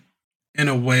Tien in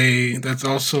a way that's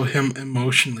also him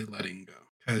emotionally letting go.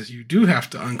 Because you do have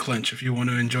to unclench if you want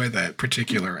to enjoy that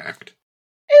particular act.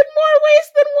 In more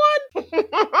ways than one.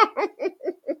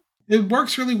 It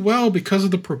works really well because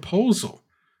of the proposal.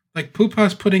 Like,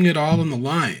 Pupa's putting it all on the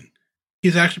line.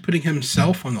 He's actually putting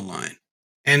himself on the line.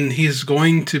 And he's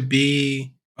going to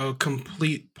be a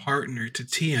complete partner to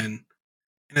Tien.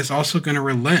 And it's also going to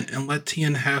relent and let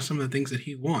Tien have some of the things that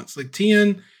he wants. Like,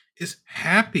 Tien is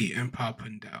happy in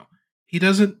Papandao. He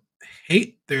doesn't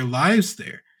hate their lives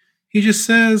there. He just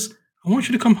says, I want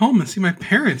you to come home and see my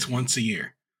parents once a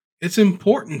year. It's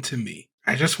important to me.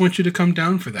 I just want you to come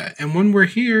down for that. And when we're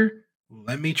here,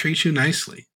 let me treat you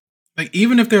nicely. Like,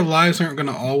 even if their lives aren't going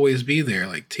to always be there,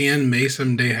 like, Tien may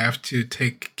someday have to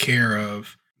take care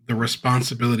of the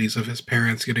responsibilities of his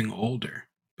parents getting older.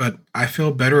 But I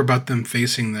feel better about them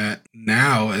facing that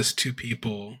now as two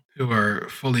people who are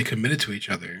fully committed to each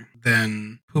other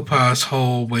than Pupa's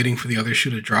whole waiting for the other shoe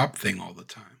to drop thing all the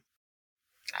time.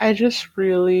 I just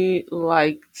really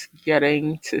liked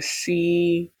getting to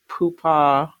see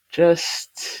Pupa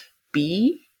just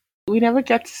be. We never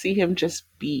get to see him just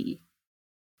be.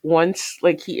 Once,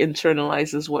 like, he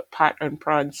internalizes what Pat and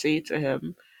Prawn say to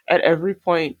him, at every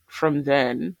point from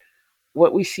then,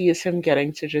 what we see is him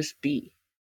getting to just be.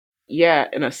 Yeah,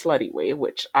 in a slutty way,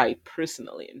 which I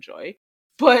personally enjoy,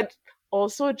 but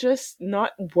also just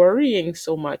not worrying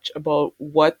so much about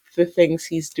what the things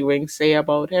he's doing say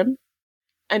about him.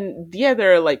 And yeah,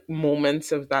 there are like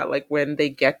moments of that, like when they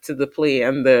get to the play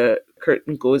and the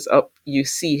curtain goes up, you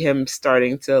see him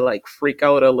starting to like freak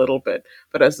out a little bit.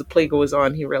 But as the play goes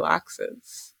on, he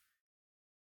relaxes.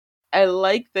 I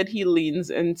like that he leans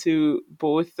into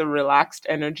both the relaxed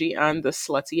energy and the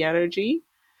slutty energy,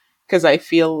 because I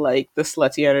feel like the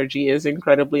slutty energy is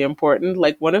incredibly important.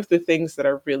 Like, one of the things that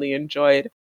I really enjoyed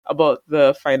about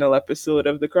the final episode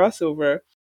of the crossover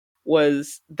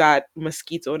was that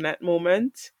mosquito net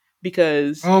moment,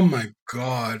 because Oh my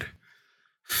god.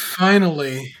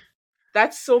 Finally.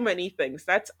 That's so many things.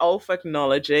 That's Alf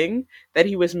acknowledging that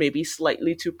he was maybe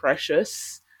slightly too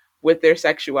precious with their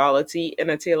sexuality in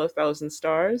A Tale of Thousand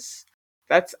Stars.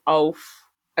 That's Alf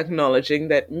acknowledging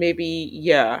that maybe,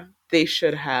 yeah, they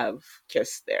should have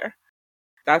kissed there.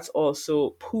 That's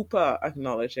also Poopa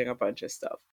acknowledging a bunch of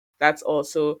stuff. That's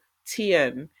also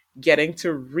Tien getting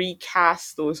to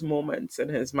recast those moments in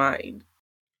his mind.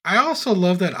 I also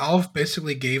love that Alf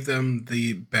basically gave them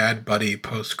the Bad Buddy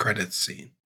post credits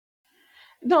scene.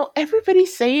 No,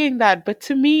 everybody's saying that, but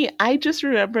to me, I just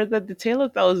remember that the Tale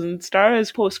of Thousand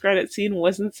Stars post credit scene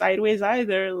wasn't sideways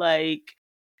either. Like,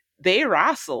 they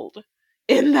wrestled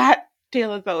in that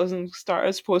Tale of Thousand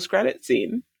Stars post credit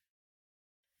scene.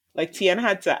 Like, Tien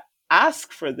had to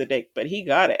ask for the dick, but he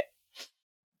got it.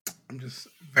 I'm just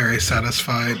very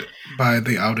satisfied by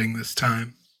the outing this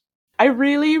time. I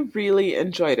really, really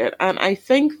enjoyed it. And I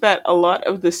think that a lot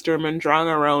of the Sturm und Drang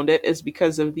around it is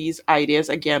because of these ideas,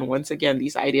 again, once again,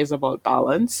 these ideas about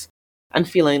balance and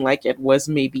feeling like it was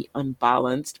maybe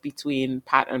unbalanced between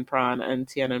Pat and Pran and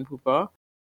Tien and Pupa.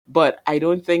 But I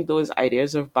don't think those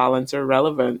ideas of balance are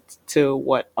relevant to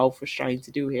what Alf was trying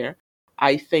to do here.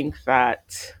 I think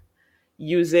that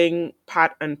using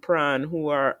Pat and Pran, who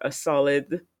are a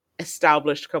solid,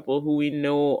 established couple who we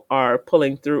know are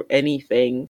pulling through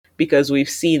anything because we've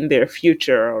seen their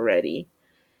future already,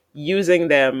 using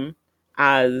them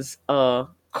as a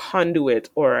conduit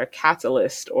or a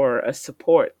catalyst or a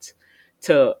support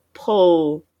to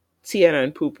pull Tiana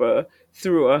and Pupa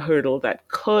through a hurdle that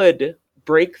could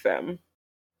break them.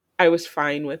 I was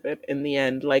fine with it in the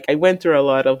end. Like, I went through a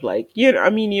lot of, like,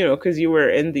 because you were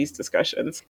in these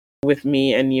discussions with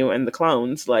me and you and the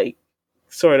clowns, like,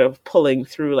 sort of pulling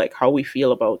through, like, how we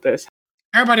feel about this.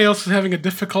 Everybody else was having a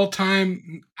difficult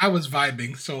time. I was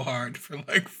vibing so hard for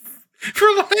like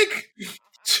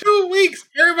 2 weeks.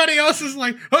 Everybody else is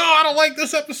like, "Oh, I don't like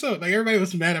this episode." Like everybody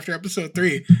was mad after episode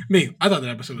 3. Me, I thought that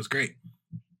episode was great.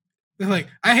 They're like,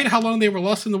 "I hate how long they were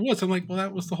lost in the woods." I'm like, "Well,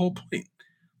 that was the whole point.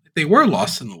 They were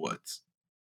lost in the woods.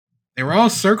 They were all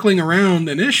circling around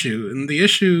an issue, and the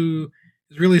issue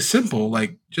is really simple.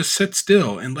 Like, just sit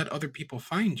still and let other people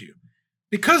find you,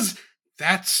 because."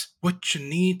 That's what you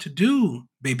need to do,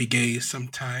 baby gays,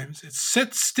 sometimes. It's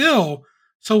sit still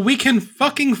so we can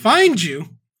fucking find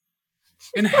you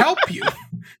and help you.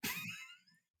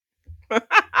 All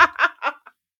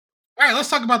right,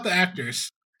 let's talk about the actors.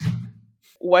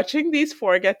 Watching these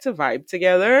four get to vibe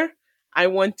together, I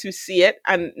want to see it.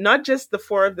 And not just the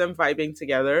four of them vibing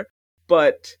together,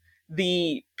 but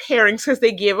the pairings, because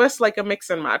they gave us like a mix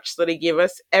and match. So they gave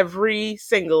us every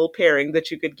single pairing that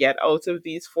you could get out of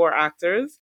these four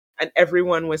actors. And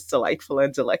everyone was delightful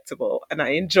and delectable. And I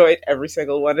enjoyed every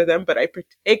single one of them, but I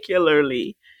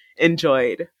particularly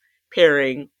enjoyed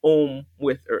pairing Ohm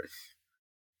with Earth.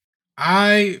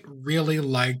 I really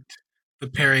liked the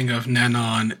pairing of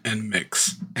Nanon and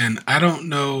Mix. And I don't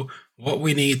know what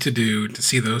we need to do to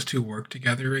see those two work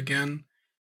together again.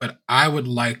 But I would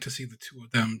like to see the two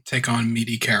of them take on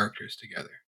meaty characters together.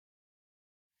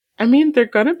 I mean, they're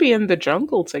gonna be in the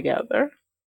jungle together.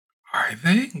 Are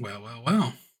they?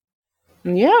 Well.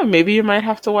 Yeah, maybe you might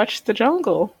have to watch The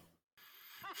Jungle.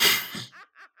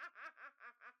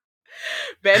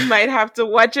 Ben might have to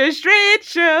watch a straight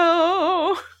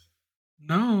show.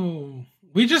 No,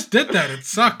 we just did that. It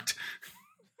sucked.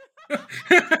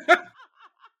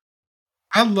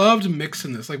 I loved Mix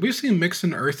in this. Like, we've seen Mix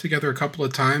and Earth together a couple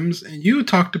of times, and you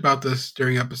talked about this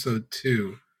during episode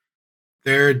 2.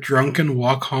 Their drunken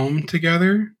walk home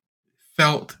together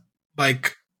felt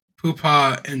like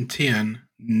Pupa and Tien,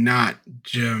 not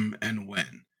Jim and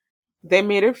Wen. They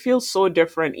made it feel so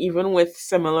different, even with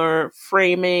similar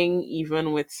framing,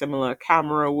 even with similar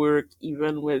camera work,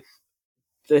 even with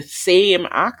the same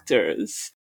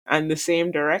actors and the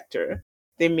same director.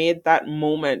 They made that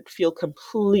moment feel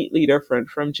completely different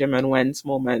from Jim and Wen's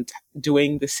moment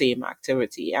doing the same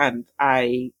activity. And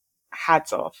I,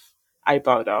 hats off. I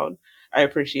bow down. I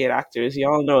appreciate actors.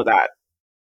 Y'all know that.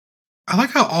 I like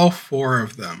how all 4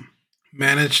 of them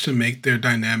managed to make their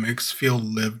dynamics feel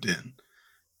lived in.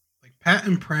 Like, Pat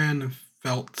and Pran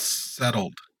felt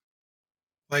settled.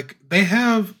 Like, they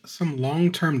have some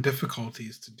long-term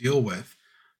difficulties to deal with,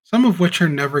 some of which are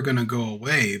never going to go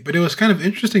away. But it was kind of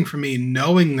interesting for me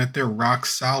knowing that they're rock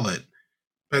solid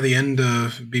by the end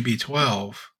of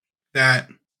BB12, that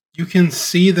you can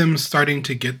see them starting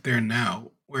to get there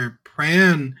now, where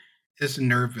Pran is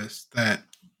nervous that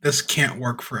this can't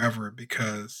work forever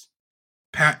because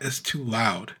Pat is too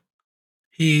loud.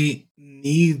 He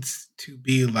needs to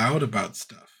be loud about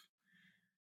stuff.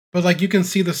 But like, you can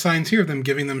see the signs here of them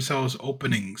giving themselves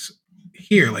openings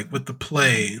here, like with the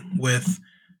play, with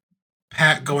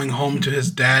Pat going home to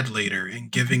his dad later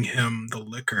and giving him the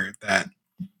liquor that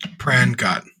Pran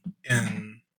got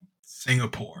in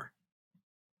Singapore.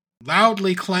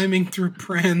 Loudly climbing through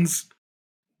Pran's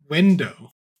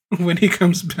window when he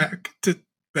comes back to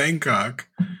Bangkok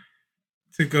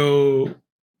to go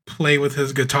play with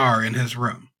his guitar in his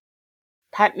room.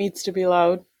 Pat needs to be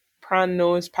loud. Pran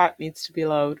knows Pat needs to be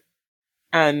loud.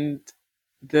 And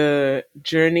the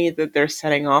journey that they're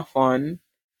setting off on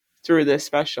through this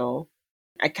special,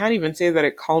 I can't even say that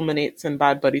it culminates in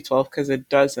Bad Buddy 12 because it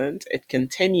doesn't. It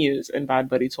continues in Bad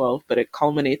Buddy 12, but it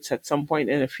culminates at some point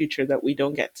in a future that we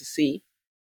don't get to see.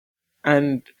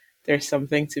 And there's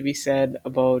something to be said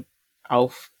about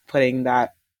Alf putting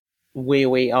that way,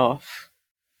 way off,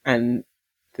 and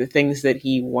the things that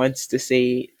he wants to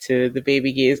say to the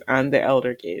baby gays and the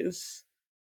elder gays.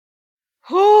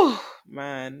 Whew,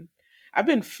 man. I've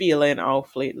been feeling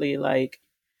Alf lately, like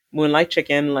Moonlight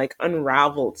Chicken like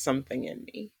unraveled something in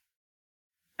me.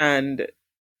 And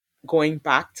going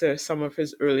back to some of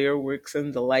his earlier works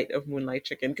in the light of Moonlight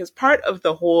Chicken, because part of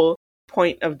the whole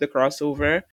point of the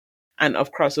crossover and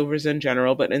of crossovers in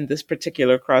general, but in this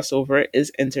particular crossover,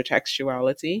 is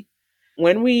intertextuality.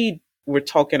 When we were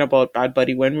talking about Bad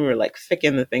Buddy, when we were like thick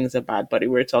in the things of Bad Buddy,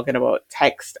 we were talking about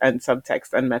text and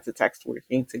subtext and metatext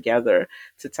working together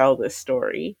to tell this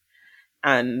story.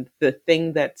 And the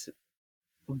thing that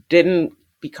didn't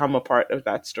become a part of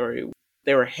that story,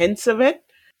 there were hints of it,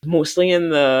 mostly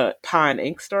in the Pa and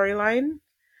Ink storyline.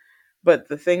 But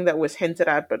the thing that was hinted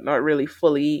at but not really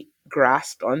fully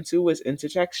grasped onto was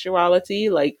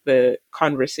intertextuality, like the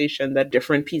conversation that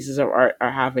different pieces of art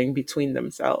are having between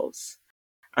themselves.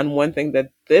 And one thing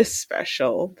that this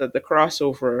special, that the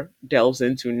crossover delves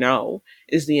into now,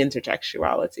 is the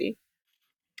intertextuality.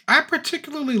 I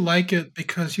particularly like it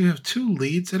because you have two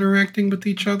leads interacting with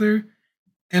each other,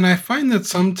 and I find that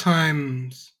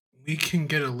sometimes we can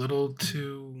get a little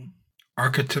too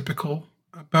archetypical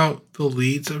about the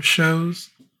leads of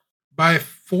shows. By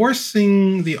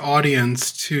forcing the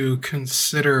audience to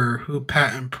consider who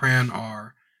Pat and Pran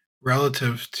are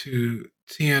relative to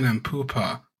Tien and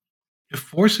Pupa, it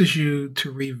forces you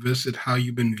to revisit how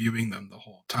you've been viewing them the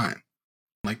whole time.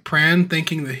 Like Pran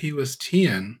thinking that he was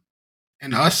Tien,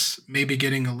 and us maybe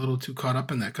getting a little too caught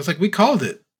up in that. Because, like, we called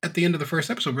it at the end of the first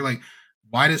episode. We're like,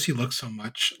 why does he look so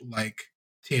much like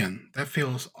Tien? That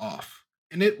feels off.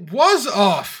 And it was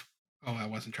off. Oh, I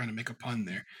wasn't trying to make a pun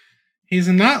there. He's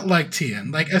not like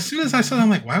Tien. Like, as soon as I saw him, I'm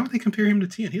like, why would they compare him to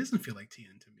Tien? He doesn't feel like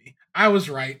Tien to me. I was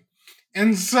right.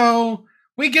 And so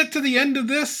we get to the end of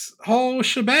this whole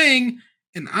shebang,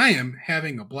 and I am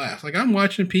having a blast. Like, I'm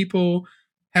watching people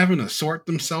having to sort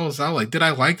themselves out. Like, did I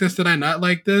like this? Did I not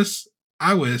like this?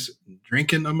 I was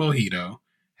drinking a mojito,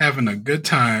 having a good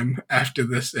time after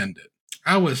this ended.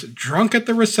 I was drunk at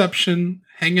the reception,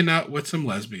 hanging out with some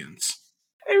lesbians.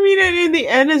 I mean, and in the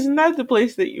end, isn't that the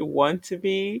place that you want to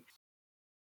be?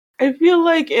 I feel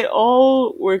like it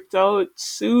all worked out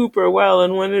super well.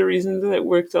 And one of the reasons that it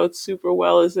worked out super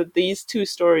well is that these two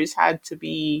stories had to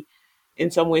be, in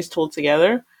some ways, told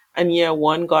together. And yeah,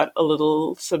 one got a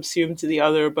little subsumed to the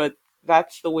other, but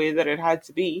that's the way that it had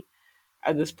to be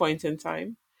at this point in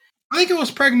time. I think it was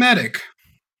pragmatic.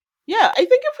 Yeah, I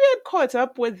think if we had caught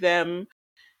up with them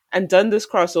and done this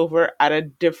crossover at a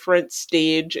different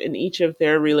stage in each of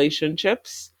their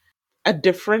relationships, a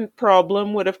different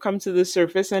problem would have come to the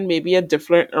surface and maybe a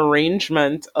different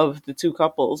arrangement of the two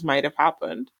couples might have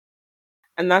happened.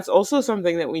 And that's also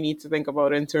something that we need to think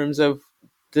about in terms of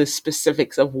the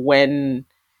specifics of when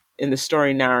in the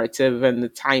story narrative and the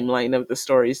timeline of the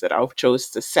stories that Alf chose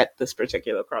to set this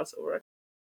particular crossover.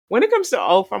 When it comes to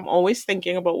Alf, I'm always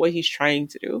thinking about what he's trying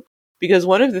to do. Because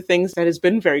one of the things that has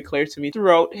been very clear to me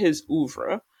throughout his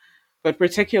oeuvre, but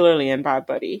particularly in Bad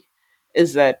Buddy,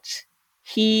 is that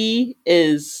he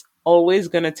is always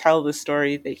going to tell the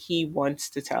story that he wants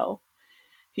to tell.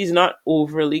 He's not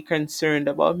overly concerned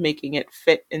about making it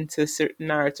fit into certain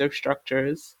narrative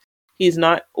structures. He's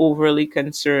not overly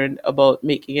concerned about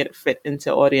making it fit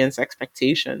into audience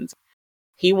expectations.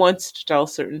 He wants to tell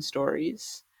certain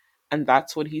stories, and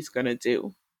that's what he's going to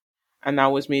do. And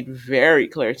that was made very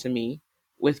clear to me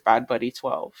with Bad Buddy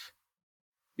 12.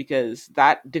 Because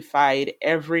that defied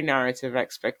every narrative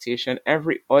expectation,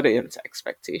 every audience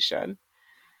expectation,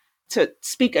 to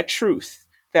speak a truth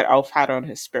that Alf had on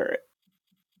his spirit.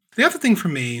 The other thing for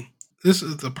me, this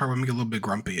is the part where I get a little bit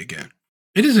grumpy again.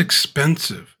 It is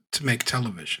expensive to make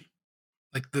television.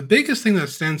 Like, the biggest thing that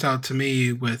stands out to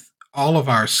me with all of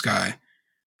our Sky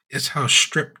is how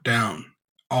stripped down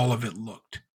all of it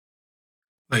looked.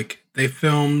 Like, they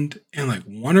filmed in like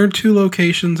one or two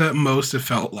locations at most, it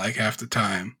felt like half the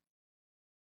time.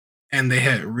 and they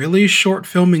had really short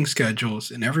filming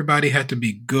schedules, and everybody had to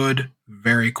be good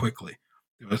very quickly.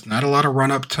 There was not a lot of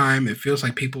run up time. It feels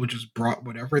like people just brought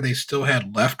whatever they still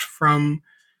had left from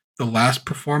the last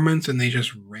performance and they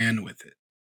just ran with it.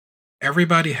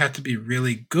 Everybody had to be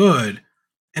really good,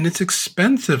 and it's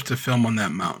expensive to film on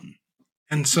that mountain.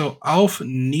 And so Alf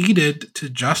needed to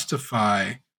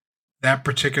justify that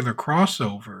particular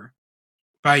crossover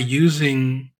by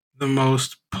using the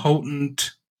most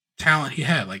potent talent he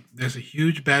had. Like, there's a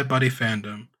huge Bad Buddy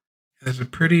fandom. There's a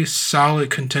pretty solid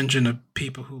contingent of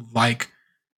people who like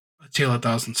A Tale of a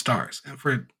Thousand Stars. And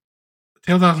for A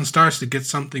Tale of a Thousand Stars to get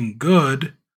something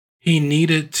good, he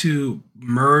needed to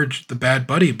merge the Bad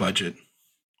Buddy budget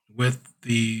with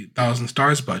the Thousand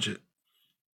Stars budget.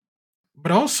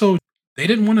 But also, they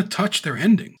didn't want to touch their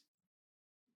ending,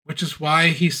 which is why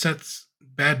he sets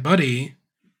Bad Buddy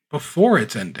before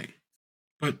its ending.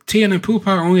 But Tien and Pupa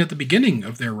are only at the beginning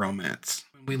of their romance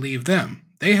when we leave them.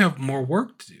 They have more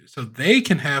work to do, so they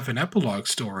can have an epilogue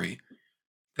story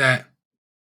that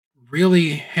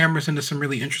really hammers into some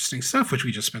really interesting stuff, which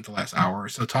we just spent the last hour or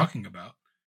so talking about.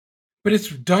 But it's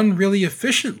done really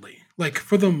efficiently. Like,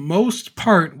 for the most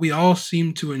part, we all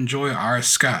seem to enjoy Our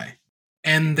Sky.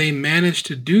 And they managed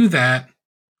to do that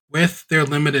with their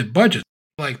limited budget.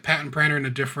 Like, Pat and Pranner in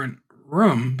a different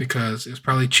room because it's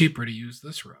probably cheaper to use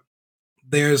this room.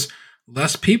 There's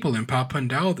less people in Pop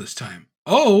Pundal this time.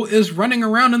 O is running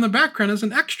around in the background as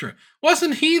an extra.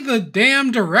 Wasn't he the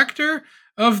damn director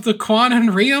of the Quan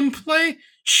and Riem play?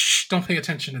 Shh, don't pay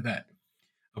attention to that.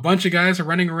 A bunch of guys are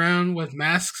running around with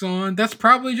masks on. That's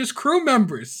probably just crew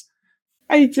members.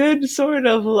 I did sort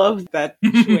of love that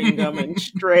chewing gum and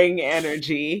string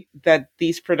energy that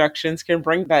these productions can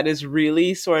bring. That is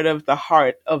really sort of the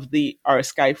heart of the Our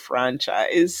Sky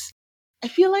franchise. I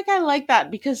feel like I like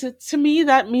that because to me,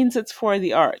 that means it's for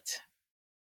the art.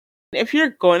 If you're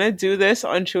going to do this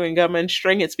on chewing gum and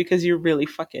string, it's because you really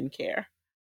fucking care.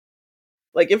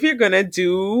 Like, if you're going to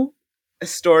do a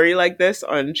story like this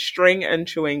on string and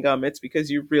chewing gum, it's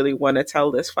because you really want to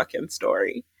tell this fucking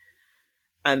story.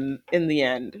 And in the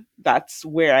end, that's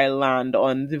where I land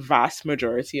on the vast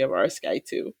majority of Our Sky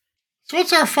 2. So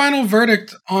what's our final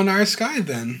verdict on Our Sky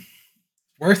then?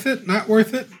 Worth it? Not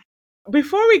worth it?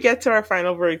 Before we get to our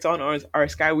final verdict on Our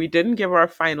Sky, we didn't give our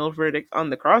final verdict on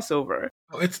the crossover.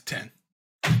 Oh, it's a 10.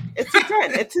 It's a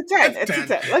 10. It's a 10. It's a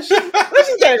 10. Let's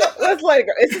just get it. Let's let it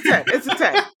go. It's a 10. It's a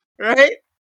 10. Right?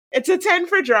 It's a 10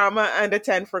 for drama and a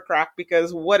 10 for crack,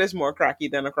 because what is more cracky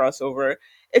than a crossover?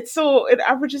 It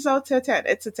averages out to a 10.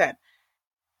 It's a 10.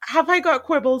 Have I got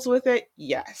quibbles with it?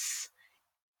 Yes.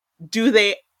 Do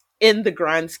they, in the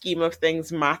grand scheme of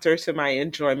things, matter to my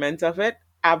enjoyment of it?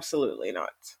 Absolutely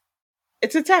not.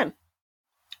 It's a 10.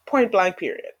 Point blank,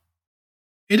 period.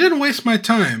 It didn't waste my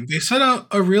time. They set out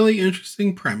a really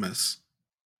interesting premise.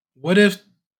 What if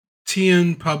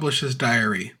Tien published his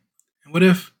diary? And what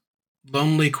if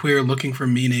lonely queer looking for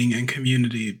meaning and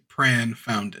community, Pran,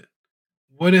 found it?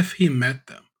 What if he met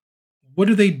them? What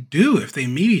do they do if they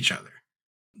meet each other?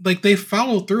 Like, they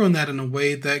followed through on that in a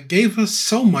way that gave us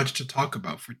so much to talk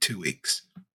about for 2 weeks.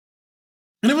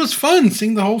 And it was fun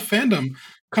seeing the whole fandom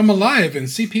come alive and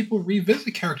see people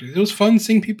revisit characters. It was fun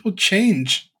seeing people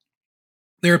change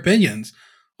their opinions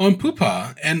on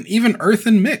Pupa and even Earth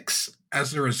and Mix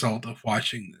as a result of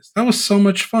watching this. That was so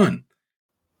much fun.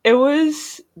 It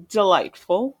was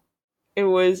delightful. It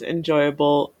was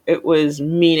enjoyable. It was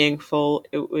meaningful.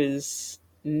 It was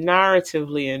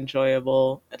narratively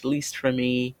enjoyable, at least for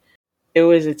me. It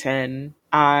was a 10.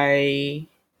 I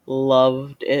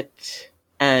loved it.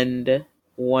 And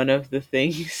one of the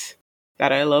things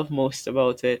that I love most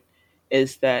about it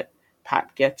is that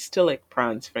Pat gets to lick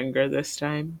Pran's finger this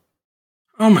time.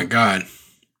 Oh my god.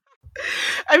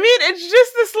 I mean, it's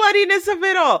just the sluttiness of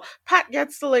it all. Pat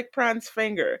gets to lick Pran's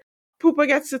finger. Pupa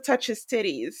gets to touch his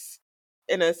titties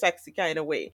in a sexy kind of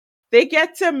way. They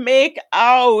get to make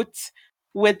out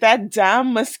with that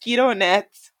damn mosquito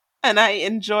net, and I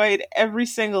enjoyed every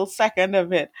single second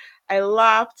of it. I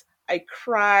laughed, I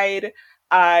cried,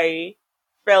 I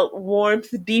felt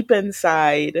warmth deep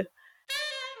inside.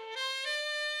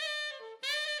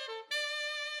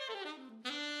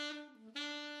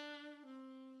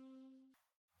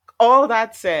 All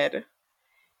that said,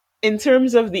 in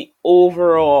terms of the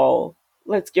overall,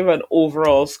 let's give an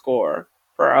overall score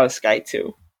for Our Sky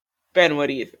 2. Ben, what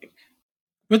do you think?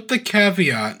 With the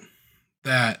caveat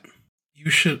that you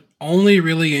should only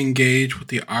really engage with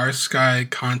the Our Sky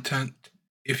content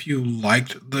if you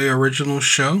liked the original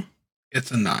show,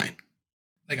 it's a 9.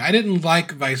 Like, I didn't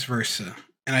like Vice Versa,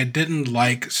 and I didn't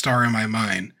like Star in My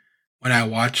Mind when I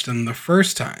watched them the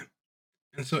first time.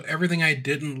 And so everything I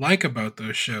didn't like about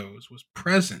those shows was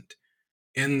present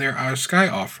in their Our Sky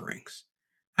offerings.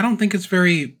 I don't think it's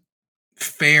very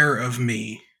fair of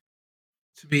me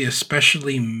to be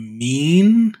especially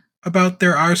mean about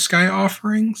their Our Sky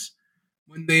offerings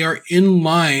when they are in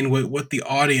line with what the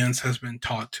audience has been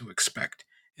taught to expect.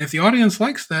 And if the audience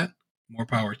likes that, more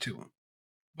power to them.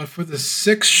 But for the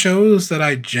 6 shows that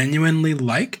I genuinely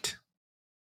liked,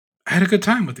 I had a good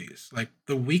time with these. Like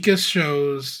the weakest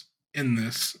shows in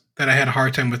this that I had a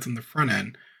hard time with in the front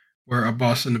end were A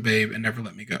Boss and a Babe and Never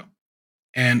Let Me Go.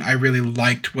 And I really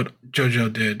liked what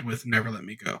JoJo did with Never Let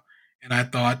Me Go. And I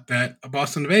thought that A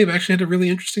Boss and a Babe actually had a really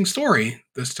interesting story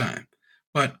this time.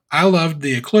 But I loved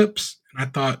The Eclipse, and I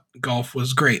thought Golf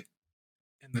was great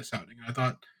in this outing. I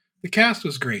thought the cast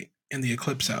was great in the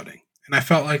Eclipse outing. And I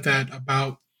felt like that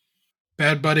about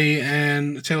Bad Buddy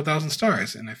and A Tale of 1,000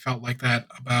 Stars. And I felt like that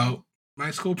about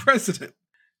My School President.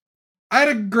 I had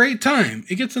a great time.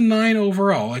 It gets a 9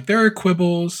 overall. Like, there are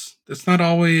quibbles. It's not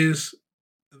always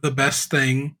the best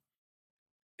thing.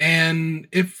 And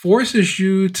it forces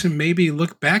you to maybe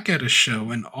look back at a show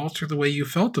and alter the way you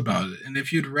felt about it. And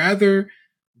if you'd rather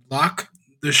lock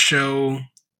the show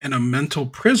in a mental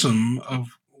prism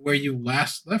of where you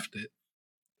last left it,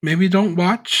 maybe don't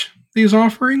watch these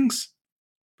offerings.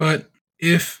 But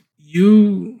if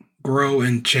you grow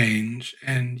and change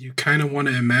and you kind of want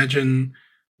to imagine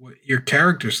what your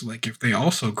characters like if they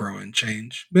also grow and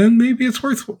change, then maybe it's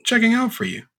worth checking out for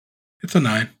you. It's a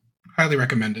 9. Highly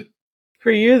recommend it.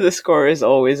 For you, the score is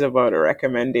always about a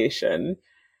recommendation.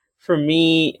 For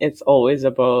me, it's always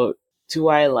about, do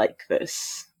I like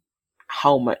this?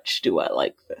 How much do I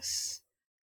like this?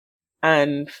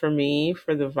 And for me,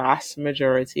 for the vast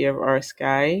majority of Our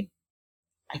Sky,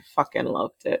 I fucking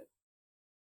loved it.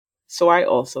 So I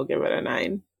also give it a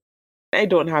 9. I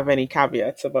don't have any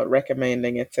caveats about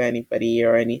recommending it to anybody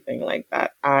or anything like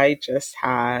that. I just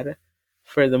had,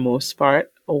 for the most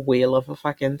part, a whale of a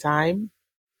fucking time.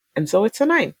 And so it's a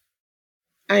 9.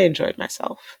 I enjoyed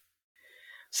myself.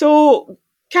 So,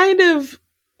 kind of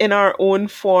in our own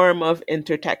form of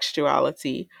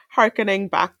intertextuality, harkening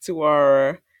back to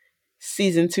our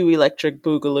season 2 Electric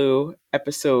Boogaloo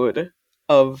episode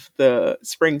of the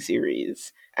spring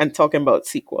series and talking about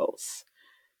sequels.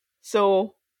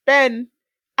 So, Ben,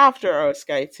 after Our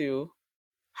Sky 2,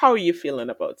 how are you feeling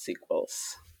about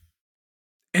sequels?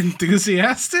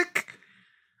 Enthusiastic?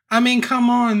 I mean, come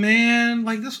on, man.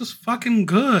 Like, this was fucking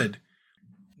good.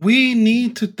 We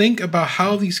need to think about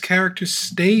how these characters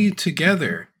stay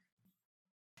together.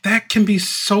 That can be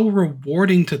so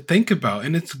rewarding to think about,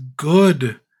 and it's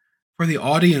good for the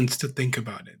audience to think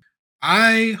about it.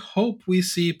 I hope we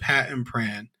see Pat and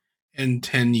Pran in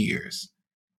 10 years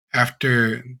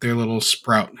after their little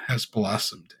sprout has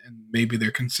blossomed, and maybe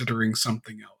they're considering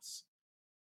something else.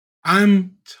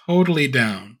 I'm totally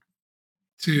down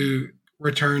to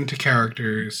return to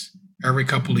characters every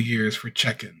couple of years for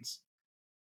check-ins.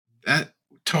 That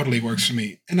totally works for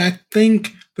me. And I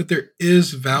think that there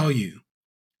is value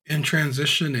in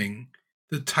transitioning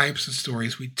the types of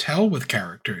stories we tell with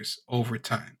characters over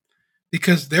time,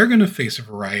 because they're going to face a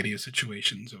variety of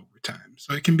situations over time.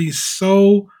 So it can be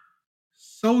so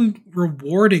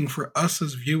rewarding for us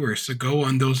as viewers to go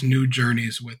on those new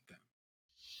journeys with them.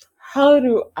 How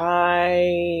do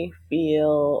I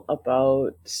feel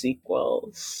about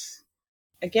sequels?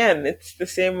 Again, it's the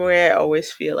same way I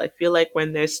always feel. I feel like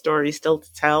when there's stories still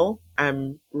to tell,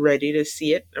 I'm ready to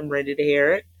see it, I'm ready to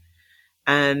hear it.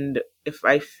 And if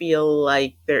I feel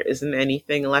like there isn't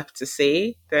anything left to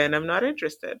say, then I'm not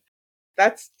interested.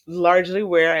 That's largely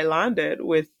where I landed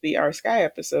with the Our Sky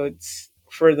episodes,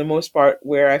 for the most part,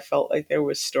 where I felt like there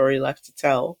was story left to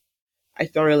tell. I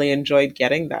thoroughly enjoyed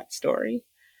getting that story.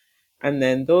 And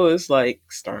then those, like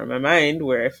Star in My Mind,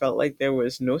 where I felt like there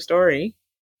was no story,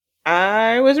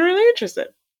 I wasn't really interested.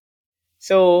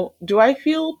 So, do I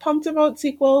feel pumped about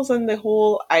sequels and the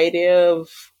whole idea of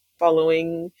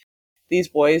following these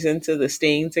boys into the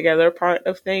staying together part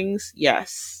of things?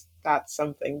 Yes, that's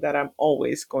something that I'm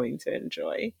always going to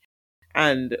enjoy.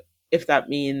 And if that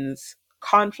means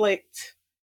conflict,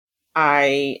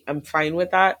 I am fine with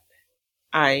that.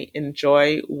 I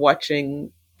enjoy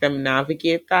watching them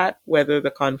navigate that, whether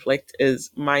the conflict is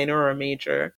minor or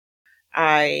major.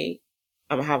 I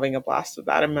am having a blast with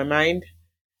that in my mind.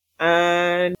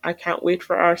 And I can't wait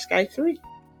for Our Sky 3.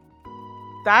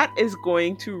 That is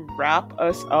going to wrap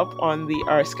us up on the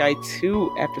Our Sky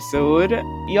 2 episode.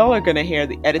 Y'all are going to hear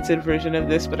the edited version of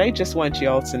this, but I just want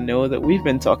y'all to know that we've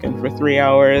been talking for 3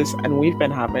 hours and we've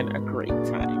been having a great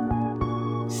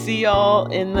time. See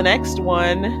y'all in the next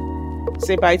one.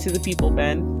 Say bye to the people,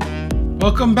 Ben.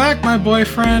 Welcome back, my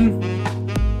boyfriend.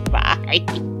 Bye.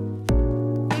 Bye.